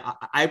man,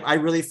 I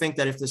really think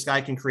that if this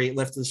guy can create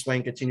lift to the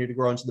swing, continue to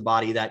grow into the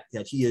body, that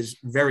he is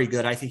very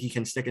good. I think he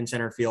can stick in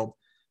center field.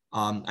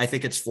 I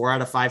think it's 4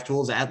 out of 5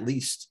 tools at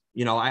least.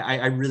 You know,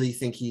 I really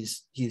think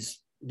he's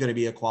going to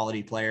be a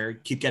quality player.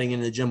 Keep getting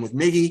into the gym with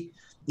Miggy.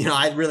 You know,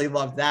 I really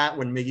loved that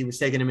when Miggy was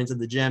taking him into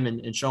the gym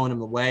and showing him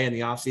the way in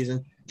the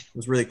offseason. It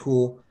was really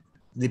cool.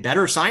 The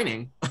better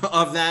signing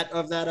of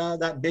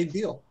that big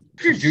deal.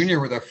 Junior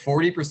with a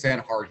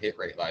 40% hard hit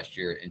rate last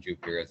year in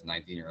Jupiter as a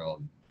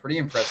 19-year-old. Pretty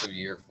impressive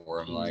year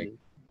for him. Like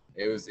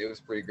it was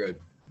pretty good.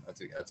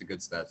 That's a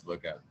good stat to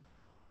look at.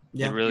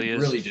 Yeah, it really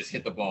is. Really just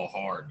hit the ball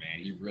hard, man.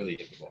 He really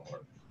hit the ball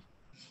hard.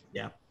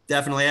 Yeah,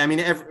 definitely. I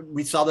mean,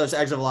 we saw those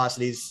exit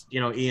velocities, you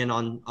know, Ian,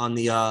 on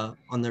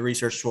the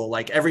research tool.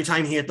 Like every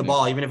time he hit the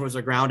ball, even if it was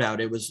a ground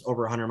out, it was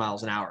over 100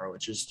 miles an hour,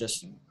 which is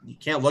just, you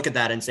can't look at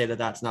that and say that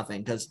that's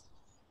nothing, because,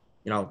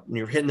 you know, when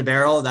you're hitting the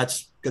barrel,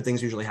 that's good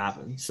things usually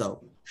happen.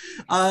 So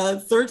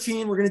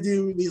 13, we're going to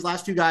do these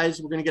last 2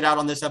 guys. We're going to get out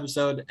on this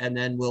episode, and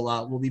then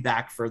we'll be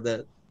back for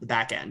the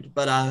back end.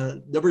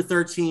 But number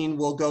 13,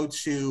 we'll go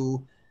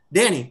to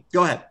Danny.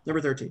 Go ahead.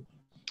 Number 13.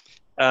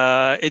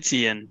 It's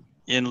Ian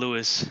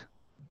Lewis.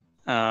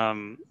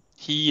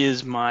 He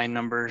is my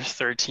number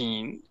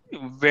 13.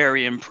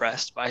 Very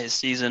impressed by his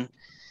season.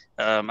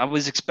 I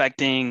was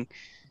expecting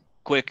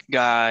quick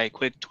guy,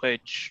 quick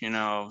twitch, you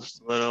know,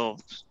 little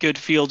good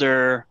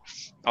fielder,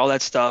 all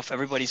that stuff.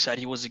 Everybody said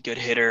he was a good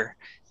hitter.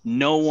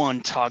 No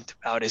one talked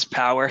about his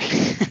power.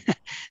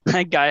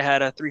 That guy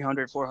had a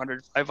 300,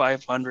 400,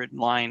 500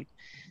 line.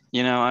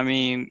 You know, I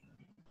mean,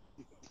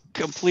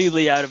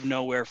 completely out of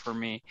nowhere for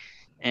me.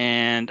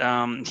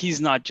 And he's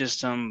not just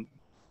some,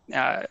 you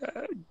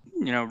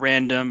know,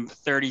 random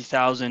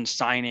 30,000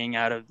 signing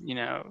out of, you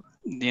know,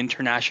 the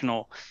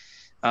international,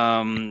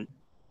 you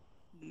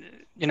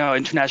know,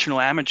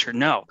 international amateur.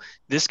 No,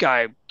 this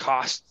guy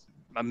cost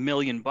 $1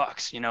 million.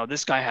 You know,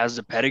 this guy has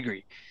the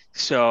pedigree.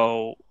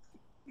 So,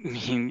 I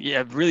mean,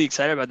 yeah, really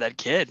excited about that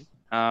kid.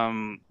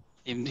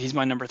 He's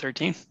my number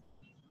 13.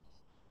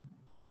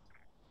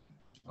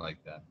 I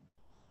like that.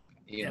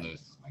 Ian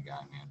Lewis is my guy,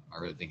 man. I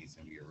really think he's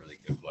going to be a really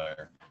good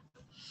player.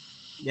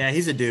 Yeah,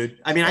 he's a dude.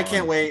 I mean, I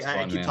can't wait.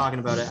 I keep talking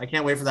about it. I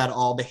can't wait for that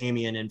all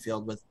Bahamian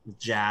infield with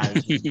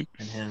Jazz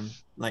and him.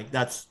 Like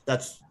that's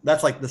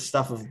like the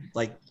stuff of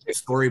like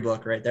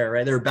storybook right there,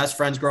 right? They were best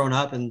friends growing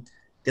up and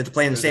get to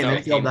play in the same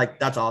infield. Like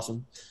that's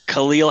awesome.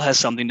 Khalil has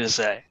something to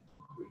say.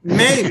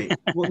 Maybe,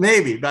 well,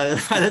 maybe by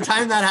the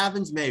time that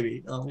happens,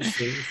 maybe we'll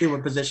see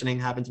what positioning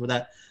happens with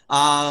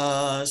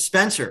that.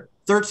 Spencer,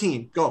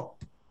 13, go.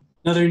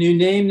 Another new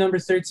name, number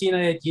 13.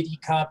 I had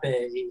Yidi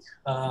Kape.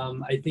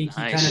 I think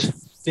he kind of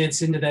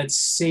fits into that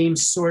same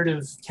sort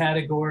of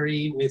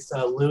category with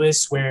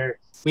Lewis, where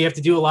we have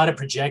to do a lot of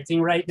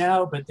projecting right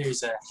now, but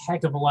there's a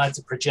heck of a lot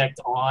to project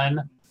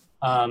on.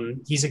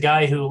 He's a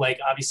guy who, like,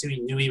 obviously we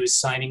knew he was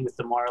signing with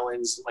the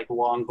Marlins like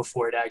long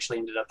before it actually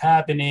ended up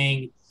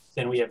happening.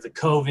 Then we have the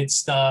COVID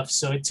stuff.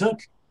 So it took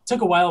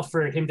a while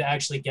for him to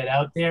actually get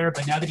out there.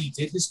 But now that he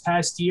did this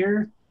past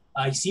year,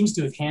 he seems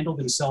to have handled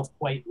himself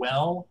quite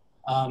well.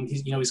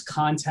 His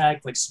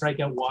contact, like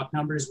strikeout walk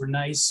numbers were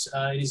nice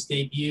in his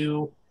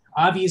debut.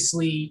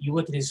 Obviously, you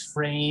look at his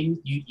frame,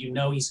 you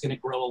know he's going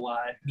to grow a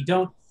lot.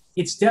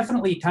 It's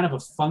definitely kind of a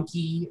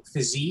funky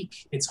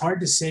physique. It's hard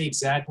to say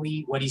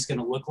exactly what he's going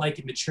to look like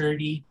in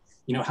maturity.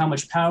 how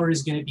much power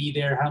is going to be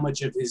there, how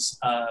much of his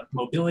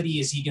mobility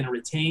is he going to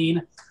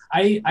retain.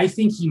 I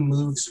think he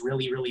moves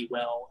really, really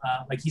well.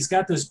 Like he's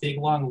got those big,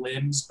 long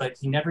limbs, but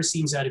he never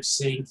seems out of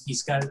sync.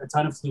 He's got a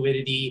ton of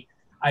fluidity.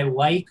 I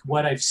like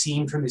what I've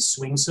seen from his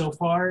swing so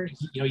far.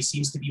 He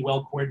seems to be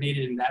well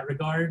coordinated in that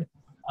regard.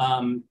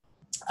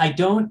 I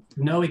don't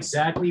know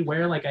exactly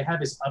where, like I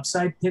have his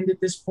upside pinned at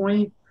this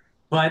point,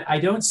 but I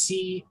don't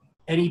see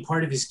any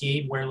part of his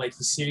game where like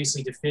he's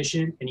seriously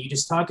deficient. And you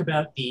just talk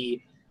about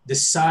the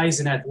size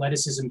and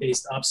athleticism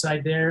based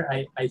upside there.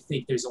 I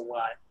think there's a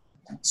lot.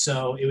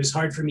 So it was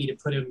hard for me to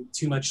put him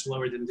too much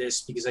lower than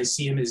this because I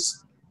see him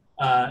as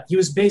he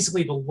was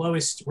basically the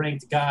lowest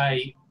ranked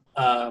guy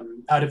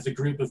out of the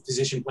group of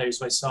position players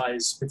who I saw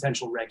as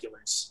potential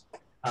regulars,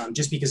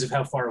 just because of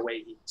how far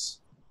away he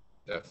is.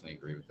 Definitely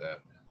agree with that.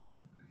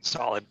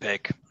 Solid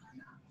pick.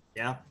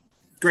 Yeah,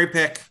 great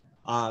pick.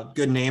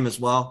 Good name as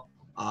well.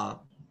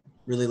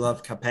 Really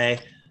love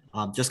Capet.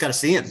 Just got to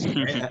see him.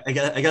 Right? I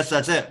guess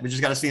that's it. We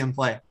just got to see him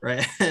play,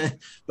 right?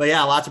 But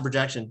yeah, lots of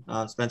projection.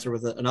 Spencer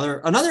with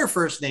another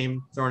first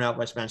name thrown out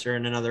by Spencer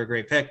and another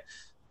great pick.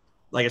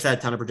 Like I said,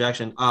 a ton of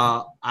projection.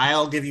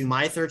 I'll give you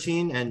my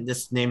 13, and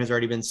this name has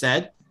already been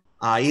said.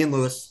 Ian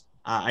Lewis.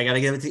 I got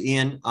to give it to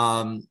Ian.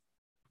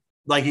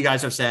 Like you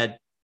guys have said,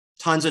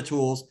 tons of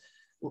tools.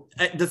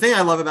 The thing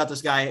I love about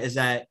this guy is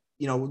that,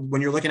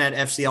 when you're looking at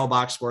FCL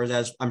box scores,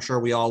 as I'm sure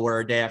we all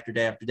were day after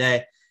day after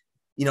day,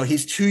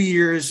 he's 2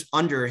 years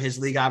under his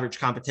league average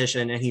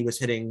competition, and he was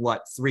hitting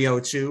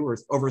 302 or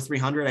over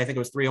 300. I think it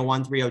was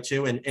 301,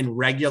 302 in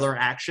regular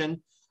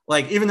action.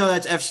 Like, even though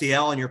that's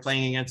FCL and you're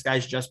playing against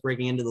guys just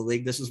breaking into the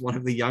league, this is one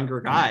of the younger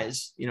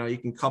guys. You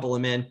can couple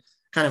him in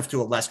kind of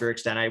to a lesser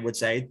extent, I would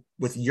say,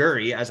 with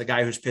Yuri as a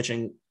guy who's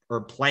pitching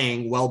or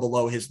playing well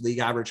below his league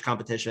average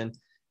competition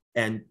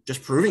and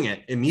just proving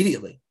it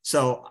immediately.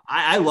 So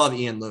I love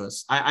Ian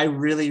Lewis. I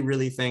really,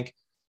 really think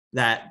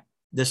that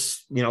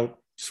this,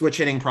 switch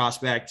hitting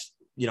prospect,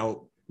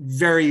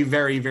 very,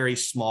 very, very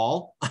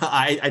small.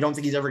 I don't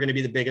think he's ever going to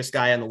be the biggest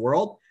guy in the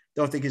world.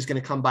 Don't think he's going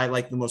to come by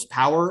like the most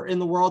power in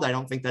the world. I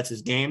don't think that's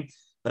his game,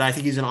 but I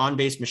think he's an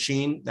on-base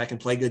machine that can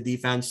play good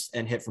defense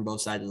and hit from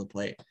both sides of the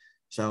plate.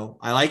 So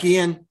I like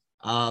Ian.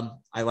 I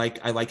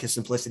like his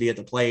simplicity at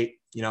the plate.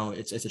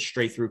 It's a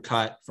straight through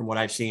cut from what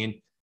I've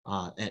seen,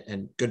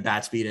 and good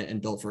bat speed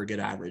and built for a good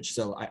average.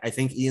 So I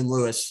think Ian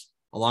Lewis,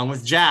 along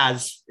with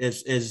Jazz,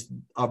 is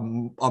a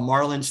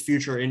Marlins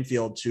future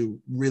infield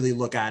to really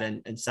look at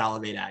and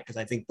salivate at, because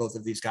I think both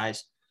of these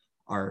guys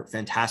are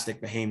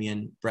fantastic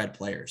Bahamian bred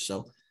players.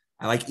 So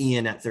I like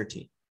Ian at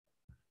 13.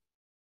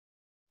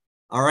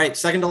 All right,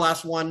 second to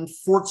last one,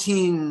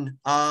 14.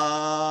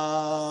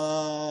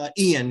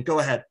 Ian, go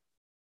ahead.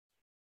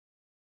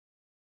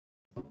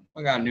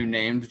 I got a new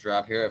name to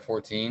drop here at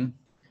 14.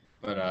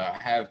 But I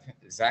have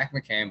Zach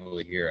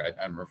McCambley here at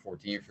number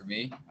 14 for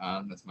me.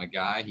 That's my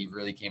guy. He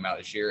really came out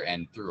this year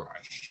and threw a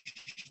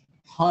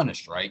ton of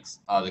strikes.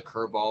 The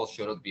curveball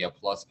showed up to be a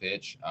plus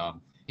pitch.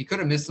 He could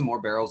have missed some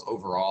more barrels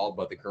overall,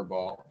 but the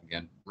curveball,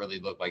 again, really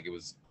looked like it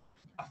was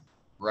a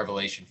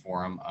revelation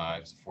for him.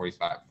 It was a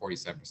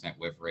 47%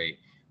 whiff rate.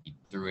 He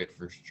threw it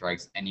for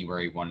strikes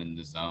anywhere he wanted in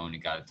the zone. He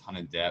got a ton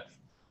of depth.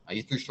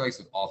 He threw strikes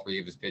with all three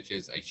of his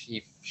pitches.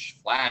 He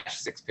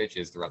flashed 6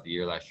 pitches throughout the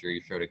year last year. He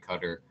showed a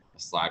cutter, a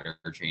slider,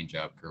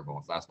 changeup,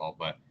 curveball, fastball.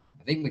 But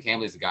I think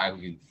McCambley is a guy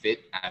who can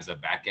fit as a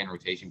back end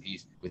rotation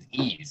piece with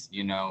ease.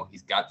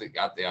 He's got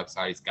the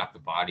upside, he's got the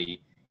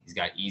body, he's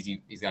got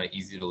an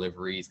easy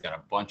delivery, he's got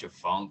a bunch of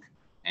funk,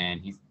 and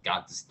he's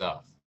got the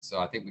stuff. So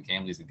I think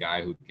McCambley is a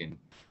guy who can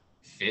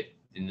fit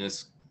in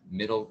this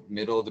middle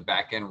of the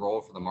back end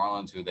role for the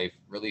Marlins, who they've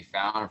really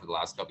found for the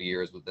last couple of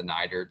years with the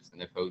Neiderts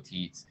and the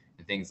Poteets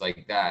and things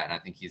like that. And I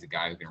think he's a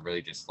guy who can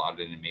really just slot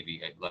it in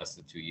maybe less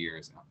than 2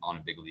 years on a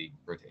big league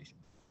rotation.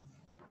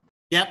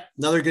 Yep,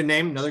 another good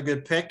name, another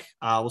good pick.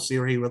 We'll see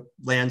where he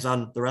lands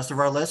on the rest of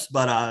our list.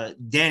 But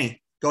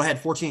Danny, go ahead,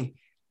 14.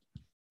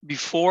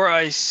 Before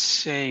I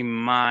say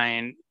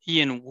mine,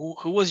 Ian,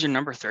 who was your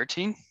number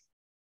 13?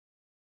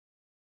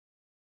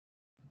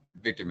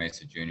 Victor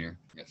Mesa Jr.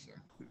 Yes, sir.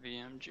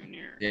 VM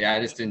Jr. Yeah, I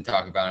just didn't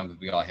talk about him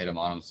because we all hit him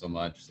on him so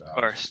much. So of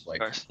course,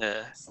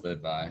 yeah.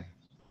 Slid by.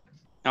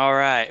 All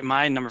right,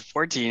 my number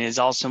 14 is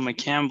also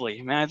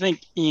McCambley. Man, I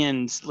think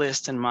Ian's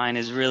list and mine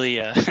is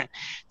really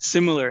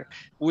similar.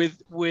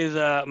 With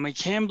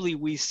McCambley,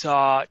 we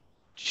saw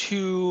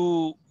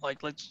two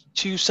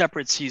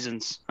separate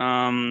seasons,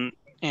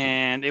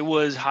 and it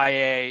was high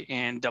A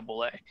and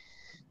double A.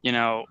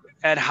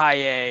 At high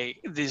A,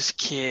 this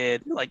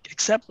kid,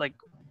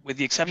 with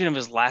the exception of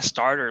his last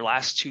start or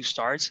last 2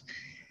 starts,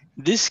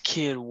 this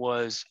kid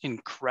was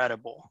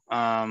incredible.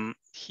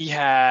 He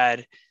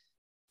had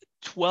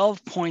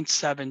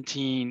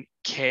 12.17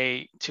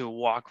 K to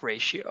walk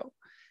ratio.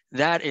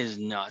 That is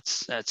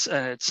nuts. That's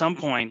at some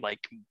point,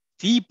 like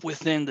deep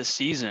within the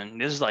season,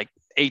 this is like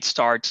 8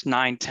 starts,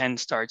 9, 10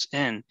 starts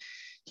in,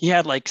 he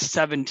had like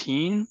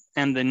 17,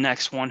 and the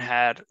next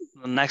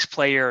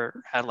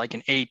player had like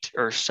an 8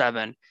 or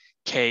 7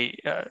 K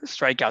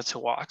strikeouts to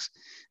walks.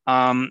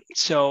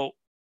 So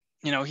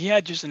he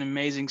had just an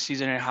amazing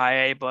season at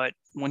high A, but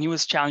when he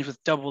was challenged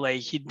with double A,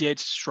 he did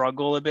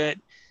struggle a bit.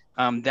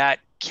 That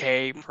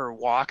K per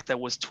walk that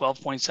was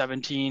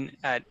 12.17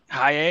 at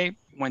high A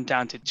went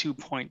down to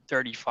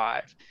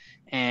 2.35.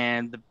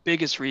 And the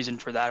biggest reason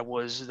for that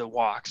was the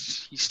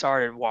walks. He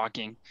started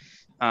walking.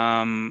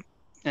 And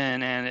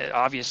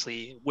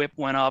obviously whip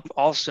went up.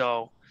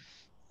 Also,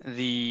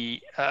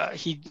 he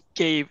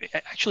gave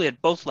actually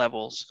at both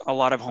levels a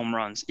lot of home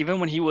runs.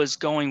 Even when he was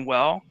going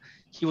well,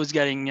 he was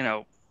getting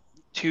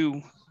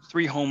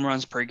 2-3 home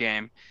runs per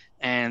game,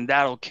 and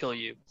that'll kill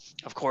you,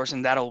 of course,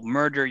 and that'll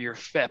murder your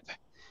FIP.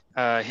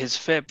 His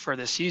FIP for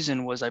the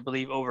season was, I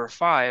believe, over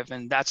 5,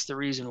 and that's the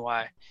reason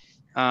why.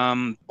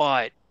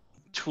 But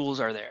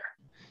tools are there.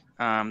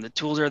 The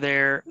tools are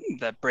there.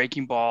 That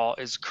breaking ball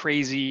is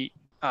crazy.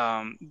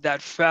 That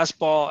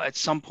fastball, at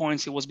some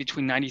points, it was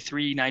between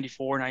 93,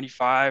 94,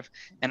 95,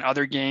 and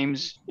other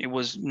games, it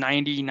was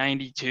 90,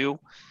 92.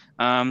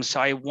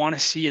 So I want to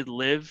see it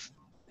live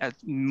at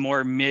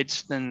more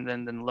mids than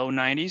low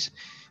 90s.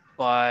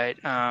 But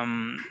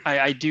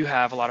I do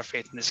have a lot of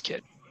faith in this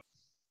kid.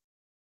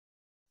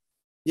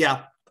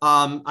 Yeah.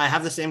 I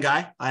have the same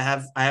guy. I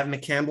have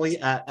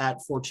McCambly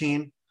at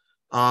 14.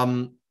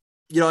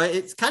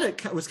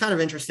 It was kind of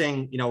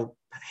interesting,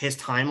 his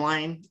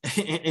timeline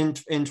in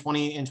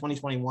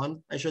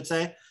 2021, I should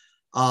say.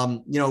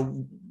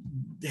 The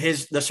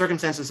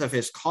circumstances of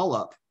his call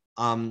up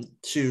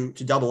to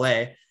double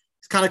A.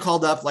 It's kind of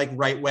called up like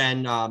right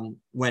when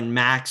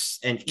Max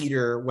and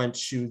Eater went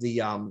to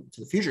the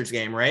Futures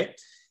game, right?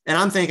 And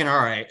I'm thinking, all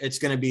right, it's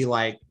going to be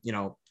like,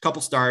 a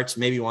couple starts,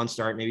 maybe one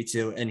start, maybe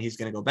two, and he's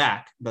going to go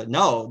back. But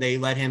no, they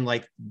let him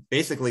like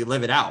basically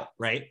live it out,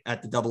 right,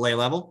 at the double A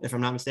level, if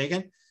I'm not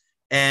mistaken.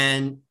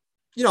 And,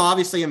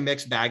 obviously a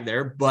mixed bag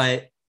there,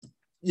 but,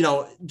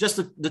 just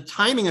the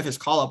timing of his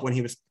call up when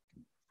he was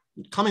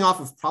coming off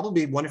of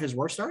probably one of his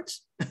worst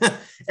starts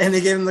and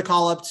they gave him the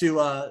call up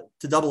to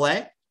double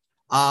A.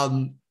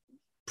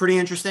 Pretty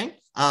interesting.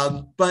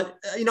 But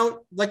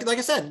like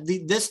I said,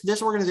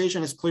 this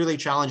organization is clearly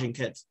challenging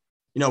kids.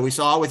 We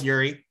saw it with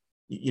Yuri,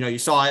 you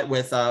saw it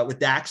with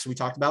Dax, we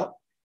talked about,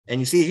 and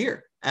you see it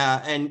here.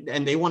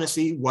 And they want to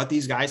see what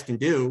these guys can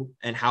do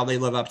and how they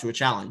live up to a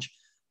challenge.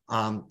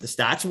 The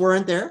stats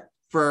weren't there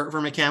for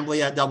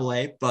McCambly at double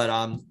A, but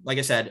like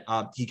I said,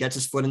 he gets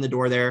his foot in the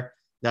door there.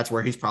 That's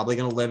where he's probably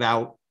going to live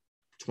out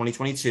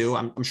 2022.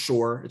 I'm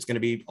sure it's going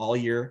to be all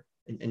year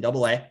in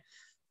double A.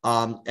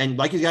 And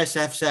like you guys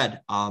have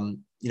said,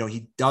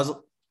 he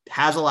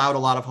has allowed a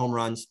lot of home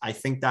runs. I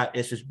think that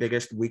is his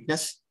biggest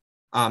weakness,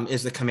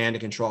 is the command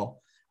and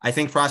control. I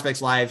think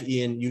Prospects Live,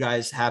 Ian, you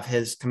guys have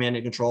his command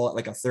and control at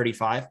like a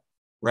 35,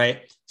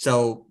 right?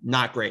 So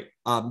not great.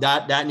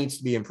 That needs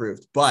to be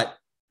improved. But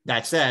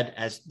that said,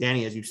 as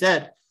Danny, as you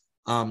said,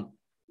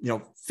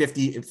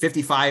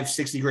 55,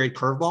 60 grade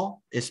curveball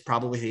is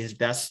probably his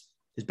best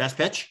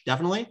pitch.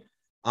 Definitely.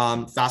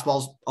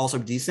 Fastball's also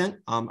decent.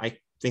 I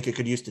think it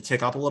could use to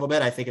tick up a little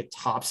bit. I think it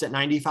tops at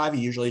 95.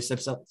 He usually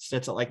sits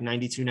at like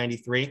 92,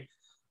 93.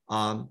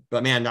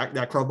 But man,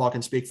 that curveball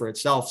can speak for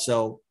itself.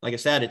 So like I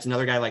said, it's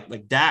another guy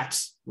like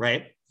Dax,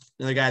 right?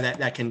 Another guy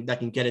that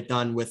can get it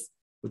done with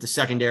the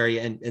secondary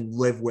and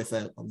live with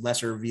a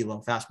lesser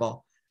velo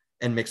fastball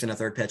and mix in a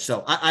third pitch.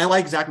 So I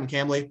like Zach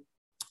McCambly.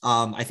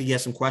 I think he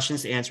has some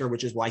questions to answer,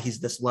 which is why he's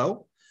this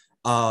low.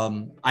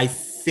 I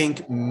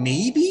think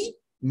maybe,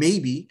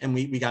 and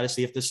we got to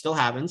see if this still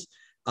happens.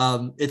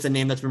 It's a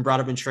name that's been brought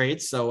up in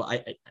trades. So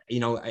I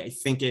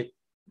think it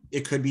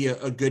could be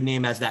a good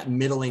name as that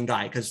middling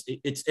guy, because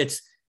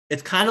it's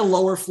kind of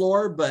lower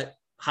floor, but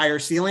higher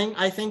ceiling,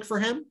 I think, for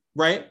him,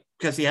 right?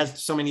 Because he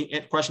has so many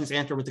questions to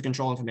answer with the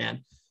control and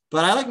command.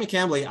 But I like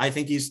McCambly. I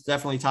think he's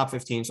definitely top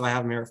 15. So I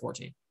have him here at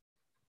 14.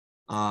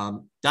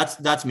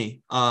 That's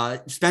me.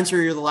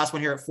 Spencer, you're the last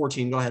one here at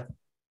 14. Go ahead.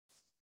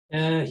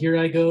 Here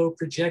I go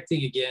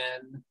projecting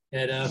again.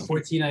 At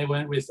 14, I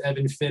went with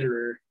Evan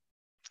Fitterer.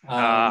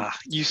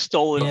 You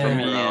stole it from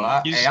me.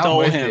 You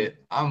stole him.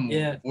 I'm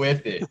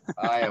with it.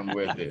 I am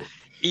with it.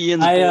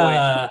 Ian's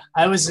boy.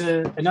 I was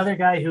another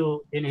guy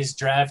who, in his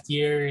draft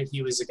year,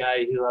 he was a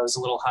guy who I was a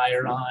little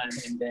higher on,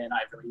 and then I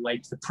really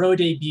liked the pro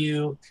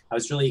debut. I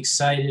was really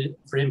excited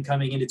for him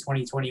coming into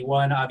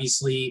 2021.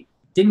 Obviously,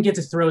 didn't get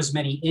to throw as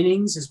many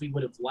innings as we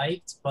would have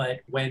liked, but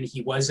when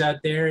he was out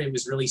there, it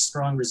was really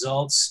strong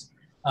results.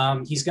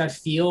 He's got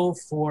feel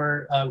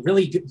for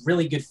really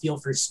good feel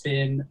for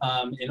spin,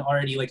 and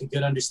already like a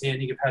good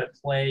understanding of how to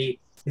play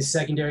his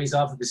secondaries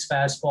off of his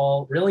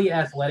fastball. Really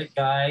athletic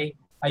guy.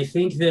 I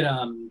think that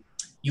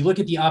you look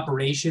at the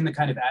operation, the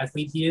kind of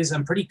athlete he is,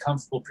 I'm pretty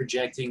comfortable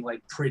projecting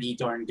like pretty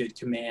darn good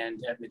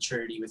command at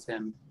maturity with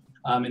him.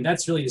 And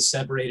that's really the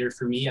separator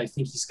for me. I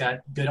think he's got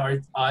good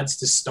odds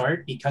to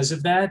start because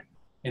of that.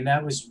 And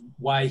that was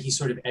why he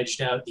sort of edged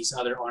out these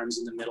other arms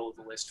in the middle of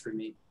the list for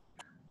me.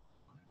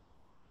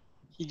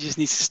 He just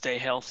needs to stay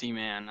healthy,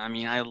 man. I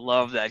mean, I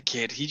love that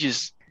kid. He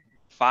just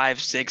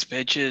 5-6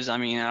 pitches. I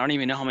mean, I don't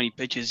even know how many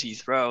pitches he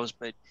throws,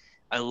 but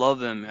I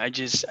love him.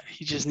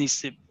 He just needs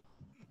to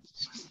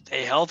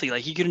stay healthy.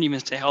 Like he couldn't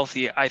even stay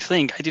healthy. I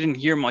think I didn't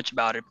hear much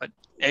about it, but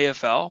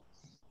AFL,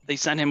 they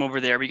sent him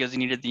over there because he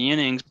needed the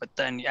innings. But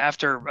then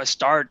after a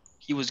start,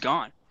 he was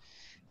gone.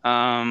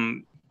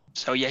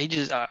 So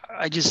yeah,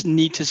 I just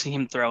need to see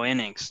him throw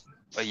innings.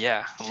 But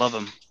yeah, I love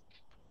him.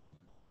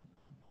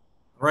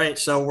 All right,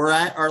 so we're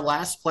at our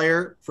last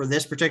player for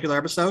this particular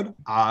episode.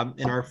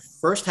 In our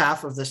first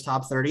half of this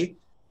top 30,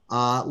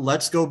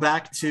 let's go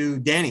back to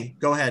Danny.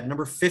 Go ahead,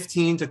 number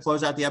 15 to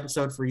close out the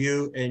episode for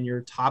you and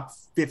your top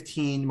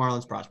 15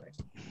 Marlins prospects.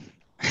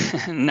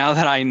 Now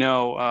that I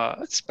know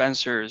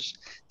Spencer's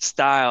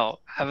style,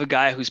 I have a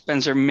guy who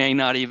Spencer may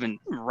not even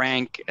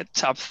rank at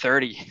top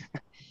 30.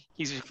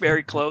 He's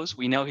very close.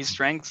 We know his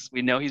strengths.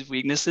 We know his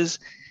weaknesses.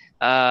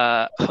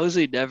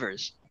 Jose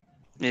Devers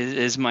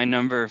is my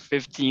number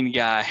 15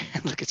 guy.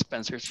 Look at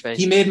Spencer's face.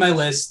 He made my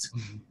list.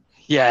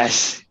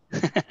 Yes.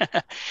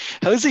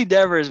 Jose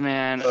Devers,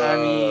 man. I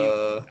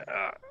mean,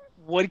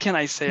 what can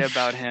I say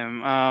about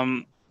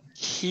him?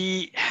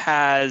 He's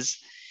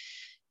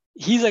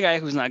a guy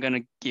who's not going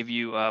to give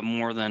you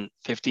more than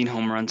 15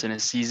 home runs in a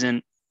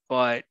season,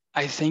 but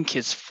I think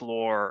his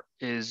floor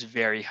is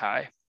very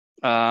high.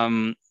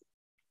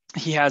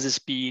 He has a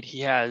speed. He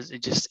has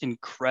just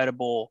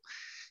incredible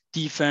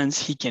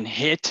defense. He can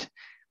hit.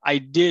 I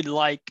did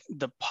like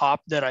the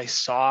pop that I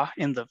saw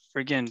in the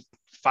friggin'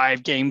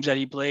 5 games that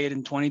he played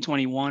in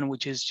 2021,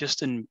 which is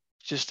just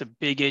a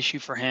big issue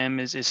for him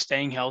is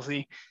staying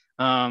healthy.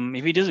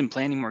 If he doesn't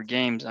play any more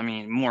games, I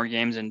mean, more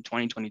games in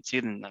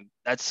 2022, then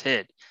that's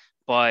it.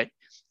 But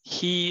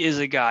he is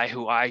a guy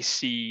who I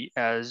see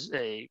as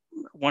a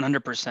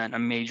 100% a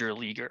major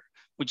leaguer,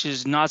 which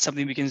is not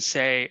something we can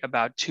say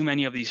about too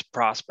many of these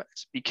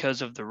prospects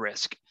because of the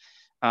risk.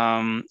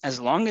 As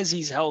long as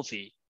he's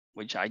healthy,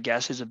 which I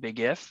guess is a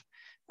big if,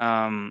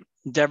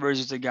 Devers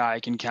is the guy I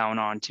can count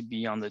on to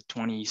be on the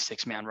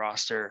 26-man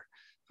roster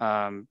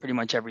pretty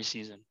much every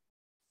season.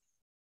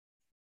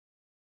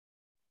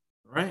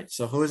 All right,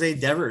 so Jose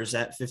Devers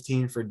at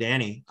 15 for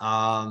Danny.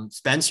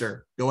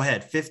 Spencer, go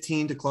ahead,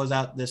 15 to close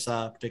out this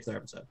particular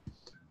episode.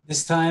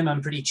 This time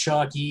I'm pretty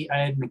chalky. I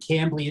had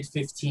McCambly at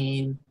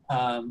 15.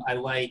 I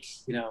like,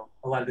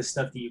 a lot of the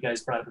stuff that you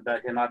guys brought up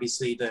about him.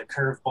 Obviously, the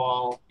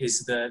curveball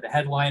is the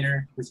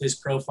headliner with his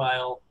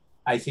profile.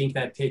 I think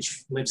that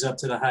pitch lives up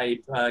to the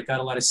hype. Got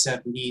a lot of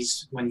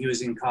 70s when he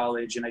was in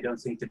college, and I don't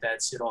think that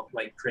that's at all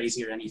like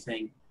crazy or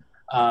anything.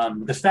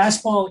 The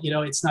fastball,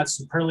 it's not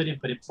superlative,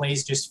 but it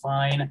plays just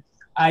fine.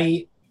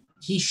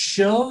 He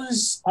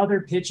shows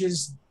other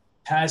pitches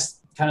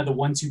past kind of the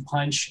 1-2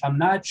 punch. I'm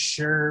not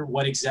sure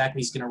what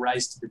exactly is going to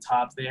rise to the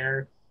top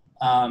there.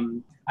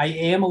 I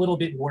am a little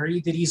bit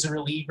worried that he's a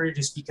reliever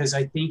just because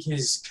I think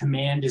his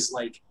command is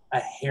like a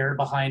hair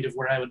behind of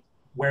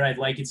where I'd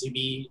like it to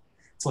be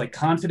to like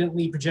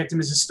confidently project him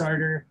as a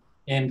starter.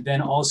 And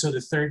then also the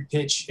third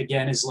pitch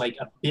again is like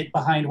a bit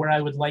behind where I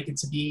would like it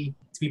to be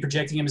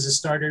projecting him as a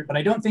starter. But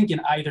I don't think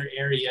in either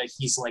area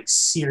he's like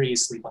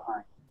seriously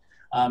behind.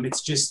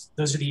 It's just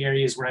those are the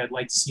areas where I'd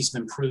like to see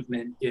some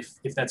improvement if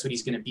that's what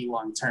he's going to be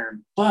long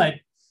term. But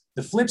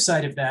the flip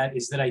side of that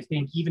is that I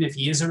think even if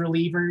he is a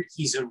reliever,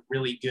 he's a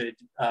really good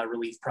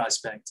relief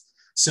prospect.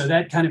 So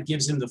that kind of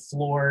gives him the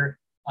floor.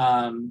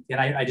 And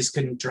I just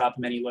couldn't drop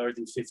him any lower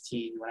than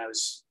 15 when I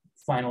was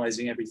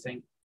finalizing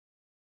everything.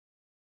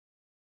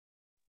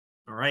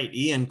 All right,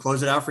 Ian,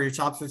 close it out for your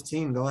top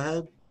 15. Go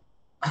ahead.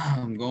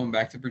 I'm going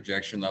back to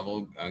projection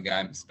level. A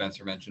guy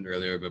Spencer mentioned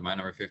earlier, but my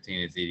number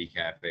 15 is Edie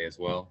Cafe as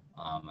well.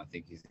 I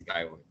think he's the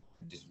guy we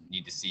just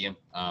need to see him.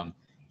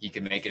 He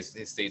can make his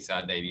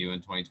stateside debut in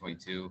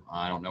 2022.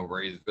 I don't know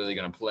where he's really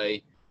going to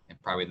play.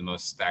 And probably the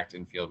most stacked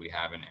infield we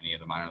have in any of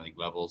the minor league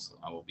levels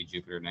will be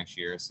Jupiter next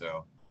year.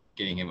 So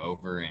getting him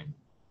over and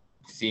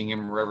seeing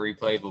him wherever he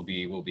plays will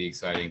be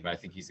exciting. But I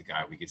think he's a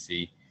guy we could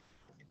see.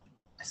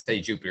 I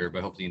say Jupiter,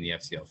 but hopefully in the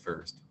FCL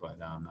first. But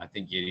I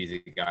think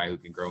Yiddy's a guy who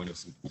can grow into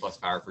some plus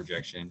power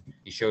projection.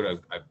 He showed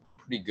a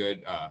pretty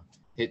good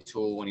hit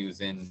tool when he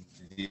was in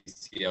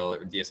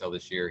DSL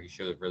this year. He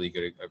showed a really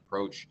good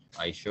approach.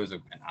 He shows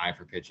an eye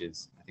for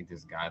pitches. I think this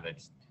is a guy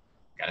that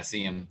got to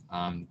see him.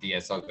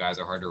 DSL guys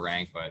are hard to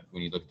rank, but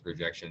when you look at the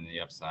projection and the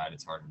upside,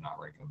 it's hard to not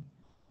rank him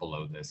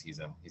below this. He's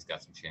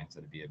got some chance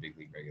to be a big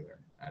league regular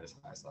at his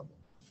highest level.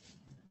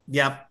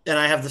 Yeah, and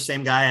I have the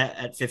same guy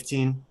at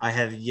 15. I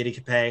have Yiddy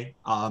Capay.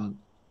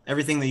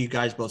 Everything that you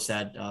guys both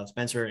said,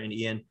 Spencer and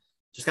Ian,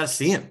 just got to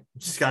see him.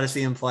 Just got to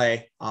see him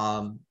play.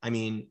 I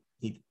mean,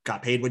 he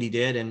got paid what he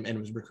did and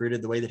was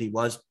recruited the way that he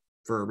was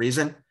for a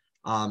reason.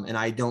 And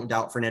I don't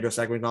doubt Fernando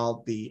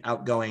Seguinal, the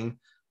outgoing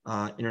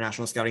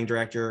international scouting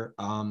director,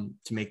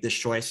 to make this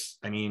choice.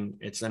 I mean,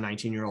 it's a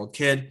 19-year-old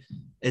kid.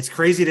 It's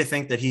crazy to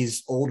think that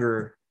he's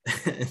older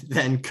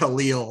than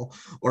Khalil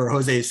or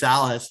Jose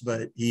Salas,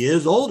 but he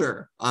is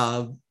older.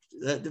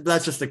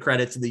 That's just a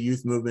credit to the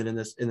youth movement in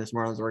this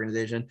Marlins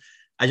organization.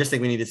 I just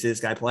think we need to see this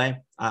guy play.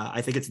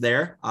 I think it's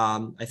there.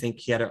 I think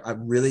he had a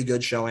really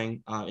good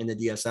showing in the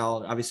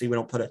DSL. Obviously, we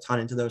don't put a ton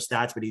into those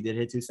stats, but he did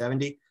hit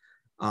 270.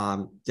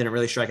 Didn't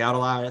really strike out a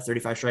lot,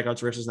 35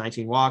 strikeouts versus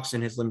 19 walks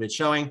in his limited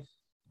showing.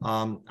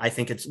 I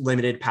think it's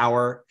limited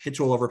power, hits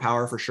will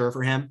overpower for sure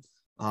for him.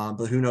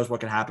 But who knows what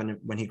can happen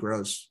when he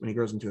grows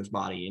into his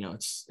body. You know,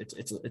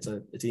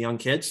 it's a young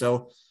kid.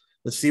 So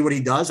let's see what he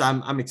does.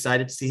 I'm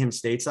excited to see him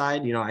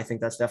stateside. You know, I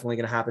think that's definitely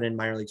going to happen in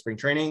minor league spring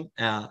training,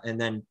 and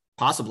then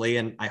possibly,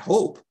 and I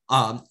hope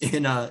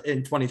in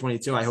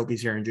 2022, I hope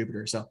he's here in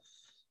Jupiter. So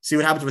see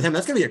what happens with him.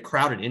 That's going to be a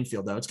crowded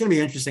infield, though. It's going to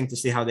be interesting to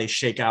see how they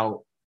shake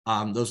out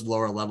those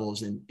lower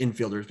levels in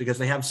infielders, because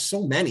they have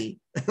so many,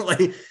 like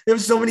they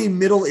have so many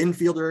middle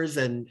infielders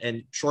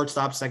and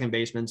shortstop, second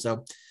baseman.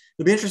 So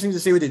it'll be interesting to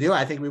see what they do.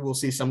 I think we will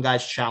see some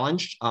guys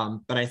challenged,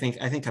 but I think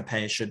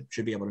Capay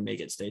should be able to make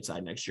it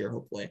stateside next year,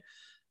 hopefully.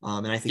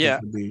 And I think it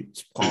would be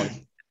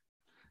quality.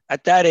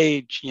 At that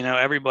age, you know,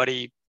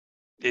 everybody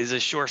is a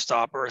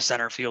shortstop or a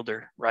center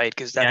fielder, right?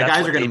 Because that's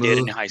guys what are going to did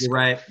move in high school.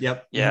 Right.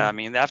 Yep. Yeah. Mm-hmm. I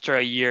mean, after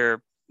a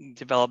year,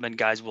 development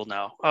guys will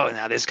know, oh,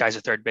 now this guy's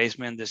a third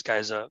baseman, this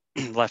guy's a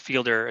left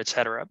fielder,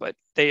 etc. But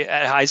they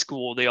at high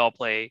school, they all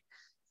play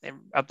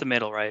up the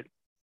middle, right?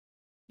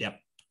 Yep,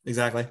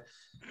 exactly.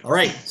 All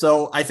right.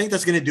 So I think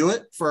that's going to do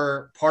it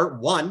for part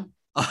one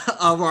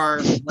of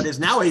our what is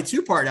now a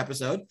 2-part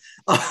episode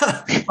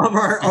of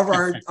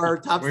our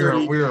top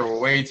 30. We were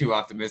way too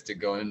optimistic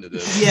going into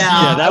this.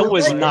 Yeah, that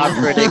was not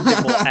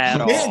predictable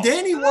at all.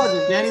 Danny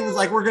wasn't. Danny was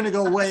like, we're going to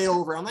go way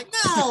over. I'm like,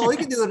 no, we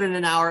can do it in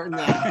an hour. No,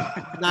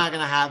 not going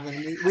to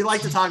happen. We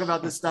like to talk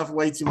about this stuff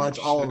way too much,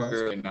 all of us.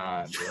 Really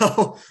not.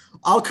 So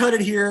I'll cut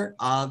it here.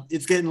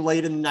 It's getting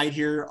late in the night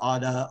here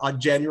on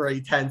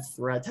January 10th.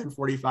 We're at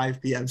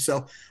 10:45 p.m.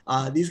 So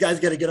these guys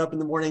got to get up in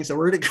the morning. So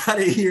we're going to cut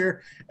it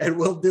here, and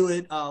we'll do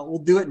it. We'll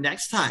do it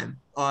next time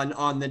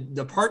on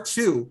the part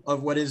 2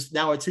 of what is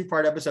now a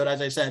 2-part episode, as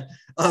I said,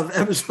 of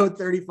episode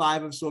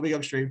 35 of Swimming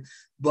Upstream.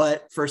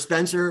 But for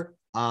Spencer,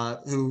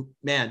 who,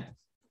 man,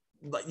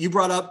 you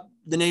brought up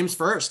the names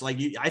first. Like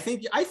I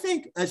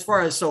think as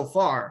far as so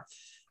far,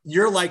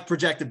 you're like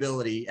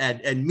projectability,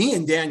 and me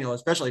and Daniel,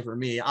 especially for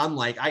me, I'm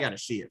like, I got to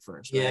see it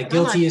first. Yeah. Right?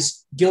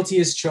 Guilty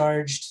is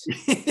charged.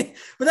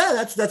 But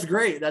that's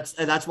great.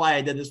 That's why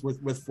I did this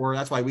with 4.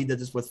 That's why we did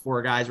this with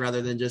 4 guys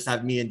rather than just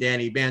have me and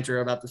Danny banter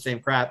about the same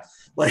crap.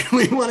 Like,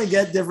 we want to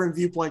get different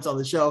viewpoints on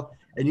the show,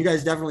 and you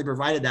guys definitely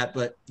provided that,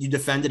 but you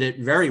defended it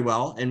very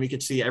well, and we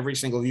could see every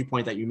single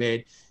viewpoint that you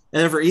made.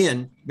 And then for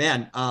Ian,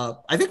 man,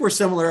 I think we're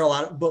similar a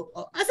lot, but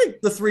I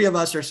think the 3 of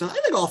us are I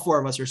think all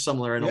 4 of us are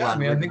similar in a lot. I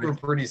mean, I think we're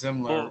pretty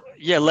similar. Well,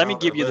 yeah, let me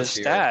give you the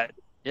stat.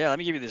 Yeah, let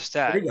me give you the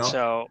stat. There you go.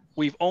 So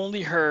we've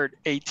only heard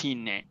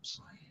 18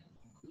 names.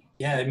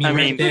 Yeah, I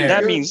mean,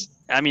 that means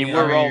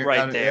we're all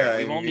right there.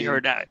 We've only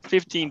heard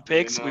 15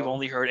 picks. We've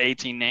only heard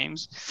 18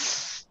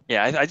 names.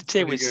 Yeah, I'd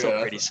say we're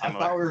still pretty similar.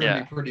 I thought we were going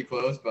to be pretty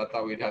close, but I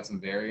thought we'd have some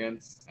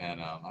variants,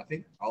 and I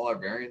think all our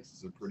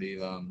variants are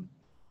pretty.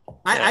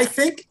 I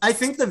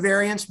think the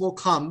variance will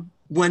come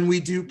when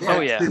we do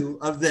part 2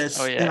 of this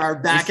in our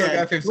back end. We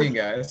still got 15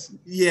 guys.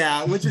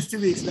 Yeah, which is to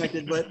be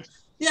expected, but.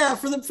 Yeah,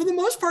 for the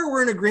most part,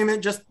 we're in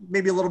agreement, just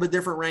maybe a little bit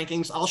different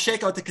rankings. I'll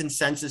shake out the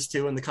consensus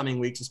too in the coming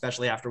weeks,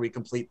 especially after we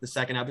complete the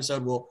second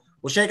episode. We'll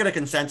shake out a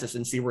consensus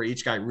and see where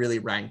each guy really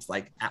ranked,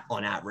 like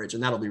on average,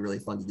 and that'll be really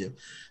fun to do.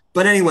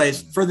 But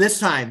anyways, for this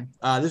time,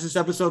 this is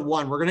episode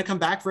 1. We're going to come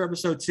back for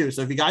episode 2.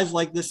 So if you guys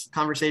like this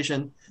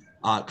conversation,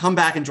 come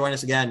back and join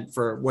us again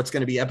for what's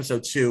going to be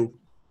episode 2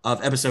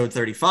 of episode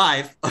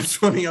 35 of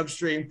Swimming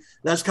Upstream.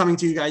 That's coming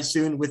to you guys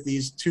soon with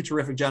these 2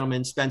 terrific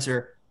gentlemen,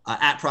 Spencer,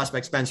 at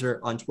Prospect Spencer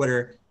on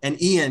Twitter, and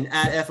Ian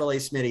at FLA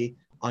Smitty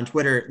on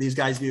Twitter. These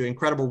guys do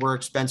incredible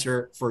work.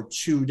 Spencer for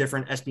 2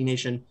 different SB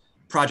Nation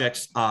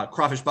projects,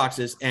 Crawfish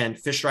Boxes and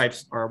Fish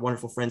Stripes, are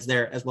wonderful friends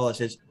there, as well as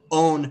his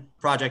own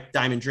project,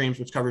 Diamond Dreams,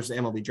 which covers the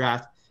MLB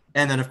draft.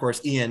 And then, of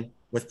course, Ian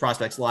with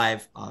Prospects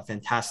Live,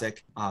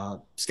 fantastic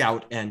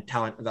scout and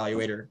talent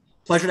evaluator.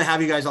 Pleasure to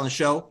have you guys on the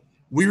show.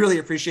 We really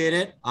appreciate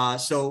it.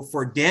 So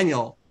for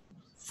Daniel,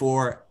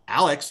 for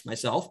Alex,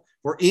 myself,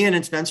 for Ian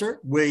and Spencer,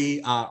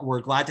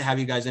 we're glad to have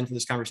you guys in for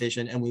this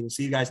conversation, and we will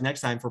see you guys next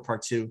time for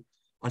part 2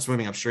 on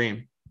Swimming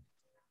Upstream.